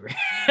receiver.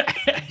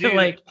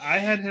 Dude, I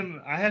had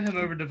him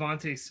over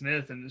Devontae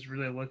Smith, and it's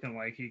really looking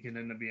like he can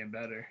end up being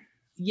better.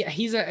 Yeah, I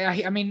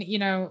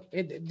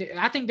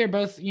think they're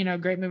both,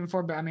 great moving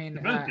forward. But I mean,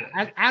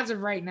 as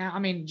of right now, I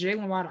mean,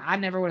 Jalen Waddle, I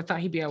never would have thought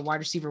he'd be a wide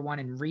receiver one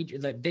in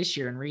this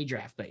year in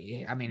redraft. But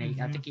I mean,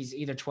 I think he's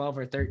either 12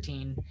 or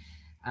 13.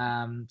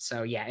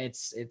 So yeah,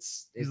 it's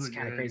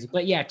kind of crazy.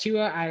 But yeah,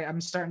 Tua,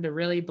 I'm starting to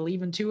really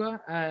believe in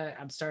Tua.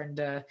 I'm starting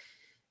to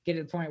get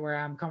to the point where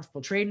I'm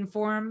comfortable trading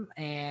for him,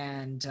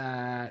 and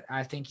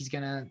I think he's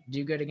gonna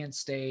do good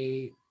against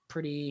a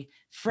pretty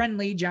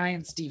friendly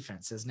Giants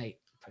defense, as Nate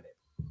put it.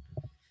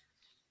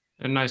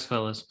 They're nice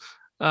fellas.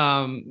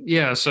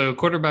 Yeah, so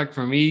quarterback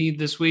for me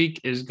this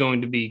week is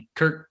going to be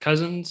Kirk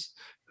Cousins,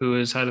 who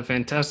has had a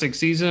fantastic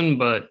season,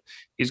 but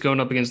he's going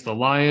up against the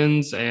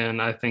Lions,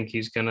 and I think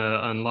he's going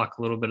to unlock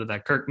a little bit of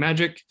that Kirk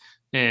magic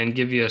and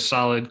give you a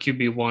solid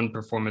QB1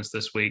 performance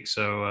this week.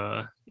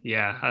 So,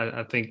 yeah,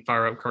 I think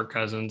fire up Kirk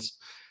Cousins.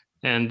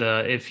 And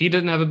if he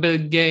didn't have a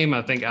big game,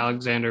 I think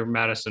Alexander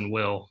Madison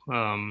will,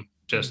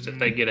 just if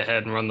they get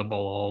ahead and run the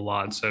ball a whole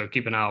lot. So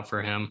keep an eye out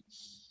for him.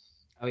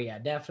 Oh yeah,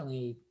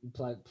 definitely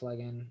plug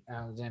in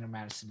Alexander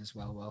Madison as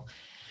well.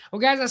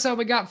 Well, guys, that's all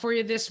we got for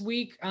you this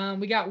week.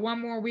 We got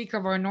one more week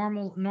of our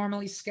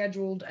normally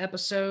scheduled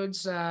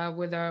episodes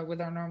with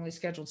our normally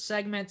scheduled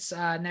segments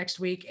next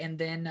week, and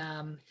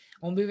then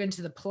we'll move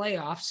into the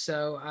playoffs.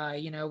 So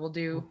we'll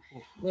do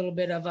a little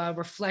bit of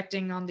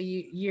reflecting on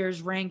the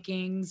year's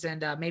rankings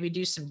and maybe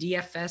do some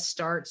DFS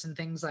starts and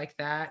things like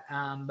that.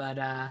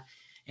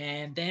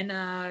 And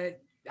then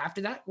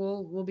after that,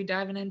 we'll be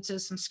diving into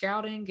some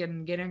scouting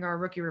and getting our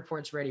rookie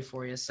reports ready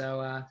for you.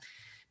 So,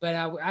 but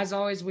as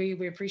always,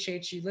 we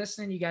appreciate you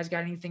listening. You guys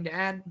got anything to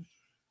add?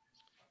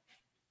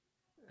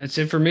 That's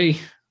it for me.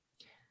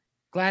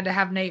 Glad to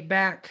have Nate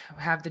back,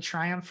 have the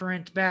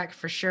triumvirate back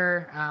for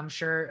sure. I'm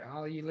sure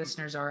all you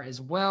listeners are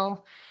as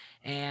well.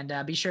 And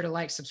be sure to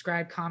like,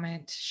 subscribe,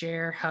 comment,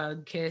 share,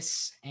 hug,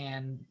 kiss,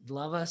 and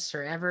love us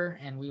forever.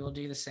 And we will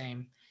do the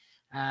same.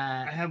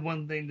 I have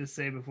one thing to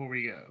say before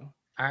we go.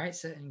 All right,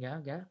 sit and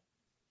go.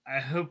 I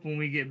hope when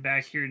we get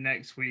back here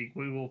next week,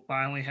 we will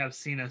finally have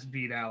seen us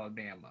beat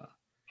Alabama.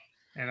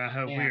 And I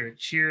hope we are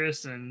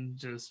cheerous and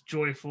just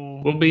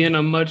joyful. We'll be in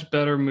a much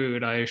better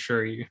mood, I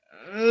assure you.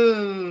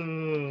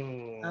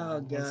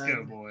 Oh God. Let's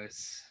go,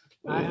 boys.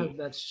 I hope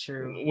that's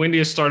true. We need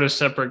to start a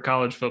separate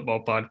college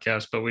football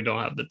podcast, but we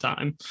don't have the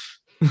time.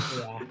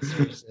 Yeah,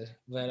 seriously.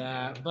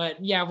 But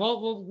yeah,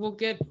 we'll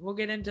get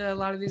into a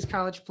lot of these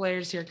college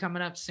players here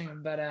coming up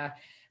soon.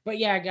 But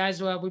yeah,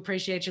 guys, well, we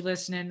appreciate you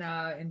listening.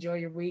 Enjoy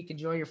your week,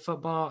 enjoy your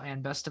football,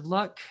 and best of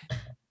luck.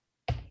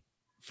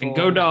 And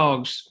go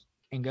Dogs.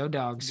 And go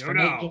Dogs. Go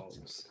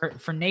Dogs.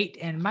 For Nate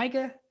and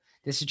Micah,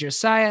 this is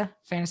Josiah,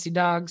 Fantasy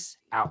Dogs,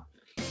 out.